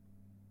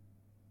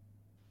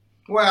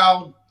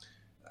 Well,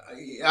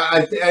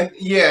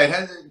 it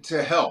has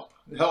to help.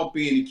 Help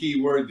being the key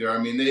word there. I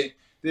mean,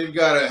 they've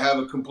got to have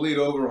a complete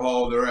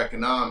overhaul of their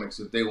economics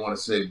if they want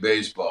to save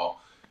baseball.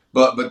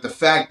 But the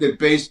fact that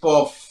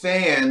baseball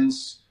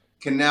fans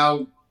can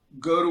now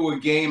go to a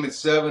game at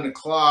 7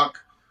 o'clock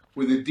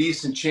with a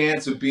decent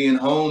chance of being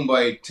home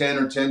by 10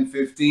 or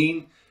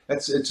 10:15,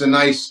 it's a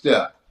nice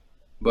step.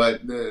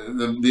 But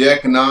the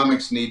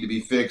economics need to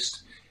be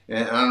fixed,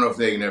 and I don't know if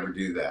they can ever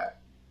do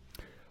that.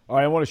 All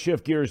right, I want to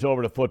shift gears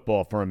over to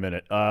football for a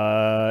minute.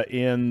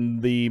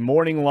 In the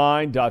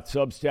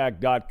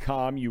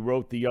morningline.substack.com, you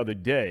wrote the other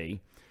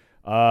day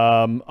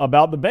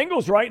about the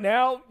Bengals right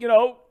now. You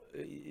know,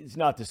 it's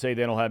not to say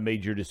they don't have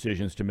major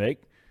decisions to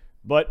make,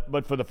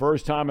 but for the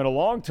first time in a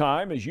long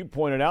time, as you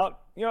pointed out,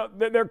 you know,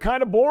 they're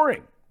kind of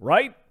boring,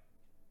 right?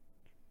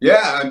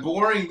 Yeah,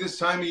 boring this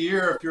time of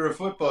year if you're a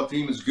football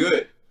team is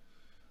good.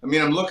 I mean,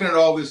 I'm looking at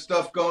all this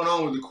stuff going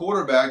on with the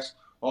quarterbacks.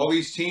 All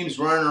these teams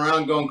running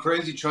around going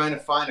crazy trying to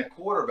find a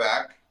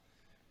quarterback.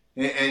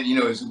 And you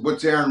know,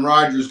 what's Aaron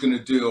Rodgers going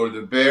to do? Or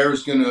the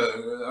Bears going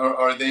to –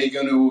 are they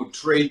going to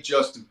trade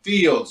Justin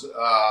Fields?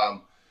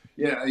 On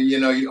and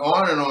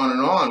on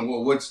and on.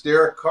 Well, what's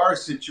Derek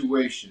Carr's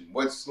situation?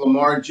 What's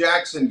Lamar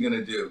Jackson going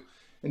to do?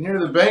 And here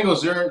the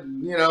Bengals are,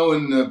 you know,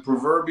 in the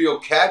proverbial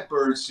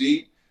catbird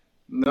seat,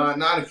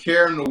 not a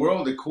care in the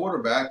world at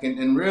quarterback.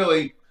 And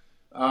really –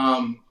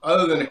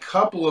 other than a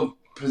couple of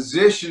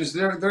positions,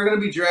 they're going to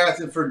be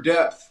drafted for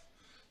depth.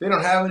 They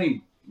don't have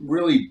any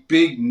really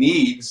big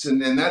needs,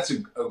 and that's a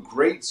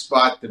great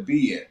spot to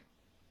be in.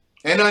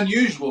 And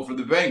unusual for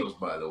the Bengals,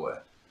 by the way.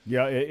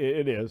 Yeah,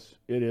 it is.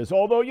 It is.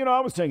 Although, you know,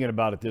 I was thinking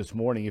about it this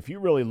morning. If you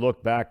really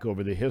look back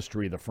over the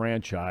history of the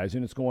franchise,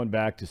 and it's going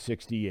back to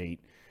 68,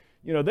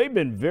 you know, they've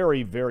been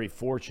very, very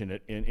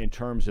fortunate in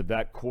terms of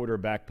that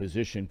quarterback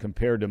position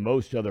compared to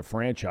most other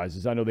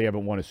franchises. I know they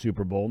haven't won a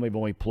Super Bowl, and they've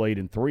only played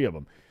in 3 of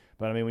them.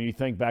 But, I mean, when you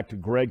think back to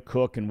Greg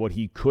Cook and what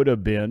he could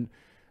have been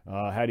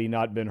had he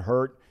not been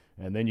hurt,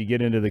 and then you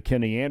get into the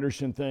Kenny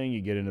Anderson thing,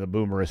 you get into the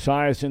Boomer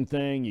Esiason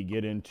thing, you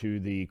get into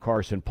the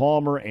Carson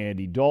Palmer,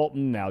 Andy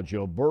Dalton, now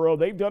Joe Burrow.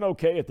 They've done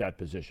okay at that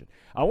position.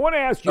 I want to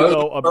ask you,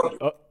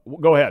 though,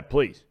 go ahead,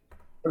 please.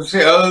 I would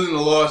say other than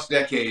the lost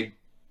decade,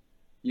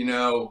 you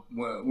know,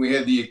 we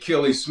had the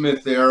Achilles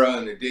Smith era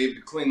and the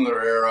David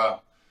Klingler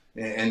era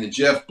and the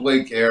Jeff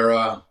Blake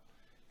era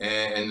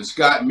and the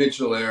Scott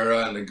Mitchell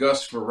era and the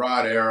Gus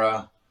Frerotte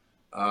era.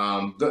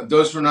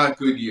 Those were not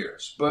good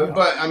years. But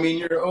I mean,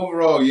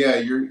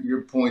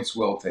 your point's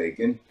well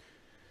taken.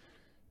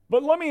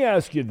 But let me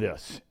ask you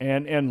this,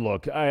 and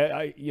look,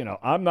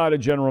 I'm not a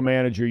general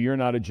manager. You're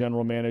not a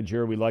general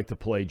manager. We like to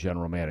play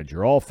general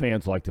manager. All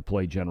fans like to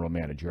play general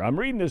manager. I'm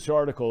reading this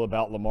article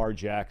about Lamar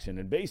Jackson,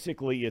 and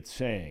basically it's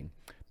saying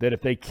that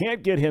if they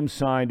can't get him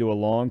signed to a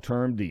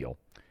long-term deal,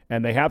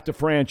 and they have to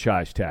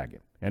franchise tag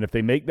him, and if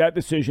they make that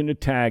decision to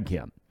tag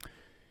him,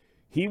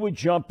 he would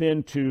jump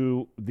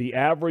into the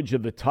average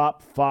of the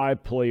top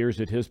 5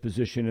 players at his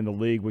position in the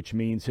league, which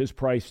means his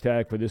price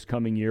tag for this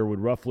coming year would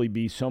roughly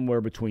be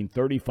somewhere between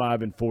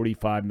 $35 and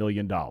 $45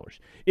 million.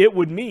 It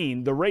would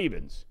mean the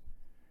Ravens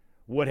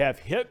would have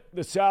hit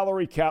the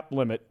salary cap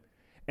limit,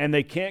 and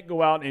they can't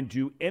go out and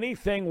do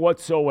anything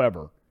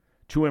whatsoever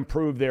to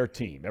improve their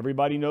team.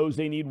 Everybody knows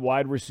they need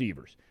wide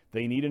receivers.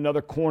 They need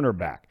another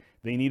cornerback.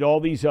 They need all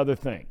these other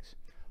things.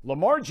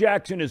 Lamar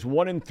Jackson is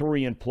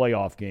 1-3 in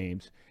playoff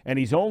games, and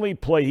he's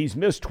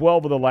missed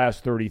 12 of the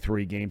last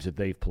 33 games that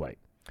they've played.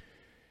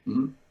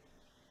 Mm-hmm.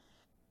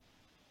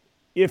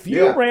 If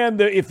you ran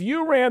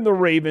the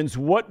Ravens,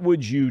 what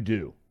would you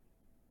do?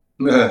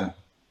 Yeah,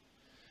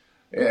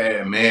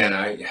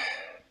 man,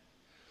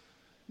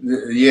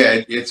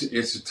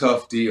 it's a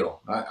tough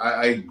deal.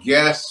 I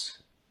guess,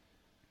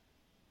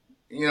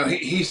 you know,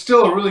 he's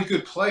still a really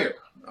good player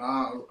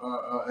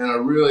and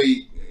a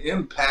really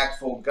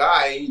impactful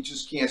guy. He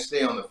just can't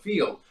stay on the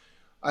field.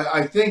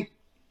 I think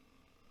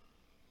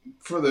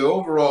for the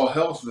overall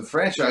health of the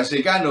franchise,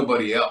 they got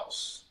nobody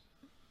else.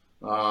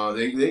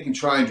 They can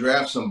try and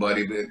draft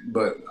somebody,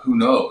 but who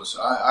knows?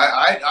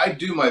 I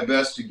do my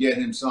best to get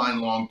him signed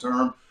long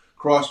term,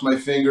 cross my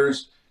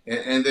fingers,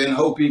 and then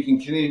hope he can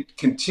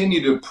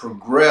continue to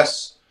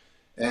progress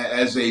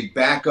as a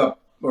backup,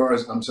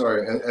 as a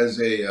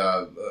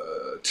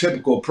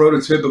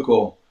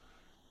prototypical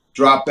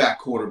drop back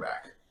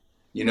quarterback.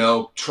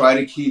 try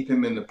to keep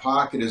him in the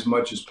pocket as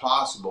much as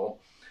possible.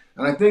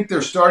 And I think they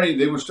were starting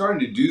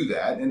to do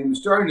that, and he was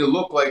starting to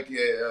look like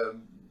a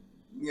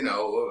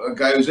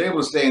guy who's able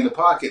to stay in the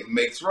pocket and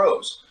make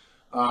throws.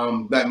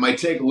 That might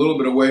take a little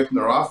bit away from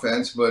their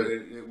offense, but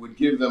it would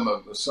give them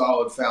a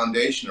solid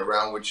foundation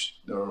around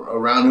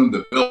whom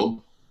to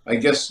build. I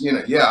guess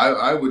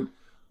I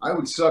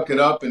would suck it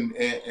up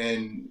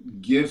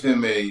and give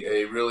him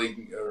a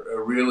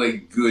really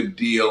good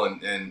deal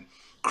and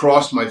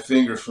cross my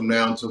fingers from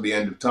now until the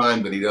end of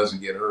time that he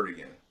doesn't get hurt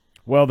again.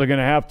 Well, they're going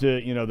to have to,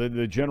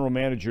 the general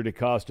manager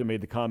DaCosta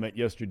made the comment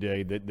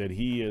yesterday that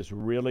he is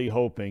really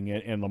hoping,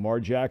 and Lamar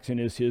Jackson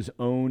is his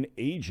own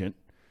agent,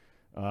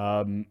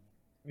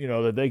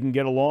 that they can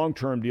get a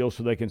long-term deal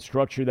so they can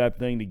structure that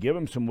thing to give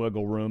him some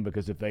wiggle room,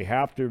 because if they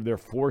have to, they're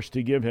forced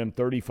to give him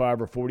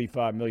 $35 or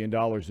 $45 million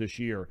this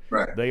year.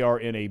 Right. They are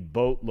in a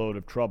boatload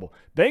of trouble.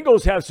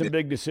 Bengals have some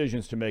big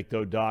decisions to make,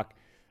 though, Doc.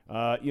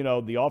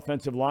 The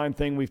offensive line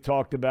thing we've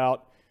talked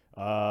about,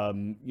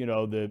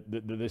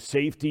 the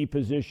safety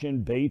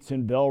position, Bates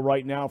and Bell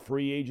right now,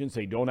 free agents.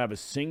 They don't have a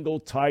single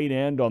tight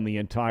end on the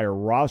entire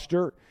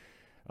roster.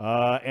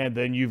 And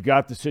then you've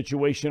got the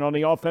situation on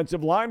the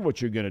offensive line,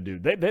 what you're going to do.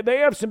 They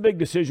have some big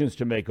decisions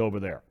to make over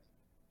there.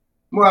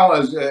 Well,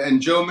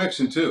 and Joe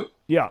Mixon, too.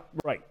 Yeah,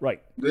 right.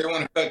 They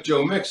want to cut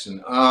Joe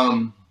Mixon.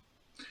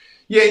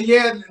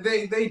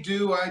 They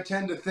do. I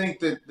tend to think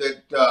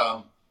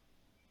that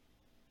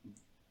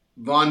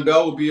Von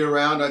Bell will be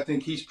around. I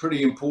think he's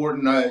pretty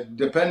important.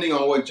 Depending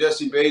on what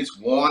Jesse Bates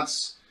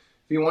wants,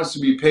 if he wants to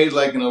be paid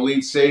like an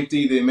elite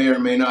safety, they may or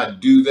may not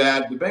do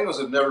that. The Bengals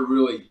have never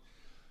really,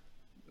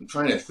 I'm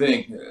trying to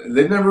think,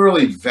 they've never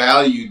really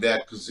valued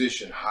that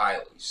position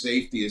highly.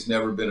 Safety has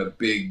never been a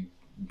big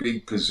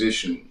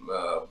position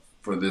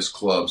for this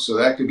club, so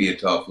that could be a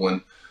tough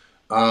one.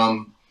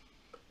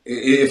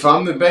 If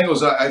I'm the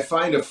Bengals, I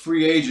find a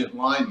free agent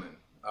lineman.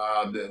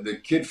 The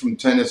kid from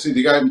Tennessee,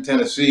 the guy from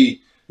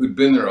Tennessee, who'd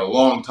been there a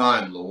long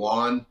time,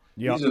 Lawan,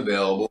 he's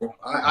available.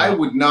 I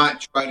would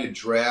not try to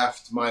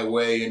draft my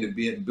way into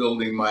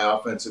building my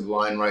offensive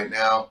line right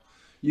now.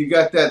 You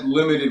got that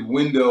limited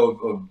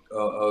window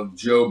of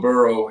Joe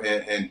Burrow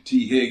and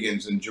T.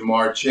 Higgins and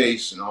Jamar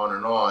Chase and on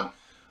and on.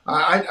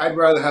 I'd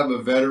rather have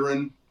a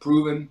veteran,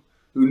 proven,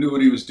 who knew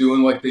what he was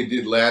doing like they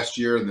did last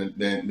year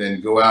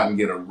than go out and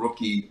get a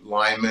rookie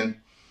lineman.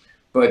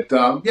 But,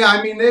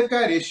 they've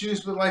got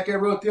issues, but like I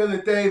wrote the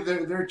other day,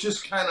 they're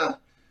just kind of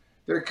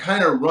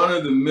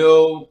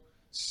run-of-the-mill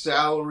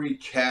salary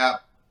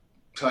cap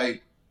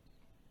type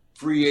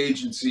free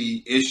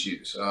agency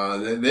issues.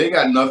 They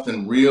got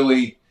nothing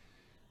really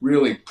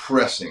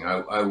pressing,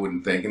 I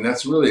wouldn't think. And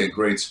that's really a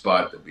great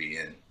spot to be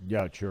in.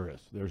 Yeah, it sure is.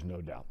 There's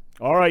no doubt.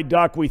 All right,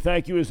 Doc, we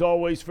thank you as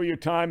always for your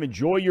time.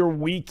 Enjoy your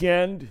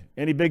weekend.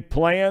 Any big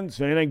plans?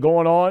 Anything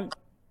going on?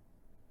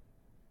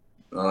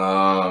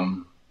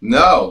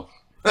 No.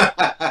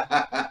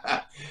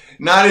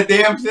 Not a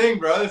damn thing,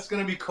 bro. It's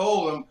going to be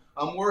cold.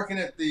 I'm working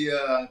at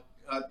the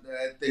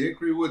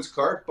Hickory Woods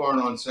Cart Barn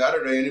on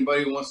Saturday.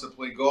 Anybody who wants to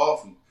play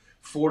golf in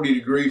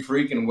 40-degree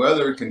freaking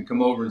weather can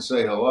come over and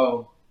say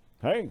hello.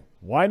 Hey,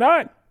 why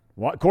not?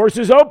 Course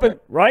is open,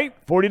 right?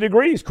 40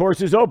 degrees,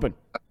 course is open.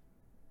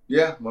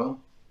 Yeah,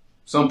 well,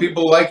 some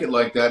people like it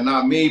like that.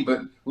 Not me, but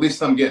at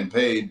least I'm getting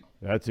paid.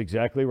 That's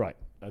exactly right.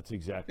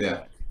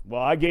 Right.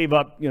 Well, I gave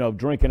up,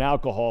 drinking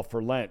alcohol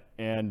for Lent,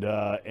 and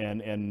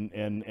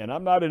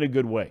I'm not in a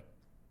good way.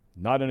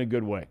 Not in a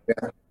good way.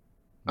 Yeah.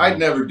 I'd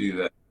never do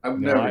that. I would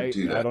never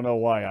do that. I don't know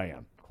why I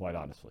am, quite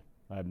honestly.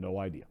 I have no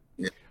idea.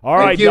 Yeah. All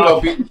right, Doc.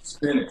 I'll be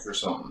spinach or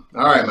something.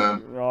 All right,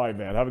 man. All right,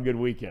 man. Have a good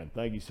weekend.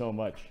 Thank you so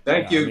much.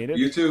 Thank you.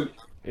 You too.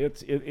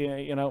 It's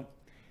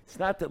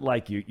not that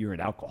like you're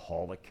an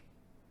alcoholic,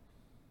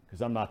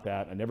 because I'm not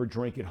that. I never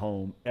drink at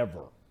home,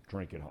 ever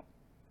drink at home.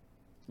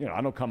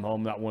 I don't come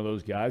home, not one of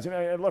those guys.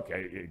 And look,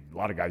 a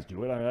lot of guys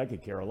do it. I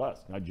could care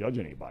less. Not judge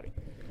anybody.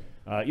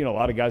 A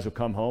lot of guys will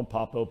come home,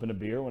 pop open a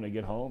beer when they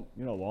get home.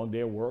 Long day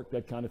of work,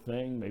 that kind of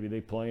thing. Maybe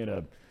they play in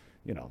a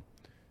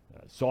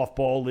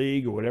softball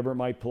league or whatever it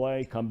might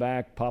play. Come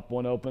back, pop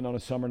one open on a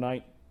summer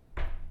night.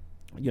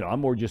 I'm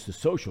more just a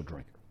social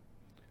drinker.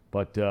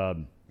 But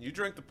you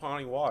drink the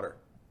Pawnee water.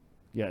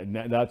 Yeah, and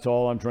that's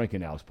all I'm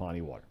drinking now is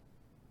Pawnee water.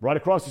 Right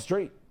across the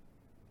street.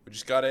 We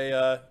just got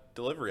a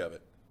delivery of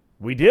it.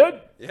 We did?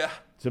 Yeah.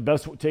 It's the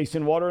best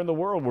tasting water in the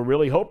world. We're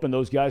really hoping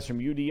those guys from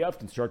UDF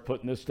can start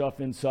putting this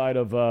stuff inside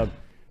of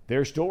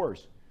their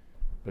stores,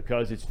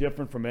 because it's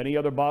different from any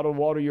other bottled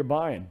water you're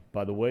buying.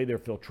 By the way their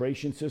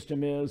filtration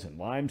system is, and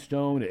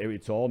limestone,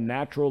 it's all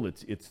natural.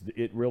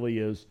 It really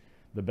is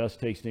the best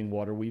tasting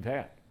water we've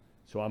had.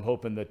 So I'm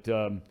hoping that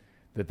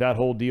that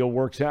whole deal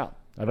works out.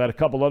 I've had a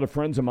couple other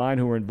friends of mine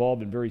who are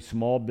involved in very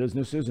small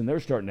businesses, and they're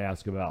starting to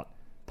ask about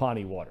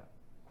Pawnee water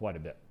quite a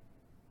bit.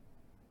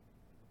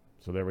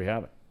 So there we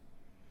have it.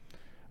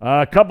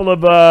 A couple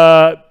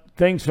of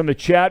things from the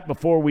chat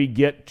before we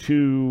get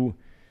to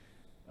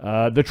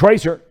the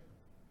Tracer.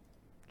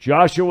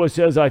 Joshua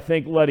says, I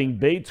think letting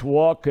Bates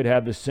walk could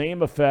have the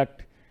same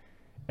effect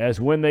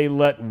as when they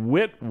let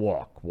Witt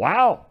walk.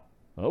 Wow.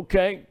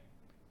 Okay.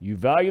 You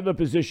value the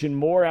position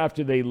more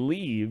after they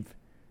leave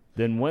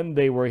than when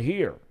they were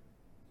here.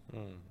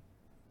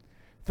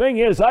 Thing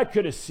is, I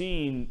could have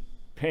seen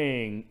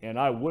paying, and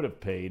I would have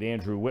paid,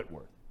 Andrew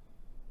Whitworth.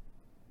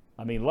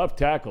 I mean, left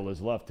tackle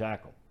is left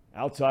tackle.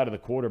 Outside of the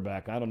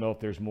quarterback, I don't know if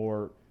there's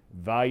more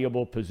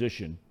valuable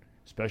position,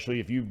 especially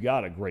if you've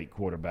got a great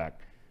quarterback,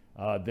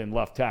 than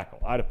left tackle.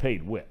 I'd have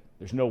paid Whit.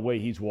 There's no way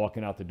he's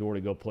walking out the door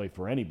to go play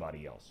for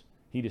anybody else.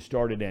 He'd have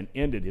started and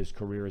ended his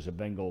career as a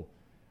Bengal.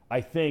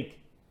 I think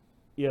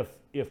if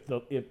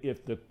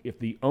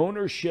the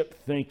ownership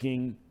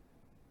thinking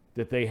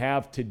that they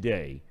have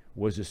today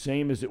was the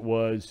same as it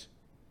was,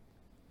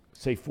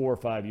 say, 4 or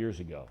 5 years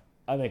ago,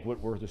 I think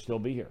Whitworth would still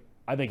be here.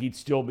 I think he'd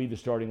still be the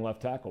starting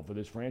left tackle for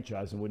this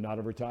franchise and would not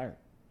have retired.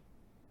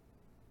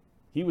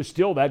 He was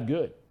still that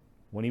good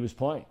when he was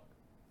playing.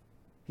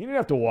 He didn't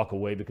have to walk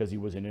away because he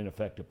was an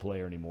ineffective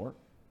player anymore.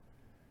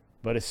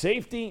 But a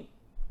safety,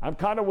 I'm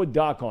kind of with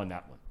Doc on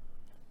that one.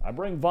 I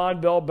bring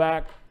Von Bell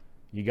back.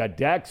 You got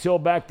Dax Hill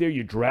back there.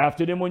 You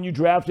drafted him when you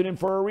drafted him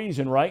for a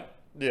reason, right?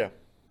 Yeah.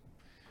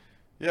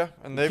 Yeah,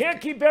 and they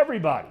can't keep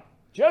everybody.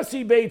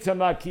 Jesse Bates, I'm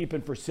not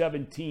keeping for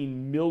 $17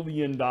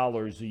 million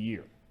a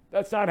year.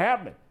 That's not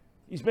happening.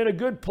 He's been a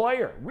good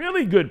player,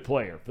 really good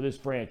player for this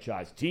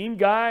franchise. Team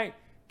guy,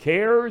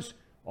 cares,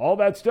 all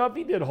that stuff.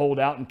 He did hold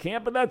out in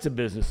camp, but that's a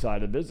business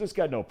side of the business.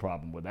 Got no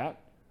problem with that.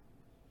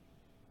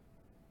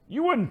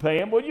 You wouldn't pay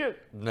him, would you?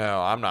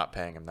 No, I'm not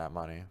paying him that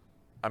money.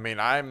 I mean,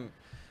 I'm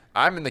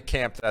in the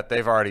camp that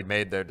they've already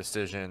made their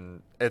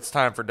decision. It's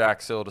time for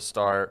Dax Hill to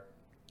start.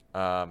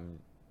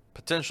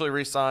 Potentially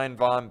re-sign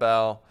Von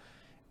Bell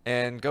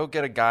and go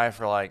get a guy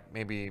for like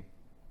maybe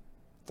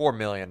 $4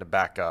 million to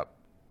back up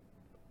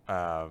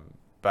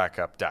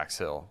Dax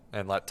Hill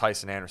and let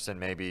Tyson Anderson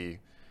maybe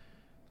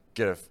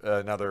get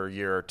another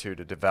year or two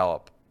to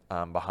develop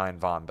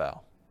behind Von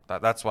Bell.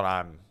 That's where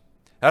I'm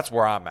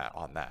at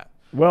on that.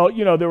 Well,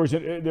 you know, there was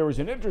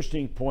an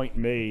interesting point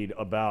made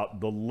about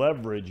the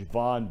leverage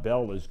Von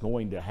Bell is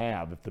going to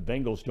have if the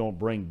Bengals don't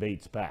bring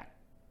Bates back.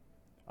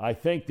 I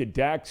think that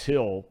Dax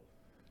Hill,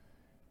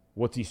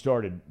 what's he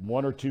started,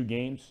 1 or 2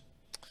 games?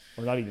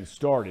 Or not even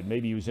started.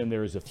 Maybe he was in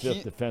there as a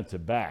fifth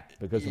defensive back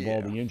because of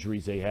all the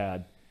injuries they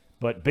had.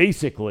 But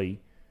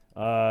basically,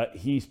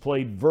 he's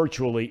played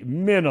virtually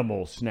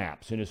minimal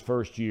snaps in his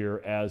first year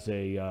as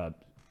a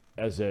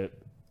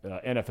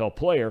NFL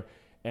player.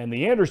 And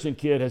the Anderson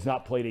kid has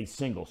not played a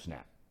single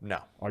snap. No.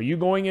 Are you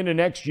going into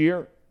next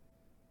year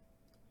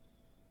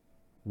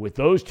with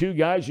those 2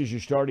 guys as your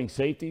starting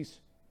safeties?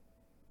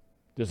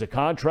 Does the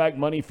contract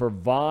money for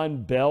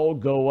Von Bell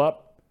go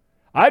up?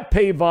 I'd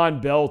pay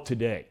Von Bell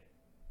today.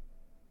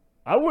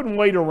 I wouldn't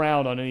wait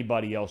around on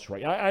anybody else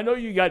right now. I know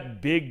you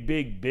got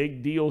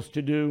big deals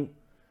to do,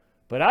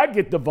 but I'd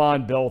get the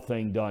Von Bell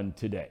thing done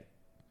today.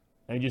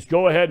 And just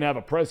go ahead and have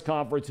a press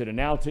conference and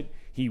announce it.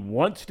 He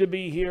wants to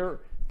be here.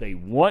 They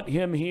want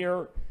him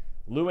here.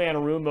 Lou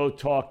Anarumo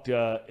talked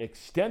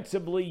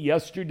extensively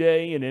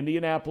yesterday in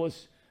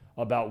Indianapolis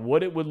about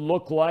what it would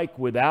look like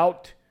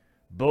without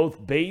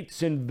both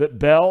Bates and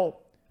Bell.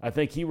 I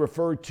think he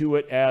referred to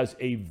it as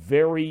a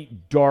very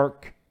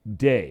dark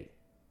day.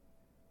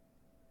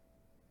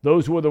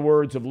 Those were the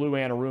words of Lou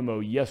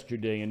Anarumo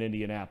yesterday in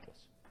Indianapolis.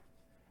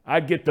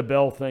 I'd get the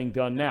Bell thing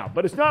done now,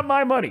 but it's not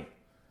my money.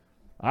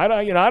 I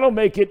don't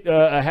make it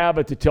a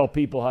habit to tell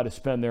people how to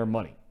spend their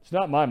money. It's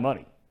not my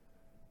money.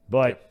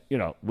 But,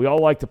 we all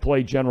like to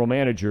play general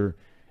manager,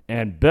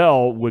 and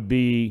Bell would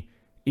be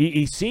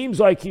he seems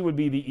like he would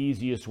be the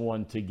easiest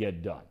one to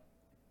get done.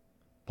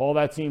 Paul,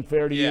 that seem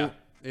fair to you?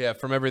 Yeah,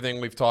 from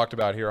everything we've talked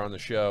about here on the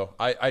show.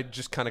 I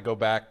just kind of go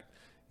back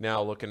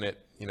now looking at,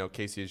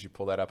 Casey, as you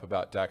pull that up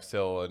about Dax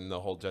Hill and the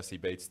whole Jesse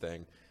Bates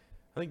thing.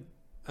 I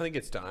think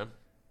it's time,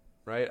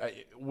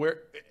 right?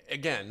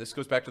 Again, this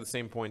goes back to the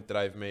same point that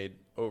I've made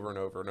over and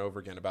over and over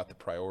again about the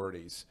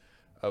priorities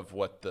of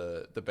what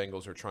the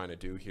Bengals are trying to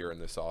do here in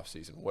this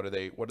offseason. What are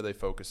they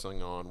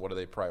focusing on? What are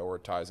they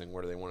prioritizing?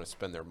 Where do they want to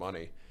spend their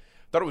money?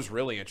 I thought it was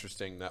really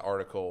interesting, that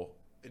article,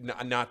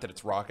 not that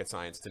it's rocket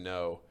science to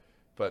know,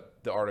 but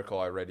the article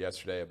I read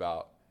yesterday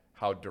about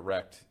how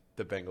direct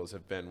the Bengals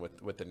have been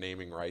with the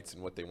naming rights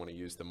and what they want to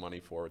use the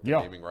money for, with the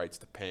naming rights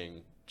to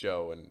paying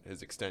Joe and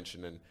his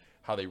extension, and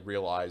how they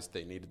realized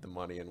they needed the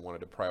money and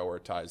wanted to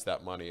prioritize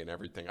that money and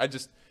everything.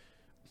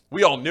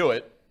 We all knew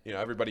it.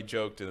 Everybody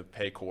joked to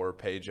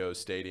pay Joe's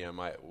stadium.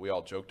 We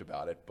all joked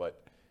about it,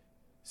 but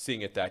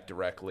seeing it that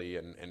directly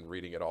and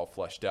reading it all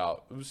fleshed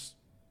out, it was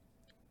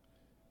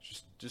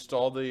just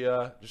all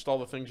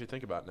the things you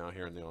think about now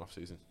here in the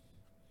offseason.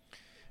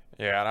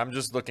 Yeah, and I'm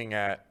just looking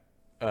at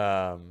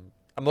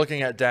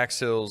Dax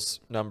Hill's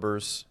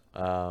numbers.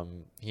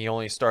 He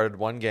only started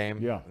 1 game,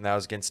 and that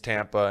was against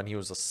Tampa, and he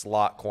was a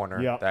slot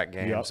corner that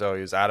game, so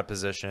he was out of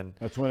position.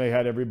 That's when they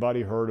had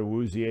everybody hurt.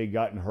 Awuzie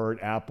gotten hurt.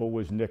 Apple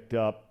was nicked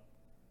up.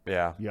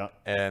 Yeah.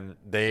 And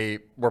they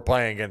were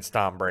playing against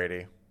Tom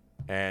Brady,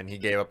 and he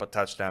gave up a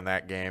touchdown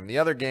that game. The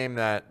other game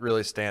that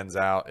really stands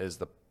out is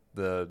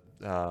the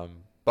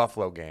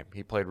Buffalo game.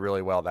 He played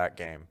really well that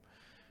game,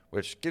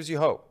 which gives you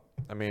hope.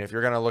 I mean, if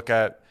you're going to look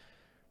at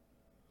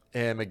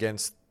him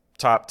against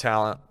top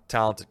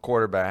talented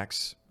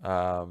quarterbacks,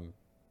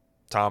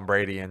 Tom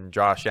Brady and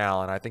Josh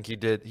Allen. I think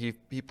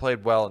he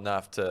played well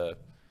enough to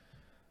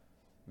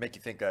make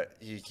you think that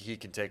he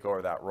can take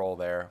over that role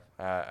there,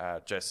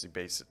 Jesse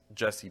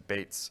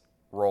Bates'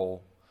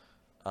 role.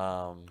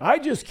 I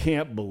just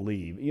can't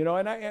believe,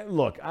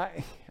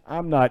 and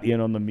I'm not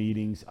in on the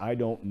meetings. I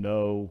don't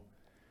know.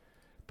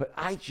 But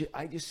I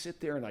just sit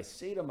there and I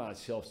say to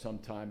myself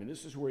sometime, and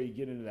this is where you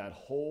get into that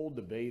whole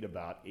debate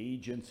about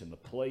agents and the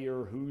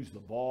player, who's the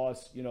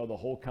boss, the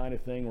whole kind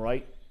of thing,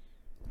 right?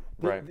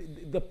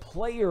 Right. The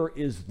player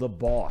is the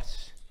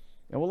boss.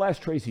 And we'll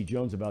ask Tracy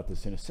Jones about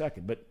this in a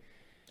second. But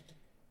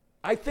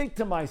I think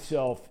to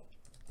myself,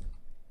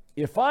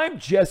 if I'm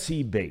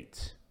Jesse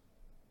Bates,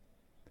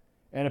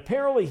 and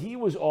apparently he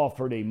was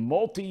offered a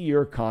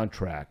multi-year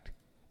contract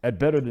at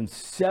better than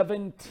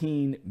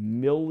 $17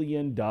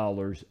 million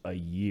a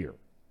year,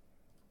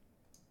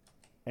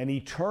 and he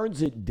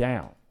turns it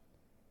down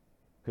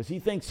because he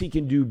thinks he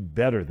can do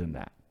better than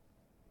that.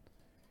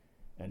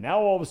 And now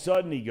all of a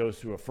sudden he goes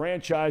through a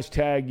franchise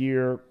tag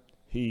year.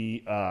 He,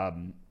 is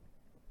going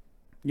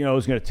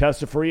to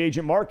test the free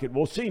agent market.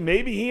 We'll see.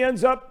 Maybe he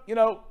ends up,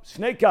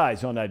 snake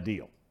eyes on that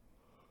deal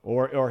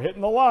or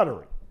hitting the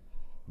lottery.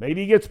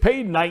 Maybe he gets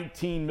paid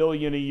 $19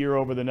 million a year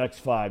over the next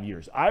 5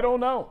 years. I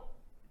don't know.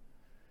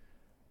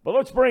 But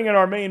let's bring in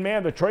our main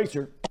man, the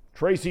Tracer,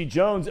 Tracy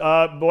Jones.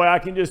 Boy, I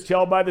can just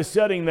tell by the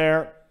setting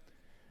there.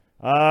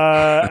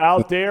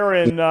 Out there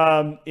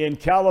in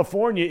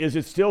California, is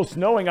it still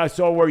snowing? I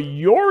saw where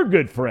your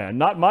good friend,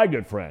 not my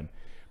good friend,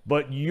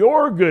 but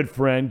your good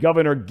friend,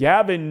 Governor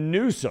Gavin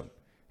Newsom,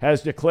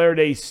 has declared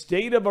a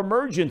state of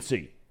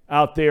emergency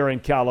out there in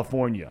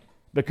California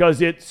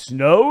because it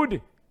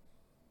snowed.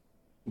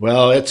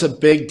 Well, it's a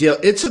big deal.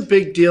 It's a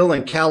big deal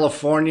in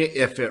California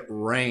if it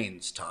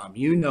rains, Tom.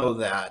 You know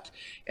that.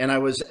 And I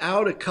was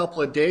out a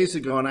couple of days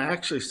ago, and I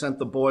actually sent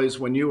the boys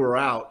when you were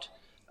out.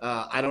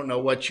 I don't know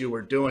what you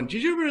were doing.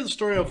 Did you ever hear the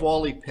story of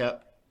Wally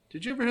Pipp?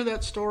 Did you ever hear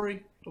that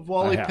story of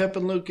Wally Pipp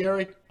and Lou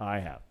Gehrig? I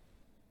have.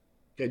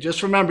 Okay,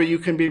 just remember, you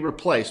can be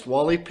replaced.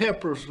 Wally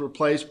Pipp was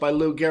replaced by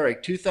Lou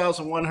Gehrig.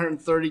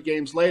 2,130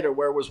 games later,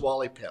 where was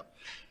Wally Pipp?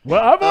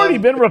 Well, I've already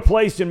been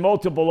replaced in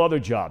multiple other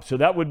jobs, so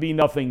that would be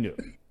nothing new.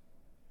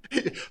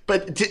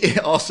 But in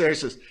all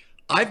seriousness,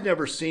 I've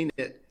never seen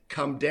it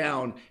come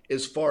down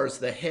as far as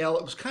the hail.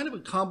 It was kind of a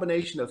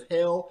combination of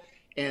hail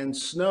and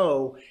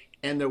snow,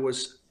 and there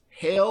was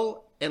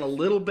hail and a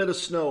little bit of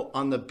snow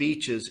on the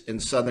beaches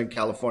in Southern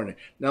California.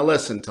 Now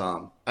listen,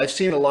 Tom, I've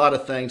seen a lot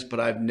of things, but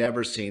I've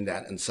never seen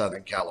that in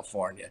Southern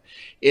California.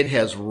 It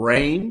has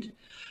rained.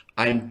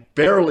 I'm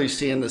barely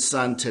seeing the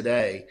sun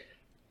today.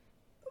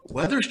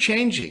 Weather's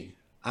changing.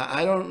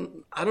 I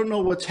don't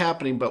know what's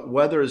happening, but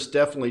weather is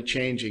definitely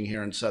changing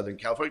here in Southern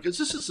California because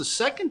this is the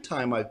second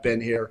time I've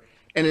been here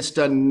and it's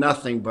done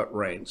nothing but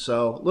rain.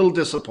 So a little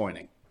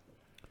disappointing.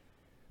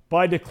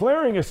 By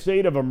declaring a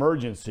state of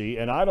emergency,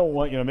 and I don't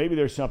want, maybe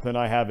there's something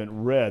I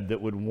haven't read that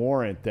would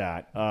warrant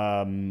that.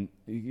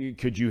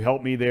 Could you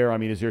help me there? I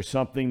mean, is there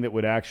something that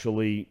would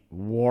actually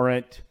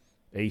warrant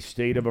a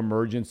state of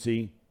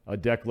emergency, a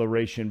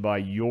declaration by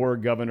your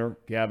governor,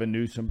 Gavin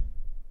Newsom?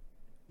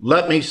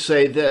 Let me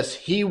say this.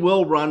 He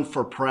will run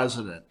for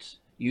president.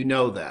 You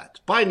know that.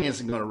 Biden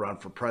isn't going to run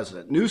for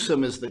president.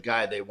 Newsom is the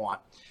guy they want.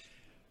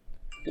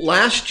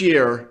 Last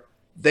year,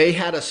 they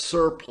had a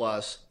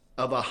surplus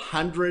of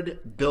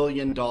 $100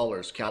 billion,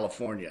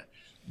 California.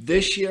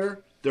 This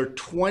year, they're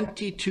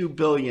 $22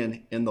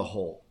 billion in the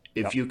hole,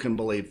 if you can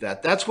believe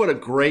that. That's what a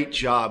great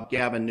job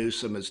Gavin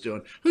Newsom is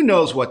doing. Who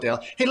knows what the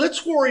hell? Hey,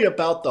 let's worry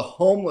about the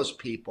homeless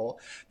people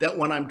that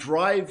when I'm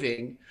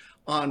driving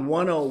on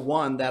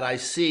 101 that I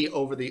see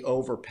over the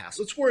overpass.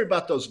 Let's worry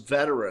about those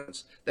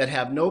veterans that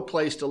have no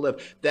place to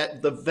live,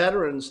 that the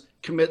veterans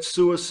commit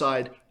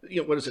suicide,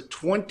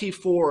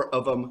 24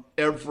 of them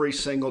every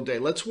single day.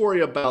 Let's worry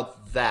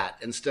about that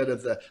instead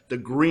of the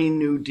Green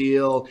New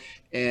Deal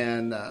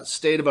and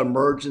state of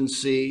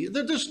emergency.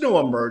 There's no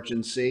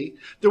emergency.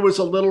 There was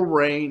a little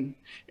rain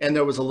and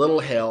there was a little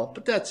hail,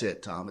 but that's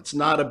it, Tom. It's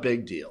not a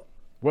big deal.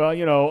 Well,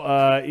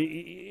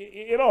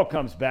 it all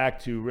comes back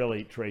to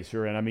really,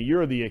 Tracer, and I mean,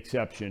 you're the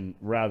exception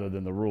rather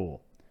than the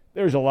rule.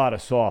 There's a lot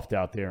of soft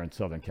out there in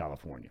Southern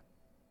California.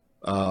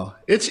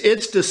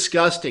 It's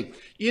disgusting.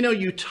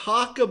 You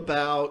talk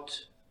about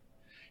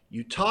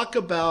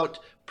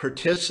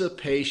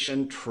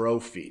participation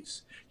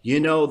trophies.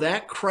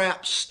 That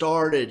crap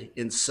started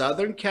in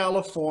Southern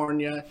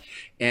California,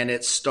 and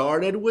it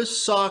started with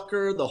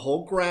soccer, the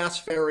whole Grass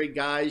Ferry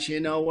guys,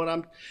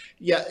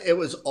 it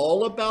was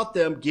all about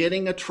them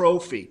getting a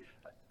trophy,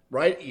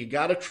 right? You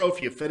got a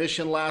trophy, you finish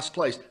in last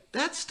place.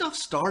 That stuff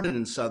started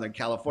in Southern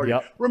California.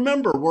 Yep.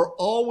 Remember, we're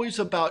always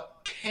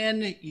about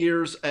 10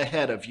 years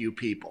ahead of you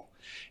people.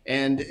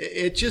 And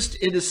it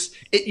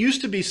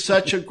used to be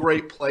such a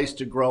great place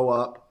to grow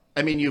up.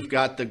 I mean, you've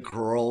got the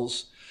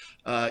girls,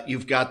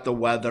 you've got the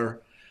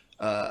weather.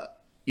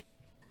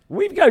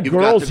 We've got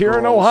girls here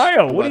in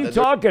Ohio. What are you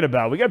talking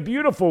about? We got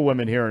beautiful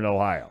women here in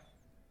Ohio.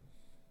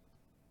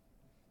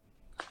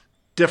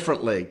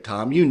 different league,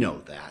 Tom. You know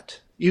that.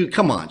 You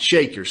come on,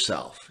 shake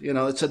yourself.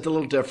 It's a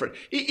little different.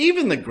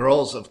 Even the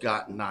girls have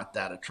gotten not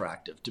that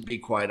attractive, to be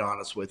quite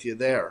honest with you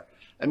there.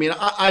 I mean,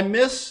 I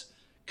miss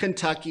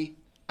Kentucky.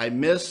 I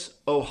miss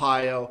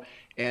Ohio.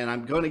 And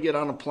I'm going to get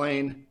on a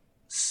plane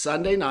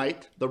Sunday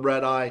night, the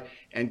red eye,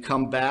 and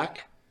come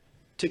back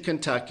to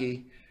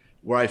Kentucky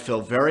where I feel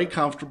very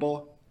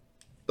comfortable.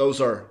 Those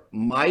are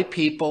my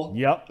people.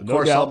 Yep. Of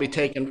course, I'll be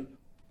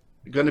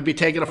going to be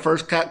taking a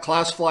first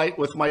class flight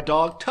with my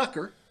dog,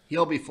 Tucker.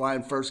 He'll be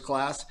flying first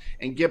class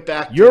and get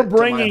back to You're to my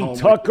bringing home.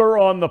 Tucker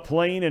on the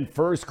plane in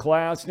first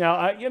class.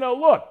 Now,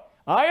 look,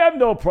 I have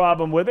no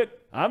problem with it.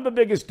 I'm the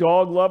biggest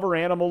dog lover,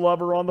 animal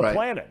lover on the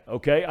planet,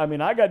 okay? I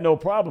mean, I got no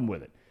problem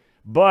with it.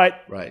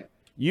 But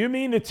you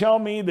mean to tell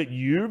me that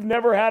you've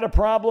never had a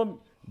problem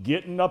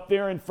getting up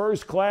there in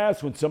first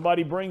class when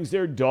somebody brings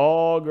their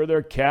dog or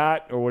their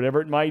cat or whatever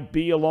it might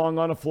be along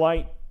on a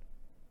flight?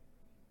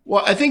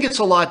 Well, I think it's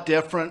a lot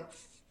different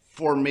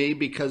for me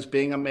because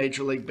being a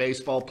Major League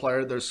Baseball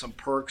player, there's some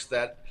perks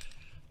that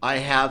I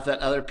have that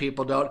other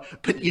people don't.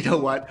 But you know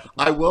what?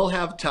 I will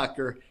have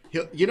Tucker.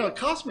 It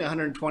costs me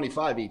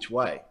 $125 each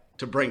way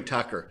to bring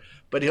Tucker.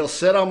 But he'll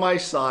sit on my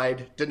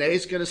side.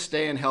 Danae's going to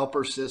stay and help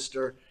her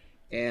sister.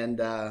 And,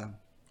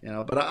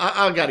 but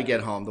I got to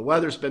get home. The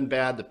weather's been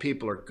bad. The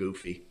people are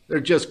goofy.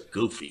 They're just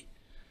goofy.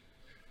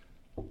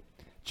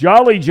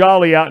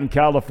 Jolly out in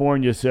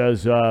California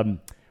says,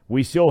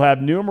 we still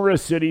have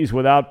numerous cities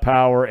without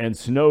power and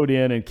snowed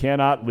in and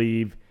cannot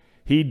leave.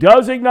 He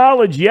does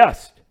acknowledge,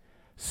 yes,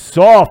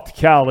 soft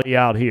Cali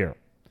out here.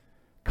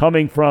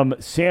 Coming from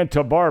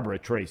Santa Barbara,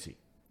 Tracy.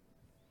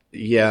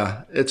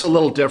 Yeah, it's a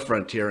little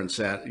different here in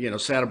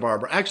Santa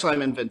Barbara. Actually,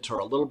 I'm in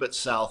Ventura, a little bit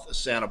south of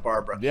Santa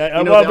Barbara.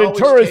 Yeah,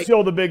 Ventura is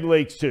still the big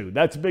lakes too.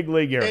 That's a big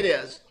league area. It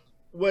is.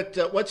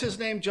 What's his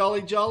name?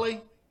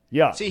 Jolly?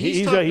 Yeah, see,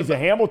 he's a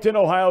Hamilton,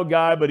 Ohio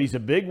guy, but he's a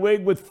big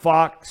wig with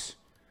Fox.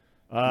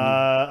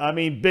 I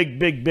mean,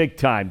 big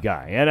time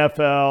guy.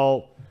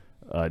 NFL,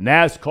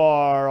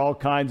 NASCAR, all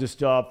kinds of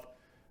stuff.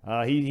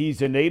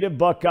 He's a native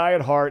Buckeye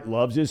at heart,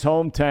 loves his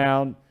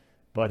hometown,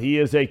 but he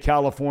is a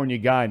California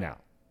guy now.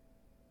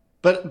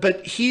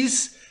 But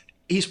he's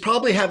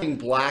probably having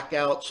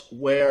blackouts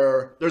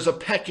where there's a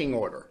pecking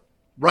order,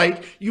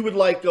 right? You would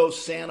go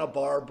Santa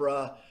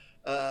Barbara,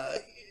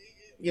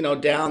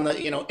 down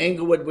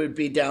Inglewood would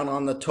be down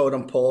on the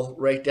totem pole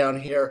right down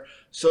here.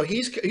 So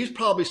he's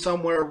probably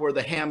somewhere where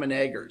the ham and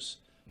eggers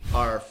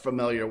are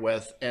familiar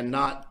with, and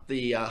not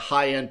the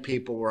high-end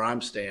people where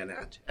I'm staying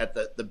at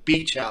the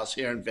beach house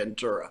here in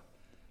Ventura.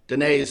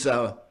 Danae's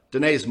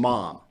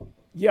mom.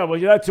 Yeah, well,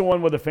 that's the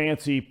one with the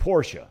fancy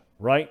Porsche,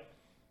 right?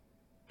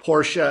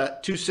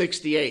 Porsche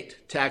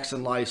 268 tax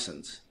and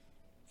license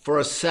for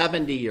a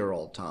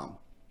 70-year-old, Tom.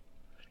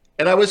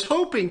 And I was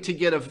hoping to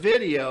get a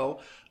video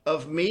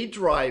of me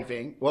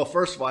driving. Well,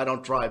 first of all, I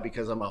don't drive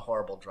because I'm a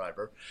horrible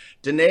driver.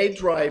 Danae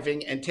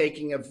driving and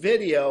taking a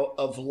video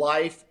of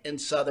life in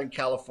Southern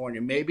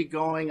California, maybe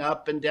going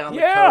up and down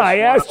the coast. Yeah, I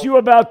asked you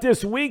about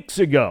this weeks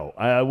ago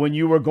when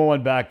you were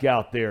going back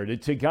out there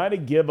to kind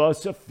of give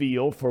us a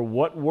feel for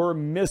what we're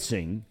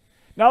missing.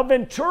 Now,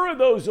 Ventura,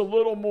 though, is a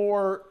little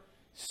more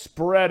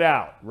spread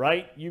out,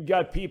 right? You've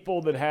got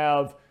people that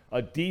have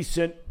a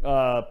decent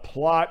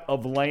plot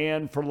of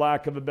land, for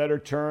lack of a better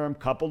term,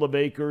 couple of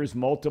acres,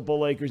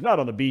 multiple acres, not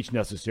on the beach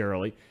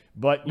necessarily,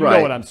 but you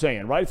know what I'm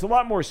saying, right? It's a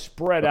lot more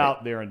spread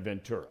out there in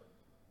Ventura.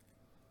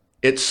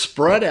 It's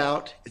spread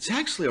out. It's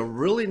actually a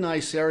really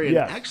nice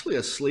area, and actually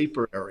a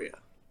sleeper area.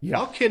 Yeah.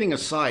 All kidding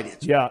aside,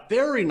 it's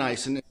very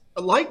nice and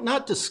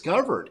not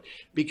discovered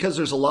because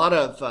there's a lot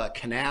of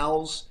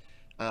canals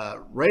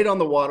right on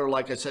the water.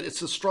 Like I said, it's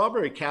the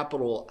strawberry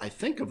capital, I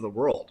think, of the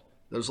world.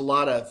 There's a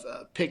lot of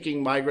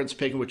migrants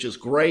picking, which is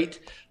great.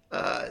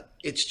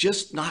 It's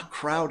just not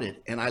crowded,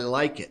 and I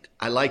like it.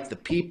 I like the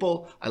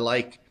people.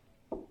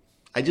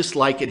 I just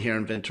like it here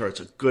in Ventura. It's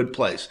a good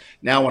place.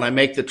 Now, when I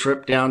make the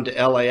trip down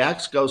to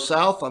LAX, go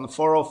south on the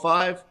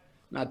 405,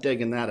 not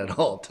digging that at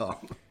all,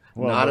 Tom.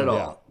 Well, not at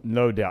all.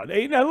 No doubt.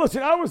 Hey, now,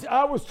 listen, I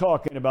was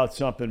talking about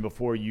something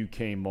before you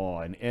came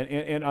on,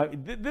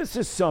 and this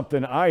is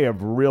something I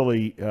have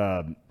really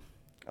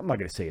I'm not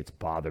going to say it's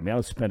bothered me. I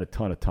don't spend a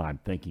ton of time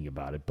thinking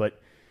about it.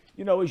 But,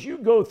 as you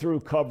go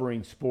through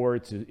covering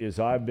sports, as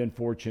I've been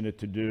fortunate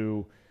to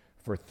do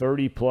for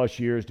 30-plus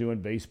years doing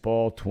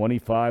baseball,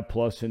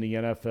 25-plus in the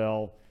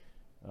NFL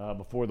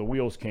before the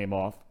wheels came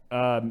off,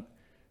 I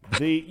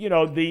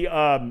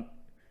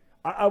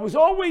was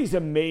always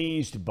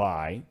amazed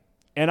by,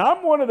 and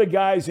I'm one of the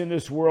guys in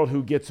this world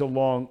who gets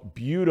along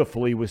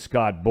beautifully with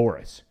Scott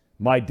Boras.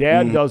 My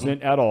dad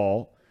doesn't at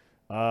all,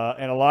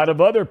 and a lot of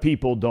other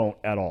people don't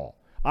at all.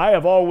 I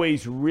have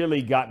always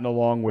really gotten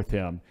along with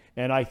him,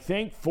 and I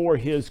think for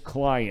his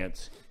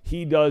clients,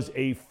 he does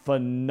a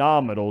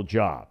phenomenal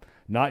job.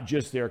 Not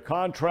just their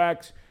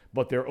contracts,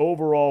 but their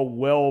overall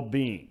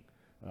well-being,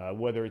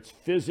 whether it's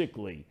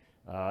physically,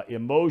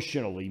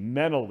 emotionally,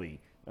 mentally.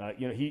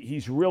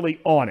 He's really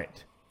on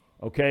it,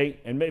 okay?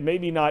 And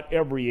maybe not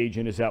every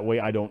agent is that way,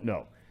 I don't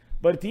know.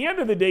 But at the end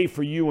of the day,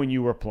 for you when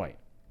you were playing,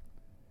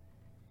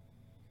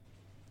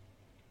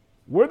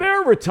 Were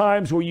there ever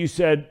times where you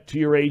said to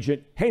your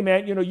agent, hey,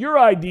 man, your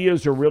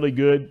ideas are really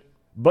good,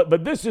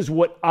 but this is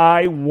what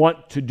I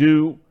want to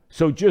do,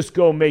 so just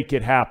go make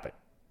it happen?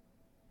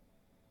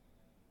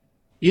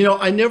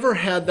 I never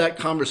had that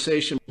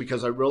conversation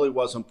because I really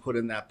wasn't put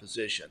in that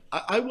position.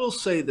 I will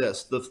say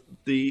this.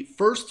 The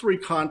first 3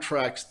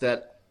 contracts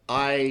that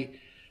I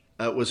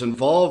was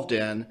involved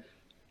in,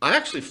 I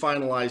actually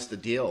finalized the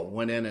deal,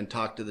 went in and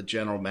talked to the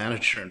general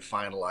manager and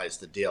finalized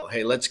the deal.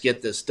 Hey, let's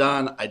get this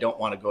done. I don't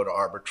want to go to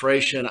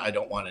arbitration. I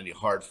don't want any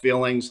hard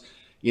feelings.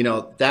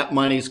 That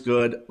money's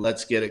good.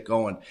 Let's get it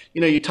going.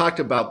 You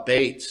talked about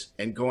Bates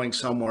and going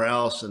somewhere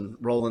else and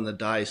rolling the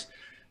dice.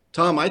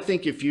 Thom, I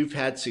think if you've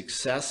had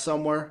success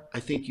somewhere, I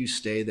think you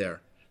stay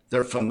there.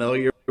 They're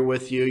familiar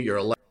with you. You're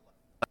allowed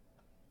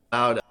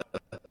a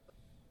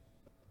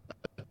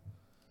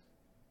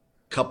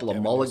couple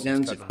of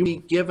mulligans. If you be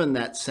given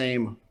that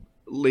same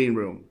lean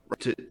room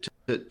to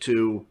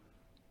do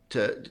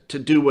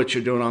what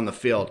you're doing on the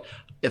field.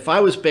 If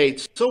I was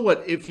Bates, so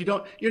what? If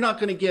you're not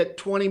going to get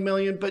 $20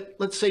 million, but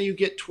let's say you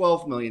get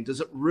 $12 million. Does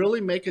it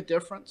really make a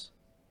difference?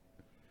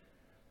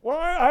 Well,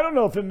 I don't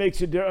know if it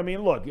makes a difference. I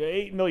mean, look,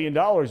 $8 million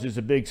is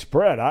a big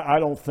spread. I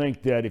don't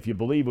think that if you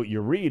believe what you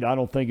read, I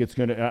don't think it's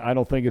going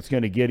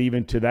to get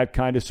even to that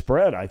kind of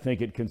spread. I think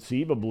it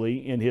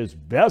conceivably, in his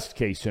best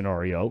case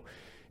scenario,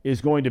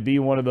 is going to be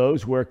one of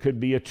those where it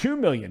could be a $2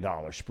 million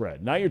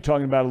spread. Now you're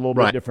talking about a little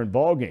bit different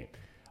ballgame.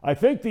 I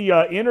think the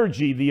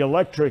energy, the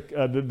electric,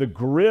 the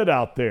grid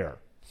out there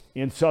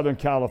in Southern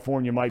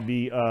California might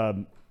be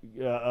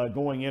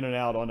going in and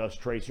out on us,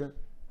 Tracer.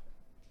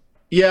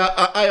 Yeah,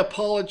 I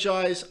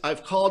apologize.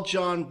 I've called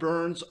John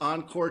Burns,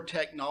 Encore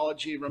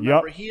Technology.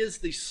 Remember, he is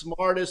the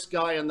smartest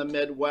guy in the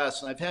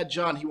Midwest. And I've had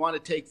John, he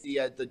wanted to take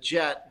the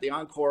jet, the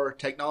Encore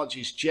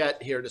Technologies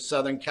jet here to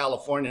Southern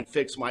California and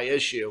fix my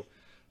issue.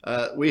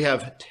 We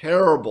have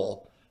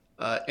terrible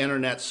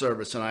internet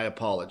service, and I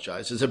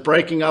apologize. Is it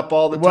breaking up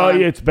all the time?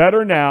 Well, it's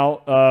better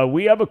now.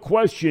 We have a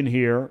question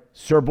here.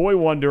 Sir Boy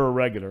Wonder, a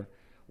regular,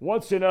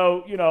 wants to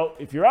know,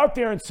 if you're out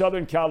there in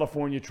Southern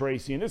California,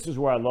 Tracy, and this is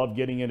where I love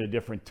getting into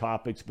different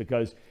topics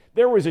because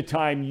there was a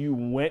time you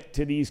went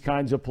to these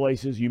kinds of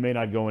places. You may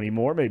not go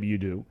anymore. Maybe you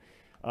do.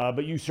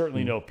 But you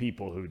certainly know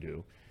people who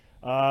do.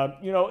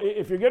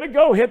 If you're going to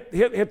go hit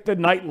the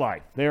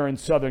nightlife there in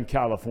Southern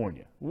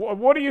California,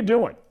 what are you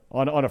doing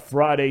on a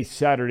Friday,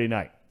 Saturday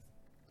night?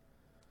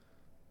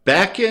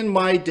 Back in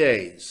my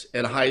days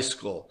in high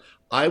school,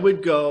 I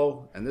would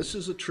go, and this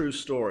is a true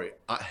story.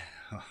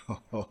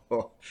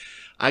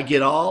 I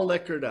get all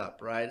liquored up,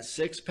 right? A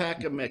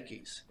 6-pack of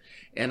Mickeys.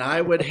 And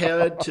I would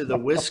head to the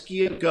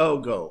Whiskey A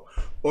Go-Go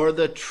or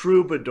the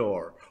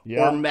Troubadour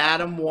or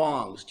Madame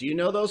Wong's. Do you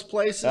know those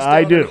places?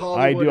 I do.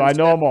 I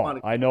know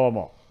them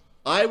all.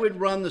 I would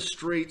run the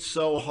streets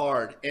so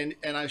hard. And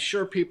I'm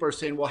sure people are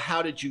saying, well,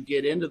 how did you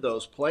get into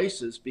those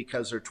places?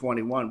 Because they're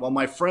 21. Well,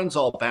 my friends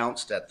all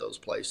bounced at those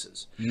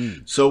places.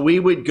 So we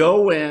would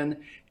go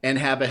in and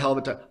have a hell of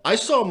a time. I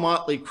saw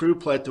Motley Crue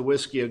play at the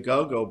Whiskey A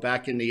Go-Go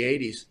back in the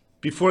 80s.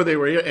 Before they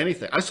were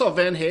anything. I saw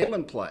Van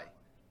Halen play.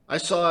 I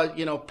saw,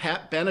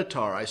 Pat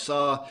Benatar. I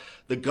saw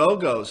the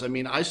Go-Go's. I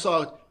mean, I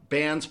saw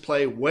bands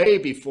play way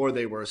before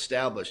they were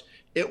established.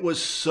 It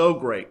was so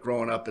great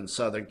growing up in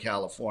Southern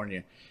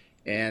California.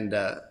 And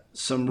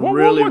what's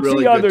really the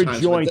good other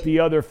times. Joint, the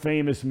other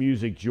famous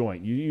music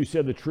joint? You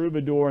said the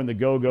Troubadour and the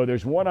Go-Go.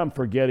 There's one I'm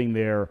forgetting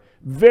there.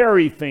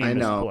 Very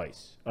famous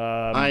place.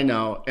 I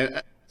know.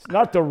 It's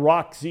not the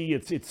Roxy.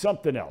 It's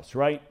something else,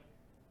 right?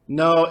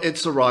 No,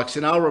 it's the Roxy,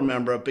 and I'll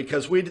remember it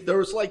because there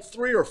was like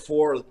 3 or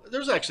 4.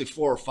 There's actually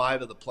 4 or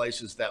 5 of the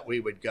places that we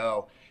would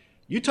go.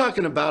 You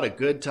talking about a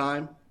good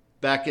time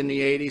back in the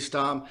 80s,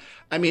 Thom?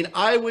 I mean,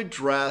 I would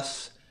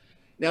dress.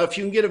 Now, if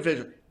you can get a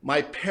visual,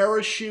 my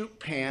parachute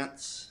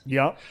pants,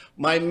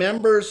 my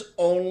members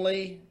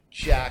only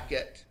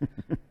jacket,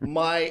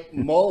 my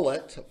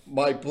mullet,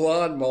 my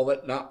blonde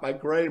mullet, not my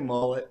gray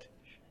mullet,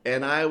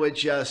 and I would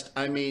just,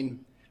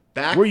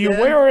 back were you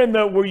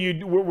then, were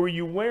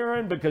you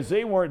wearing, because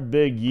they weren't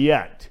big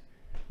yet.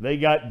 They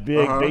got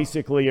big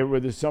basically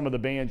with some of the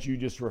bands you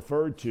just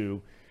referred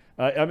to.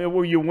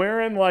 Were you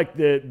wearing like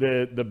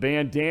the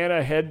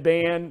bandana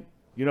headband,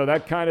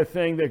 that kind of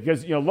thing?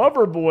 Because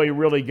Loverboy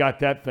really got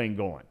that thing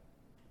going.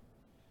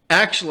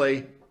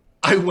 Actually,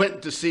 I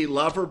went to see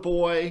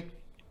Loverboy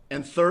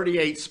and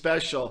 38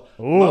 Special.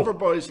 Ooh.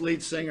 Loverboy's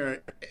lead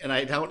singer, and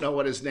I don't know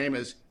what his name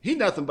is. He's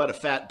nothing but a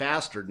fat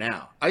bastard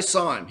now. I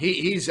saw him.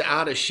 He's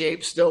out of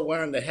shape, still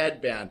wearing the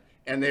headband,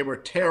 and they were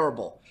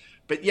terrible.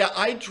 But yeah,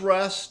 I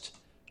dressed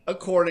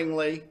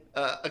accordingly,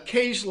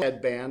 occasionally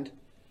headband,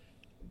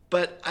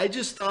 but I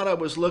just thought I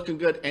was looking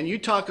good. And you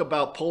talk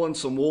about pulling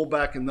some wool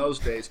back in those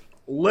days,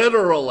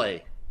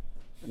 literally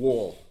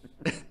wool,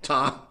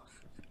 Thom.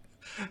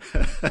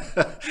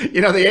 The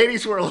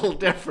 80s were a little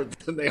different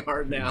than they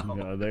are now.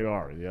 Yeah, they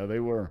are. Yeah, they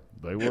were.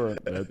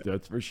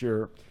 That's for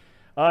sure.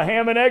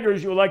 Ham and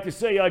Eggers, you would like to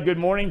say good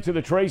morning to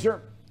the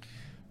Tracer?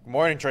 Good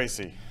morning,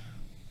 Tracy.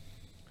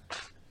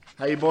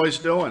 How you boys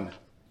doing?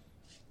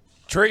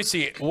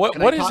 Tracy,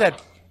 what is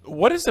that?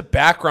 what is the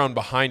background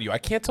behind you? I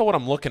can't tell what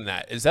I'm looking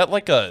at. Is that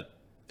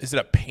is it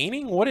a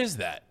painting? What is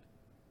that?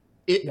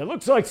 It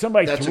looks like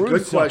somebody threw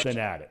something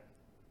at it.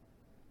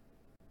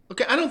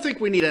 Okay, I don't think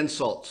we need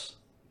insults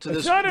to this.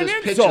 It's not an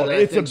insult.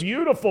 It's a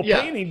beautiful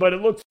painting, but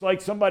it looks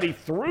like somebody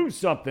threw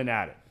something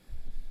at it.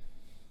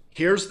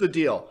 Here's the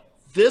deal.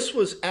 This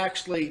was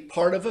actually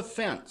part of a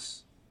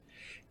fence.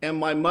 And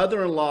my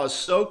mother-in-law is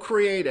so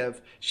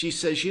creative. She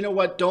says, you know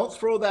what? Don't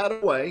throw that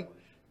away.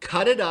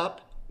 Cut it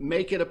up.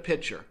 Make it a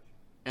picture.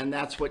 And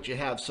that's what you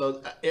have.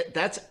 So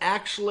that's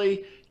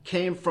actually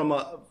came from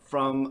a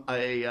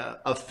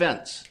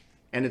fence.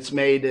 And it's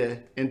made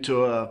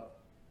into a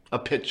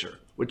picture,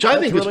 which I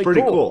think is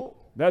pretty cool.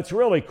 That's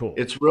really cool.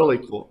 It's really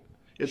cool.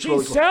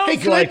 She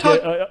sounds like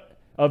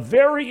a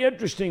very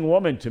interesting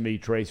woman to me,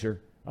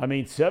 Tracer. I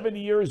mean, 70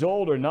 years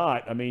old or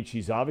not, I mean,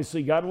 she's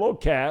obviously got a little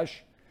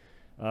cash.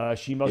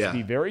 She must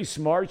be very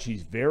smart.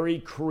 She's very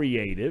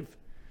creative.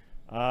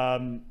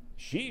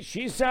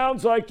 She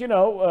sounds like,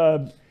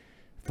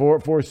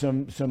 for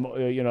some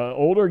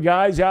older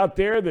guys out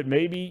there that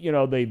maybe,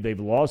 they've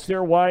lost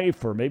their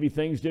wife, or maybe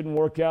things didn't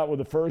work out with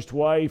the first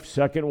wife,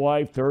 second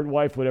wife, third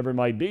wife, whatever it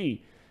might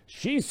be.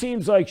 She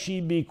seems like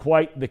she'd be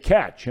quite the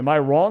catch. Am I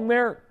wrong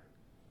there?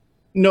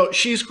 No,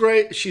 she's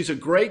great. She's a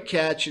great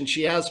catch, and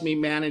she has me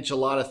manage a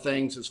lot of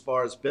things as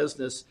far as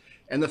business.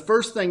 And the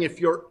first thing, if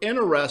you're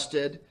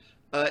interested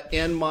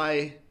in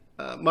my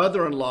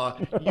mother-in-law,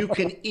 you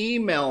can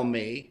email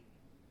me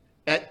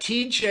at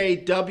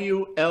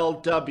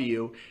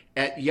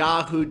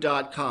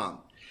tjwlw@yahoo.com.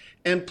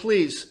 And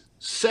please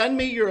send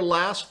me your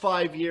last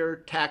 5-year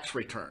tax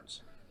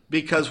returns,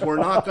 because we're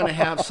not going to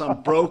have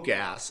some broke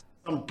ass,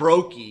 some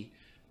brokey,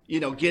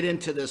 get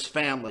into this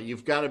family.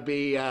 You've got to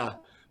be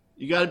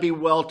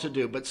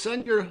well-to-do. But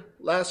send your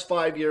last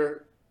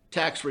 5-year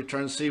tax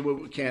returns, see what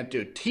we can't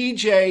do.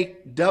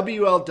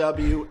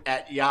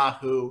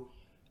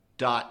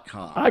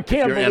 tjwlw@yahoo.com. I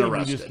can't believe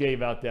you just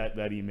gave out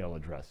that email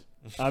address.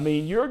 I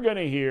mean, you're going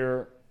to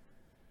hear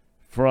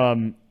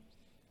from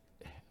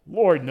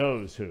Lord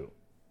knows who.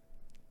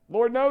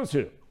 Lord knows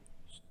who.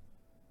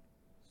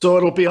 So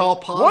it'll be all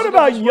positive. What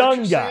about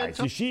young guys?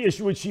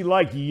 Would she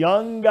like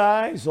young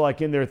guys,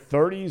 like in their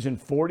 30s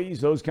and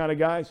 40s, those kind of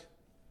guys?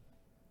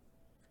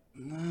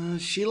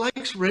 She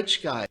likes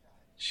rich guys.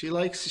 She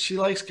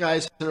likes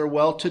guys that are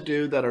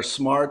well-to-do, that are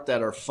smart,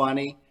 that are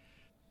funny.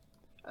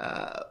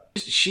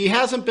 She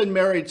hasn't been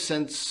married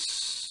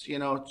since, she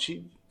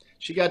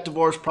got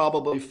divorced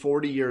probably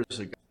 40 years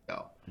ago.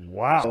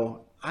 Wow.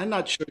 So I'm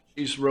not sure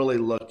she's really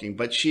looking,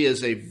 but she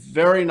is a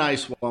very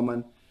nice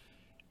woman.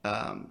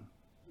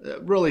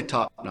 Really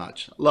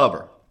top-notch. Love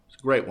her. She's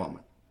a great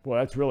woman. Boy,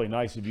 that's really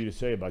nice of you to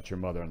say about your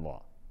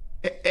mother-in-law.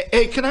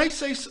 Hey, can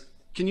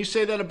you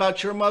say that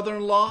about your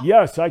mother-in-law?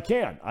 Yes, I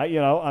can. I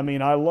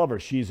love her.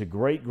 She's a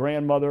great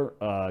grandmother,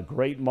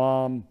 great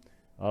mom,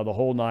 the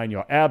whole 9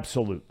 yards.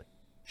 Absolutely.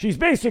 She's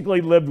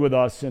basically lived with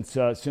us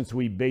since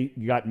we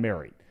got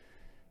married.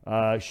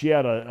 She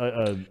had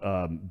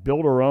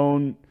built her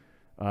own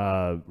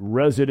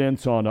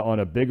residence on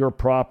a bigger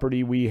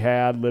property we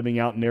had living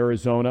out in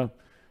Arizona.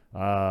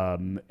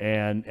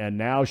 And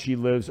now she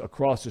lives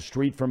across the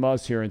street from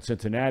us here in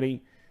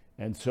Cincinnati.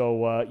 And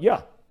so,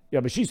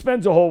 but she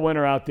spends the whole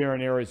winter out there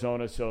in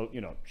Arizona. So,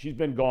 she's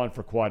been gone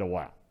for quite a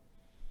while.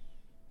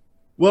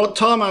 Well,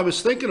 Thom, I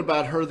was thinking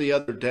about her the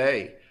other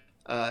day.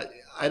 I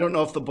don't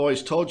know if the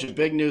boys told you,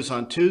 big news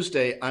on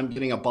Tuesday, I'm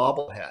getting a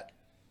bobblehead.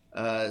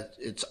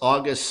 It's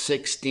August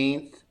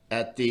 16th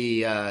at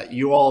the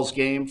U-Alls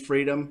game,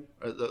 Freedom,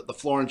 or the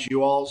Florence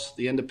U-Alls,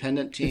 the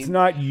independent team. It's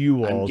not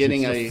U-Alls,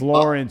 it's the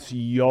Florence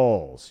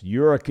Y'alls.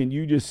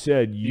 You just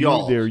said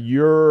they're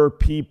your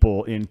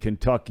people in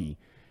Kentucky.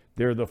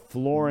 They're the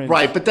Florence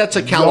Right, but that's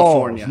a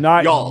California.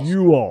 Not Y'alls.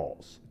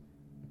 U-Alls.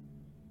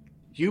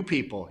 You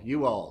people,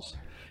 U-Alls.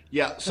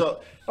 Yeah,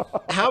 so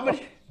how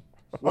many...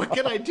 What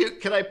can I do?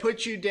 Can I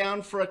put you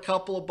down for a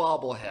couple of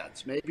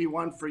bobbleheads? Maybe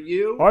one for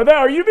you?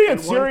 Are you being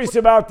serious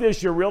about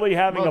this? You're really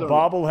having a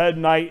bobblehead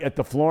night at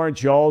the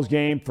Florence Y'alls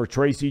game for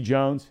Tracy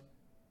Jones?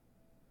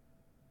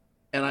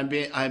 And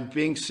I'm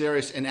being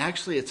serious. And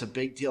actually, it's a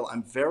big deal.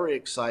 I'm very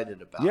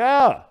excited about it.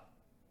 Yeah.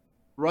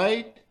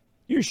 Right?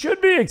 You should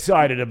be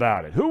excited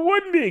about it. Who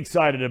wouldn't be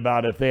excited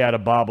about it if they had a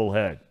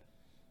bobblehead?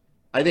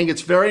 I think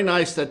it's very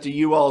nice that the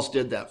U-Alls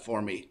did that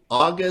for me.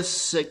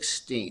 August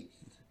 16th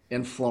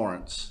in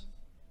Florence.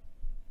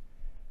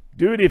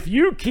 Dude, if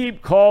you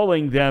keep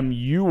calling them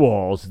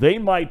U-Alls, they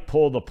might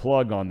pull the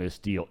plug on this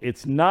deal.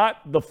 It's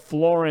not the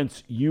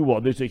Florence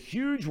U-All. There's a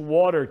huge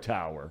water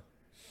tower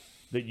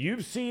that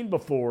you've seen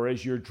before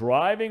as you're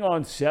driving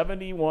on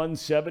 71,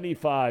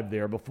 75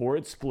 there before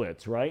it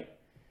splits, right?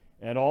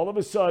 And all of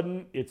a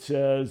sudden, it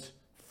says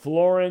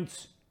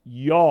Florence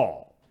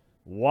Y'all.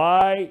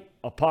 Y''ALL.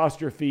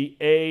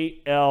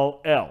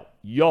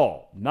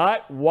 Y'all.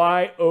 Not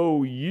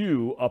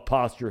YOU''ALL.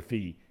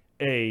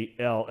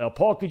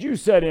 Paul, could you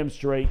set him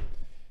straight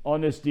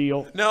on this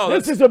deal? No,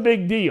 this is a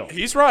big deal.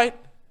 He's right.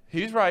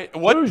 Who's right?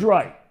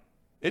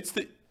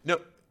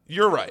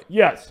 You're right.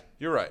 Yes.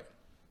 You're right.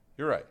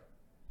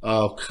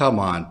 Oh, come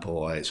on,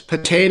 boys.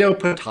 Potato,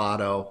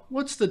 potato.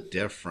 What's the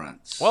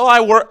difference? Well,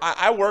 I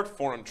worked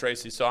for him,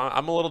 Tracy, so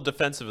I'm a little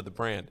defensive of the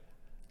brand.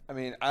 I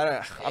mean,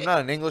 I'm not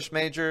an English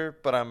major,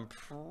 but I'm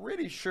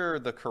pretty sure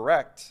the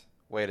correct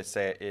way to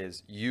say it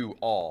is you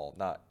all,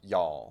 not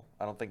y'all.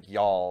 I don't think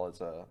y'all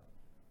is a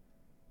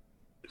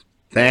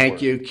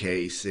Thank you,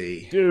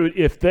 Casey. Dude,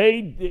 if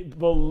they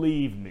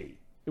believe me,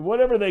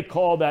 whatever they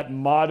call that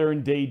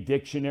modern day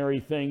dictionary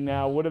thing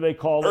now, what do they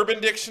call it?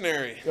 Urban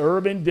Dictionary.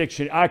 Urban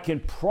Dictionary. I can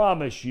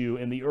promise you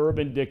in the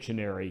Urban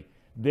Dictionary,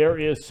 there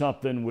is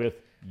something with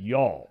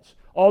y'alls.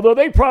 Although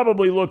they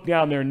probably look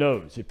down their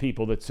nose at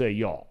people that say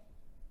y'all.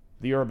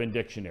 The Urban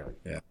Dictionary.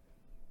 Yeah.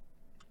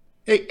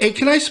 Hey,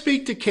 can I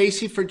speak to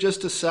Casey for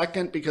just a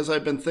second? Because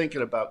I've been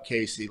thinking about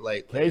Casey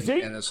lately. Casey?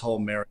 And this whole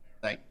marriage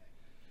thing.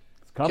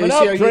 It's coming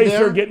Casey, up,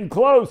 Tracer, getting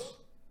close.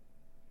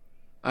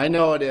 I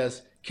know it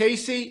is.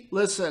 Casey,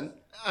 listen,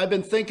 I've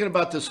been thinking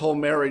about this whole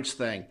marriage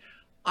thing.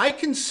 I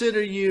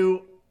consider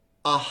you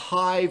a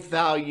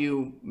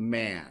high-value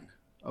man,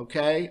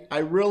 okay? I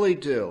really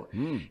do.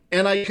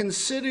 And I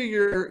consider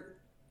your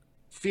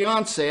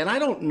fiance, and I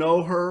don't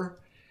know her,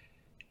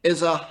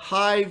 as a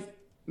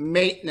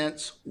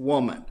high-maintenance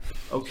woman,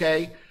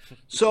 okay?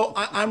 So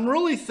I'm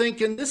really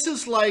thinking this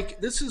is like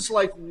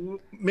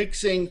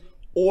mixing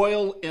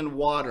oil and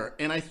water,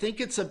 and I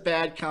think it's a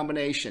bad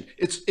combination.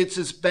 It's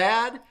as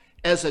bad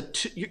as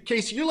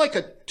Casey, you're like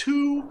a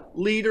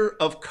 2-liter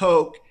of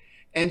Coke,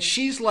 and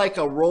she's like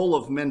a roll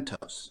of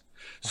Mentos.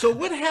 So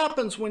what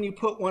happens when you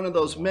put one of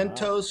those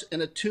Mentos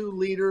in a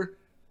 2-liter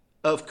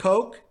of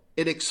Coke?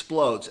 It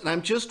explodes. And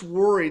I'm just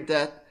worried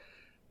that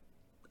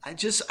I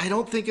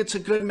don't think it's a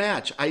good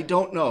match. I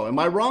don't know. Am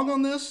I wrong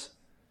on this?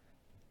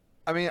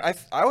 I mean,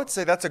 I would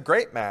say that's a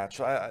great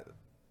match.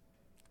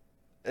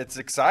 It's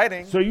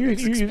exciting. So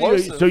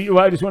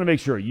I just want to make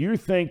sure you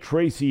think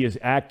Tracy is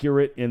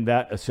accurate in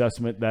that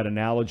assessment, that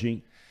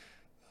analogy.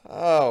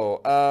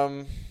 Oh,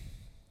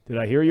 did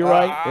I hear you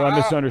right, or I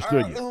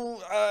misunderstood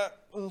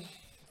you?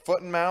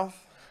 Foot and mouth.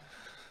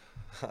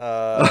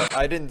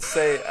 I didn't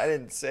say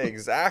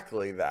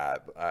exactly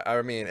that.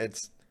 I mean,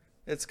 it's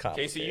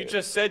complicated. Casey, you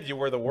just said you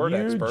were the word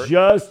expert.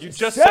 You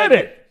just said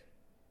it.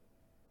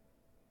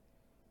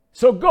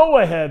 So go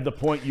ahead, the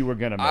point you were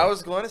going to make. I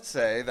was going to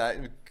say that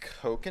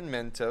Coke and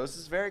Mentos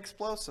is very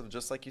explosive,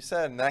 just like you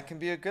said, and that can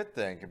be a good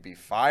thing. It can be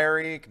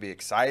fiery. It can be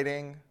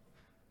exciting.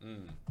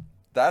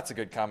 That's a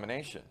good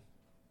combination.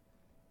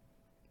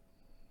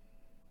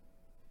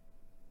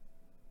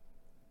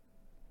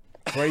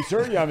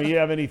 Tracer, I mean, you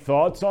have any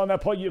thoughts on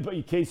that point?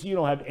 Casey, you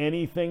don't have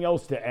anything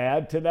else to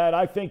add to that?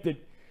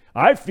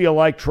 I feel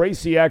like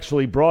Tracy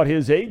actually brought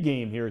his A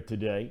game here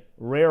today,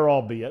 rare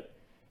albeit,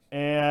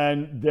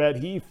 and that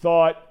he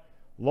thought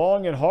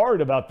long and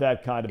hard about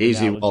that kind of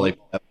easy analogy.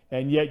 Wally.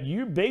 And yet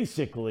you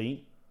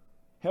basically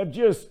have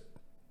just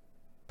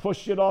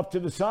pushed it off to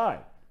the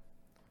side.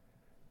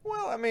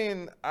 Well, I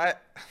mean,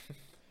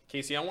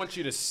 Casey, I want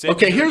you to sit.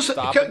 Okay,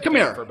 come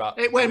here. For about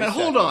hey, wait a minute.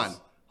 seconds.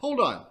 Hold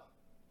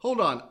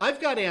on.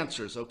 I've got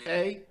answers,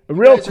 okay?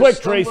 Real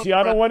quick, Tracy.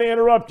 I don't want to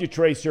interrupt you,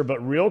 Tracer,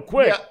 but real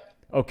quick.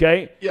 Yeah.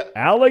 Okay? Yeah.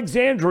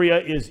 Alexandria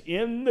is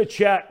in the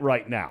chat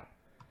right now.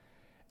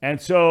 And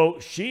so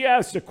she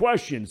asked a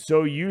question.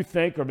 So you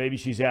think, or maybe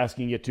she's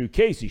asking it to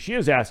Casey. She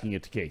is asking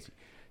it to Casey.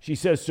 She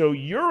says, so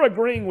you're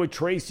agreeing with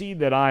Tracy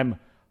that I'm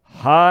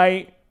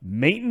high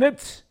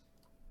maintenance?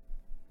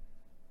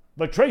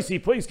 But Tracy,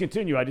 please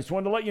continue. I just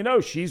wanted to let you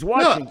know she's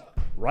watching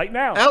right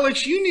now.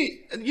 Alex,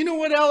 you know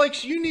what,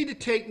 Alex? You need to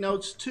take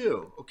notes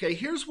too. Okay,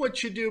 here's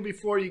what you do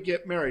before you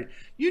get married.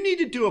 You need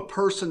to do a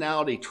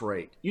personality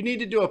trait. You need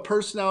to do a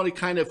personality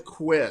kind of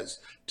quiz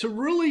to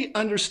really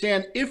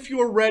understand if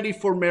you're ready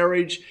for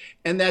marriage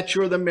and that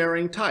you're the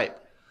marrying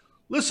type.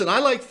 Listen, I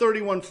like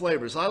 31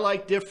 flavors. I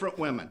like different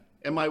women,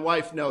 and my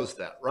wife knows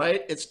that,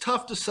 right? It's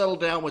tough to settle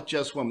down with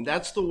just women.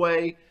 That's the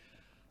way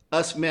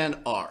us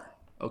men are.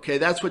 Okay,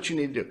 that's what you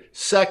need to do.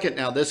 Second,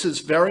 now, this is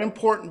very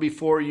important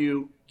before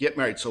you get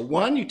married. So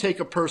 1, you take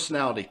a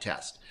personality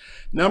test.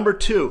 Number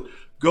 2,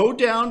 go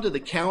down to the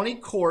county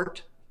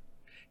court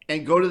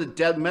and go to the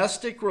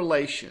domestic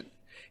relation.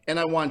 And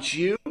I want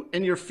you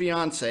and your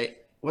fiance,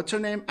 what's her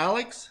name,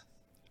 Alex?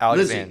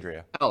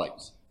 Alexandria.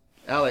 Lizzie.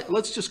 Alex.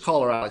 Let's just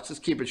call her Alex.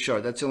 Let's keep it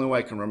short. That's the only way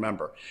I can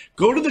remember.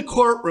 Go to the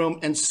courtroom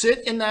and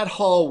sit in that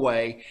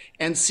hallway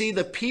and see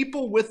the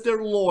people with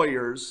their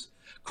lawyers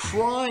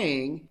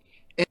crying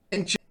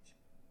and just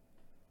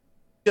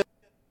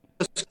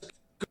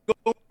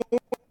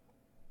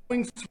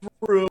going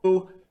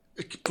through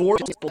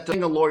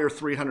paying a lawyer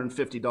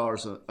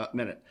 $350 a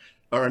minute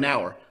or an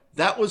hour.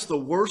 That was the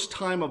worst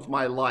time of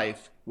my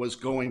life, was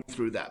going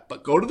through that.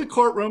 But go to the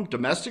courtroom,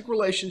 domestic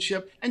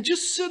relationship, and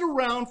just sit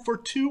around for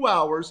 2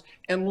 hours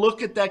and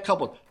look at that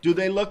couple. Do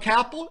they look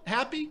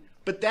happy?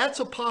 But that's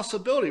a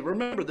possibility.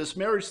 Remember, this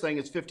marriage thing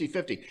is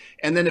 50-50.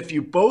 And then if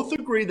you both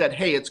agree that,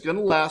 hey, it's going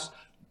to last,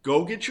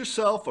 go get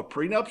yourself a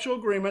prenuptial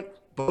agreement.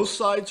 Both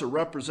sides are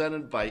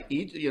represented by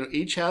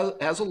each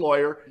has a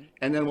lawyer,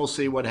 and then we'll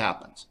see what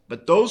happens.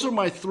 But those are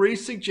my 3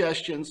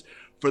 suggestions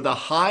for the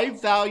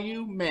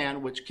high-value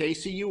man, which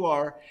Casey you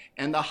are,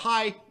 and the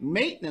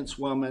high-maintenance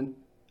woman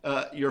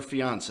your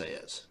fiance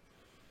is?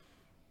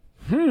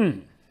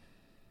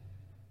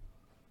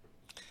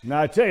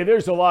 Now, I tell you,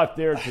 there's a lot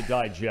there to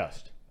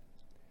digest.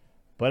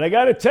 But I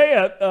got to tell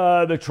you,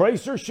 the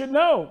Tracer should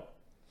know.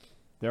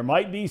 There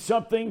might be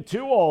something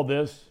to all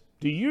this.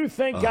 Do you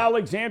think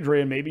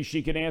Alexandria, and maybe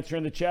she can answer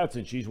in the chat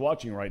since she's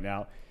watching right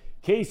now,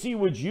 Casey,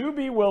 would you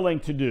be willing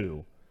to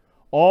do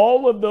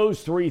all of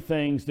those three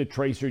things that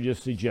Tracer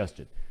just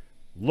suggested?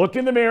 Look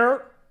in the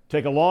mirror,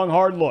 take a long,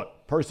 hard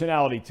look,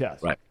 personality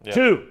test. Right. Yep.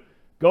 2,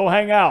 go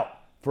hang out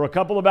for a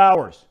couple of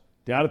hours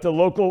down at the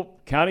local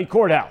county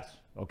courthouse,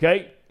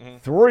 okay?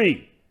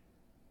 3,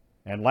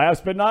 and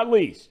last but not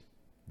least,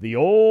 the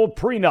old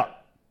prenup.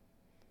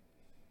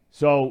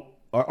 So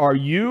are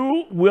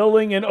you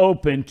willing and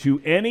open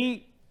to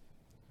any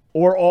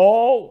or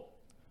all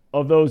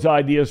of those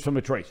ideas from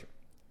a Tracer?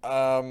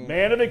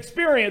 Man of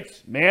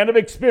experience.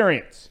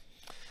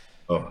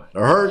 Oh, it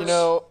hurts.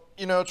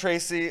 You know,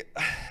 Tracy,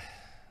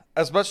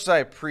 as much as I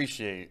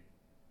appreciate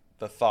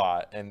the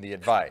thought and the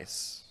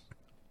advice,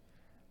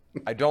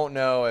 I don't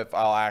know if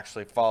I'll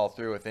actually follow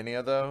through with any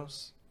of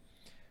those.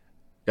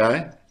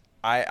 Okay.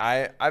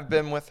 I've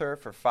been with her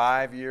for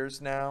 5 years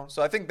now,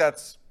 so I think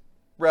that's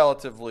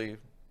relatively,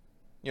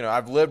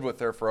 I've lived with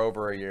her for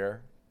over a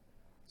year.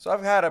 So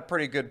I've had a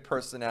pretty good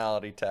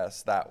personality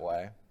test that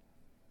way.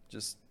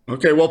 Just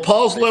Okay, well,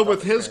 Paul's lived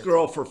with his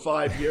girl for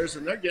 5 years,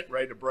 and they're getting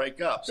ready to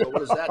break up. So what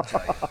does that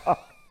tell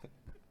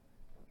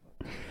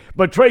you?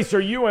 But, Tracer,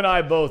 you and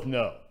I both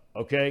know,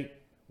 okay?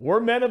 We're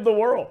men of the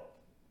world,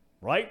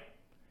 right?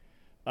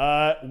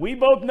 We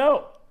both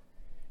know.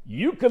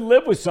 You could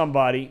live with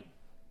somebody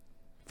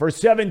for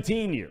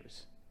 17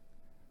 years.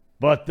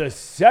 But the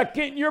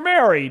second you're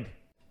married,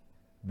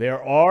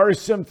 there are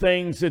some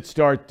things that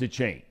start to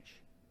change.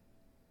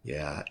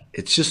 Yeah,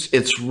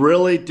 it's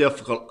really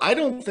difficult. I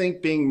don't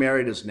think being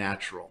married is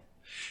natural.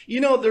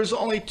 There's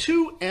only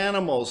 2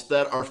 animals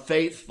that are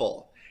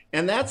faithful,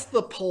 and that's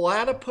the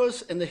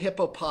platypus and the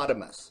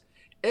hippopotamus.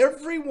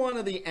 Every one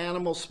of the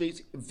animal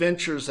species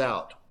ventures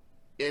out.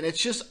 And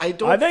it's just, I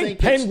think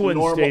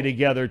penguins stay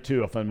together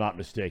too, if I'm not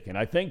mistaken.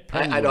 I think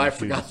penguins. I know, I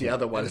forgot the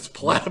other one. It's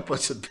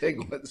platypus and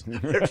penguins.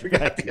 I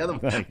forgot the other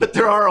one. But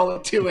there are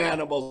only 2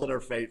 animals that are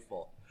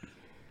faithful.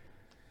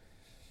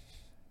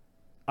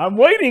 I'm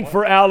waiting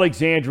for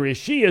Alexandria.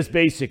 She has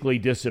basically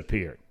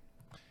disappeared.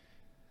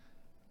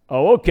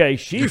 Oh, okay.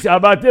 How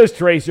about this,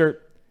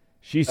 Tracer?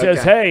 She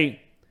says,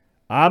 Hey,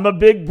 I'm a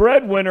big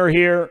breadwinner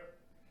here.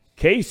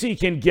 Casey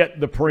can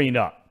get the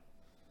prenup.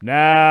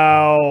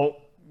 Now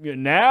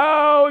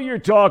you're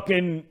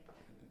talking,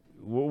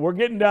 we're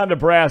getting down to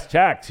brass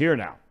tacks here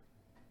now.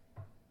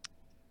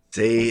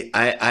 See,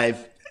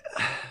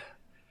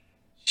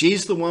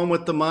 she's the one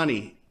with the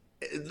money.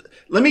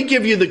 Let me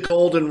give you the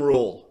golden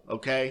rule,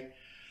 okay?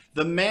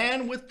 The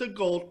man with the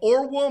gold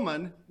or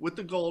woman with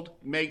the gold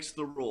makes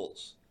the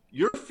rules.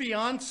 Your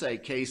fiance,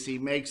 Casey,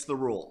 makes the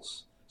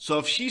rules. So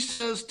if she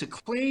says to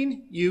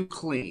clean, you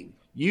clean.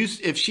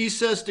 If she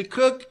says to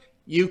cook,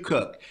 you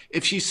cook.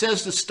 If she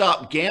says to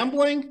stop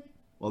gambling,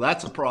 well,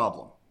 that's a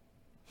problem.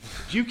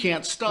 You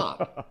can't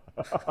stop.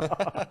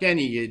 Can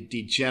you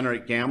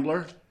degenerate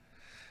gambler?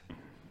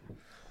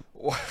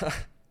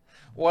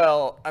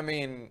 Well, I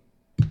mean,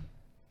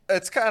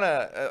 it's kind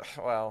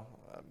of,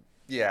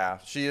 yeah,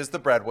 she is the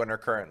breadwinner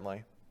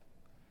currently.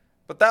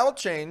 But that'll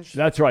change.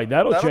 That's right.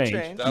 That'll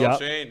change. That'll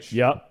change.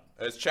 Yep.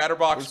 As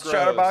Chatterbox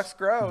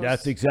grows.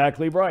 That's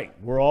exactly right.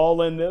 We're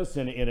all in this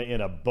in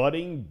a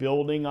budding,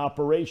 building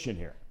operation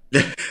here.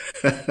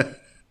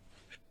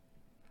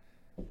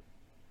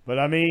 But,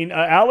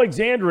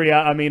 Alexandria,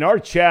 our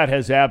chat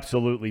has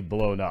absolutely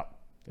blown up.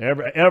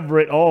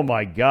 Everett, oh,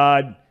 my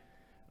God.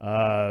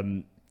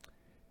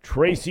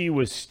 Tracy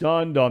was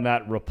stunned on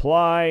that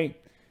reply.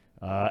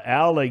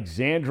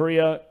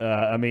 Alexandria,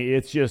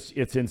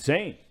 it's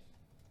insane.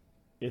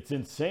 It's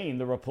insane,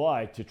 the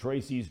reply to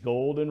Tracy's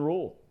golden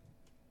rule.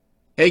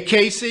 Hey,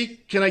 Casey,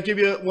 can I give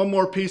you one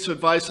more piece of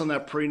advice on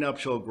that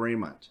prenuptial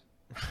agreement?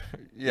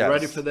 Yes. You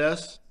ready for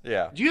this?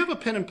 Yeah. Do you have a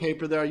pen and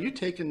paper there? Are you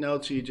taking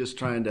notes or are you just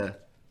trying to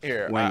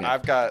wing it?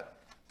 I've got...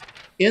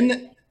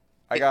 In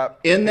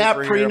that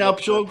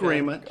prenuptial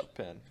agreement...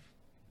 Pen.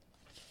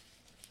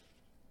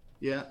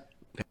 Yeah.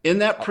 In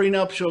that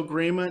prenuptial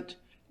agreement,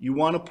 you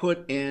want to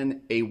put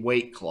in a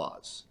weight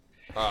clause.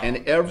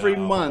 And every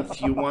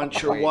month you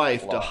want your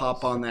wife to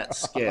hop on that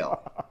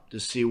scale to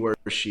see where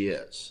she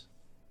is.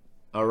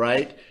 All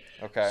right?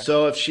 Okay.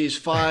 So if she's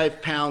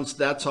 5 pounds,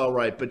 that's all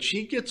right. But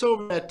she gets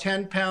over that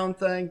 10-pound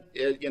thing,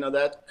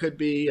 that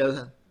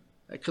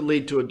could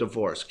lead to a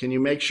divorce. Can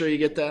you make sure you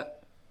get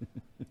that?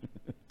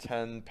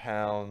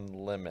 10-pound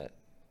limit.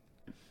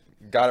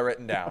 Got it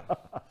written down.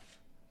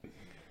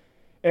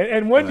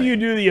 And when do you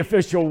do the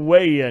official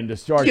weigh-in to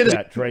start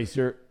that,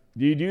 Tracer?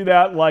 Do you do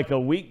that like a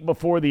week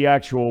before the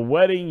actual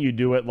wedding? You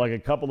do it like a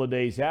couple of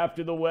days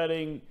after the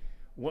wedding?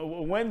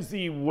 When's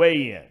the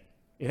weigh-in?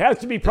 It has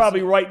to be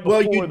probably right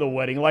before the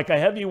wedding, like a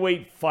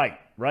heavyweight fight,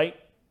 right?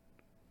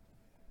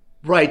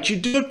 Right. You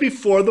do it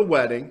before the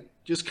wedding.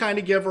 Just kind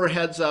of give her a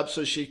heads up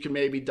so she can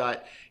maybe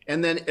diet.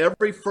 And then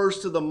every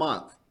first of the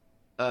month,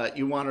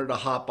 you want her to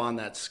hop on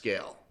that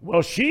scale.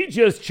 Well, she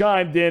just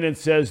chimed in and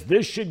says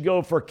this should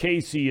go for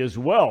Casey as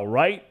well,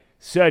 right?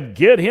 Said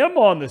get him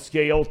on the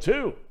scale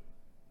too.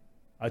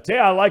 I tell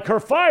you, I like her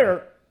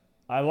fire.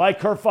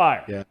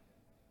 Yeah.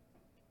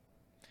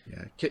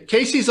 Yeah.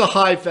 Casey's a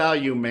high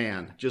value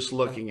man, just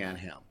looking at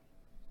him.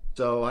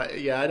 So,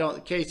 I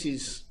don't.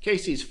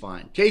 Casey's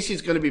fine.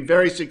 Casey's going to be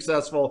very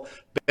successful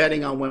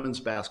betting on women's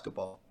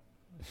basketball.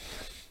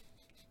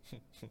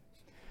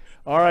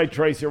 All right,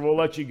 Tracer, we'll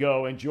let you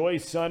go. Enjoy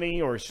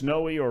sunny or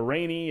snowy or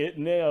rainy. It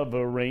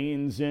never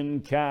rains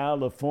in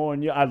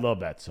California. I love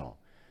that song.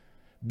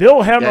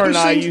 Bill Hemmer and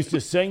I used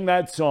to sing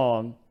that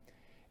song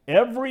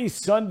every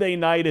Sunday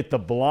night at the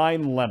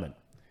Blind Lemon.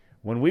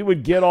 When we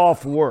would get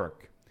off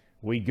work,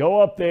 we'd go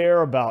up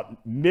there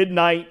about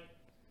midnight.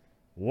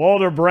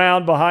 Walter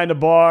Brown behind the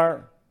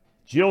bar.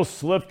 Jill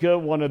Slivka,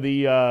 one of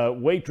the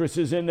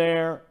waitresses in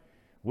there.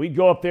 We'd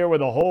go up there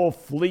with a whole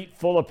fleet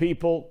full of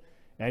people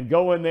and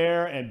go in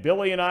there, and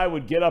Billy and I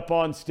would get up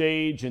on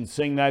stage and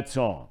sing that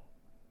song.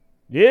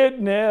 It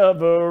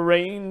never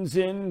rains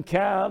in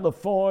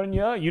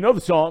California. You know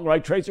the song,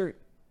 right, Tracer?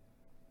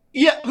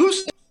 Yeah,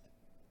 who's...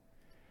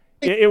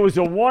 It was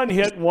a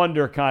one-hit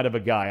wonder kind of a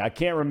guy. I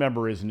can't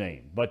remember his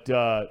name, but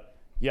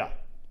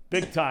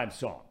big-time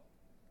song.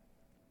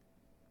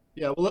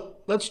 Yeah, well,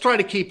 let's try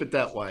to keep it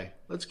that way.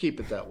 Let's keep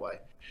it that way.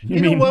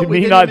 You know what? We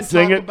didn't even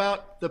talk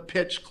about the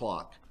pitch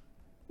clock.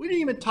 We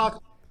didn't even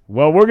talk...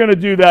 Well, we're going to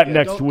do that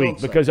next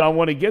week because I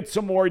want to get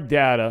some more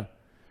data.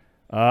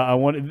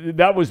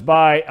 That was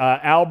by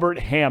Albert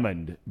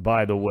Hammond,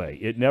 by the way.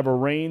 It Never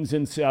Rains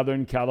in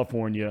Southern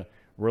California,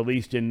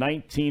 released in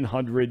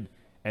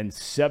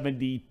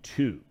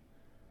 1972.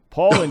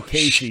 Paul and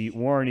Casey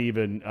weren't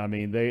even,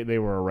 they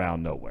were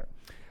around nowhere.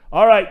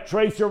 All right,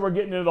 Tracer, we're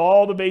getting into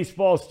all the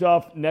baseball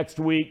stuff next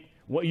week.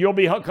 You'll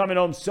be coming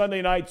home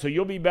Sunday night, so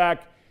you'll be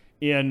back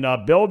in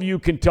Bellevue,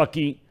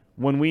 Kentucky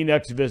when we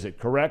next visit,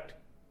 correct?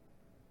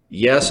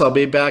 Yes, I'll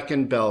be back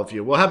in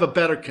Bellevue. We'll have a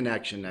better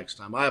connection next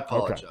time. I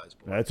apologize.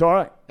 Okay. That's all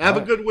right. Have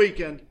a good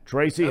weekend.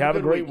 Tracy, have a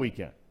great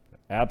weekend.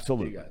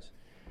 Absolutely. See you guys.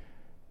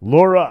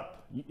 Lure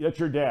up. That's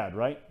your dad,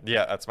 right?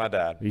 Yeah, that's my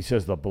dad. He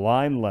says the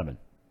Blind Lemon.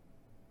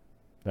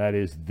 That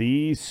is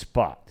the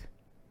spot.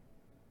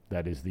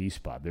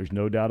 There's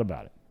no doubt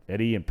about it.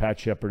 Eddie and Pat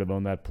Shepard have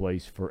owned that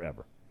place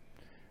forever.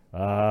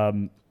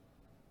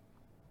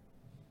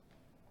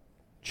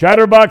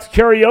 Chatterbox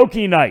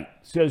karaoke night,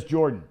 says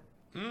Jordan.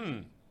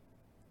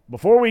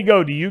 Before we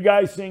go, do you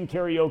guys sing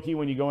karaoke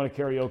when you go in a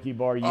karaoke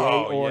bar, yay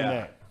or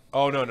nay?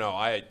 Oh, no.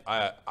 I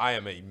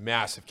am a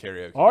massive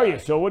karaoke Are guy. you?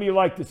 So what do you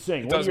like to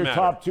sing? What are your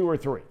top 2 or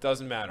 3?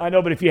 Doesn't matter. I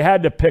know, but if you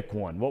had to pick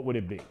one, what would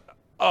it be?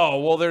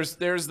 Oh, well, there's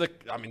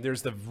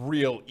the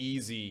real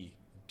easy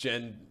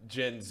Gen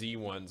Z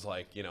ones,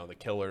 like, the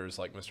Killers,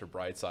 like Mr.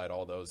 Brightside,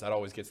 all those. That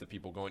always gets the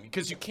people going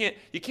because you can't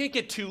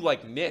get too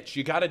like niche.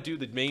 You got to do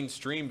the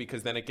mainstream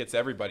because then it gets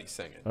everybody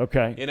singing.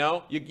 Okay.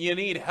 You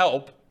need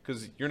help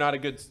because you're not a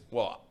good.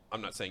 Well,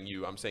 I'm not saying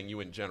you. I'm saying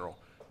you in general.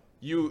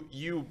 You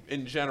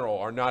in general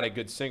are not a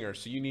good singer,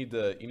 so you need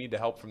the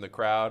help from the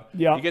crowd.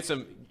 Yeah. You get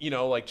some,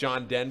 like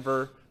John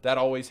Denver, that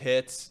always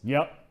hits.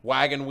 Yep.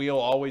 Wagon Wheel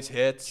always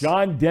hits.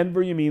 John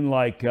Denver, you mean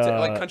like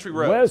Country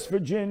Roads, West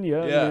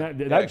Virginia? Yeah.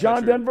 That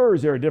John Denver, or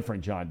is there a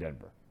different John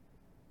Denver?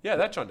 Yeah,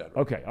 that's John Denver.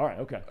 Okay, all right,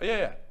 okay.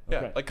 Yeah.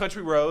 Okay. Like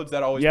Country Roads,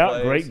 that always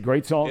plays.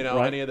 great song.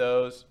 Right. Any of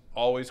those,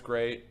 always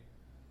great.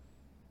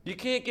 You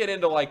can't get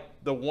into like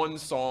the one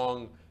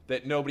song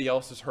that nobody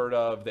else has heard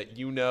of that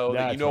you know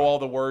all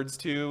the words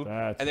to,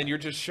 then you're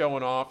just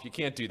showing off. You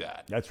can't do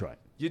that. That's right.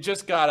 You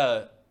just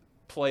gotta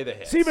play the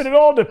hits. See, but it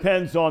all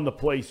depends on the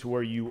place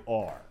where you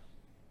are,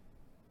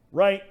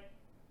 right?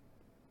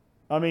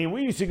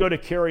 We used to go to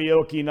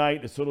karaoke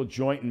night, this little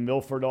joint in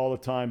Milford all the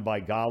time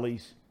by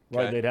Gollies,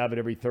 right? Okay. They'd have it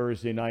every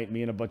Thursday night.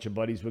 Me and a bunch of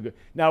buddies would go.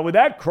 Now, with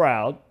that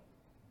crowd,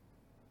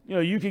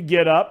 you could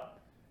get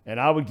up,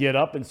 and I would get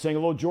up and sing a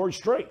little George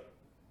Strait.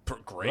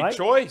 Great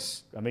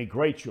choice.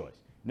 Great choice.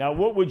 Now,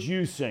 what would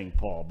you sing,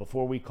 Paul,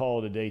 before we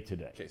call it a day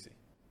today?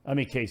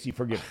 Casey,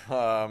 forgive me.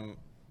 Oh,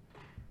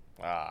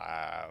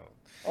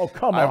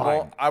 come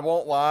on. I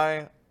won't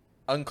lie.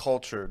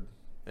 Uncultured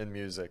in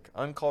music.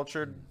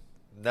 Uncultured.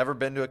 Never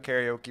been to a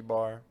karaoke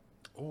bar.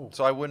 Ooh.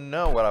 So I wouldn't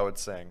know what I would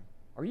sing.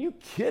 Are you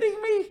kidding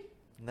me?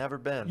 Never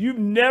been. You've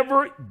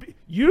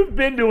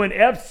been to an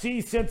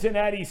FC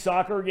Cincinnati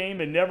soccer game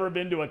and never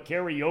been to a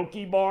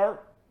karaoke bar?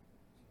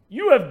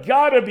 You have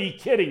got to be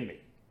kidding me.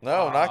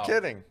 No, not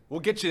kidding. We'll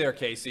get you there,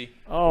 Casey.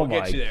 Oh,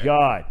 we'll get you there.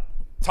 God.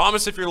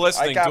 Thomas, if you're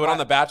listening, do it on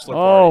the Bachelor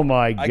Party. Oh,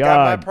 my God. I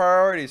got my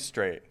priorities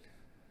straight.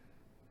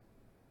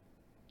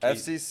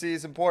 FCC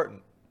is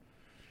important.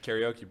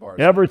 Karaoke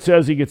bars. Everett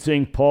says he could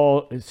sing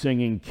Paul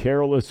singing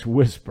Careless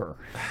Whisper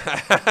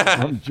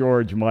from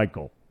George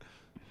Michael.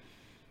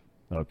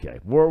 Okay,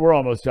 we're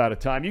almost out of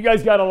time. You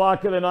guys got a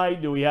lock of the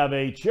night. Do we have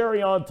a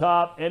cherry on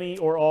top, any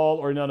or all,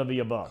 or none of the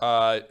above?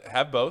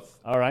 Have both.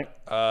 All right.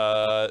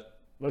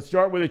 Let's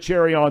start with a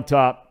cherry on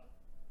top.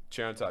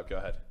 Cherry on top. Go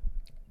ahead.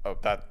 Oh,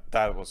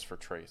 that was for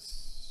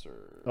Trace.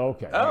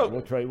 Okay. Oh,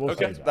 right, we'll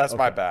okay. say that. That's okay.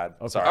 my bad.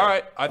 Okay. Sorry. All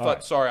right. I thought.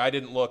 right. Sorry, I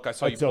didn't look. I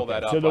saw That's you pull okay.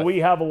 that up. So do we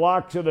have a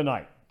lock to the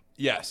night?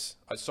 Yes.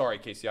 Sorry,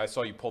 Casey. I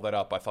saw you pull that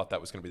up. I thought that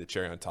was going to be the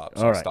cherry on top,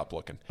 so All I right. stopped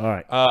looking. All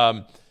right.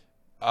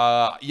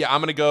 Yeah, I'm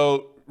going to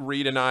go.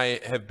 Reed and I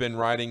have been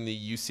riding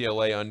the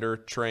UCLA under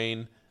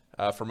train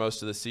for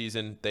most of the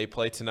season. They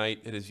play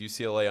tonight. It is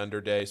UCLA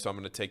under day, so I'm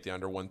going to take the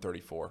under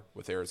 134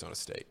 with Arizona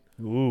State.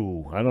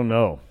 Ooh, I don't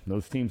know.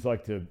 Those teams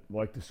like to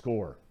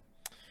score.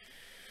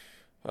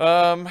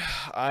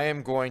 I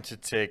am going to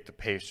take the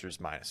Pacers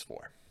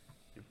 -4.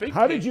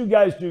 How did you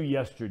guys do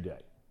yesterday?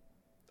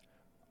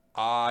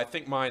 I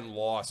think mine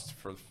lost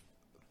for.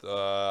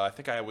 I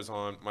think I was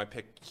on. My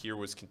pick here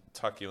was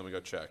Kentucky. Let me go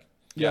check.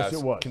 Yes,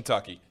 it was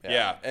Kentucky.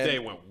 Yeah, they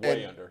went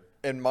way under.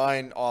 And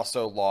mine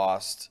also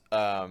lost.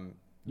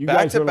 You back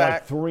guys to are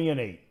back, like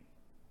 3-8.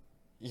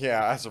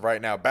 Yeah, as of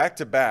right now, back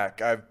to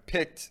back, I've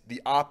picked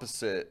the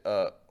opposite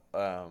of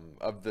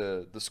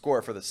the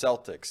score for the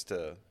Celtics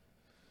to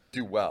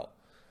do well.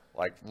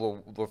 Like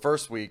the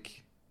first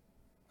week,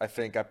 I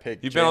think I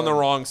picked. You've been on the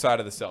wrong side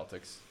of the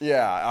Celtics.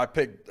 Yeah, I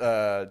picked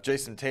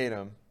Jason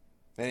Tatum,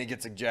 then he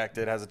gets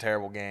ejected, has a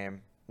terrible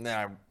game. And then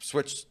I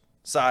switched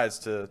sides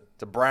to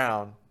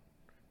Brown,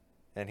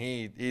 and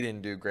he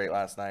didn't do great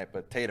last night,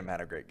 but Tatum had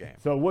a great game.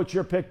 So what's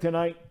your pick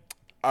tonight?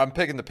 I'm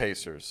picking the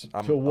Pacers.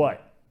 To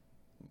what?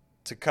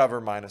 To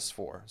cover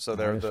 -4. So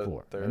they're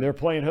 -4. And they're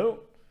playing who?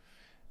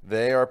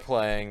 They are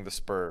playing the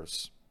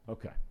Spurs.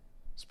 Okay.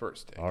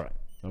 Spurs stink. All right.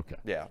 Okay.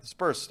 Yeah, the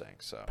Spurs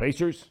stink. So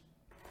Pacers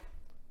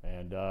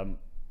and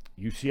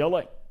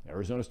UCLA,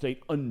 Arizona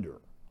State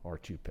under are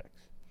 2 picks.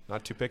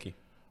 Not too picky.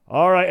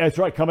 All right, that's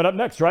right. Coming up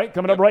next, right?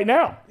 Coming up right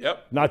now.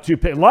 Yep. Not too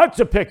pick. Lots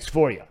of picks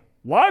for you.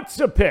 Lots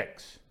of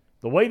picks.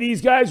 The way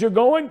these guys are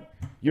going,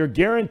 you're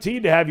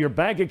guaranteed to have your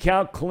bank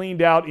account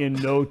cleaned out in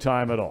no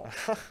time at all.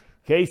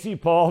 Casey,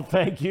 Paul,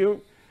 thank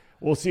you.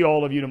 We'll see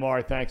all of you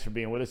tomorrow. Thanks for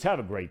being with us. Have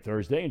a great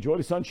Thursday. Enjoy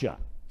the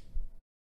sunshine.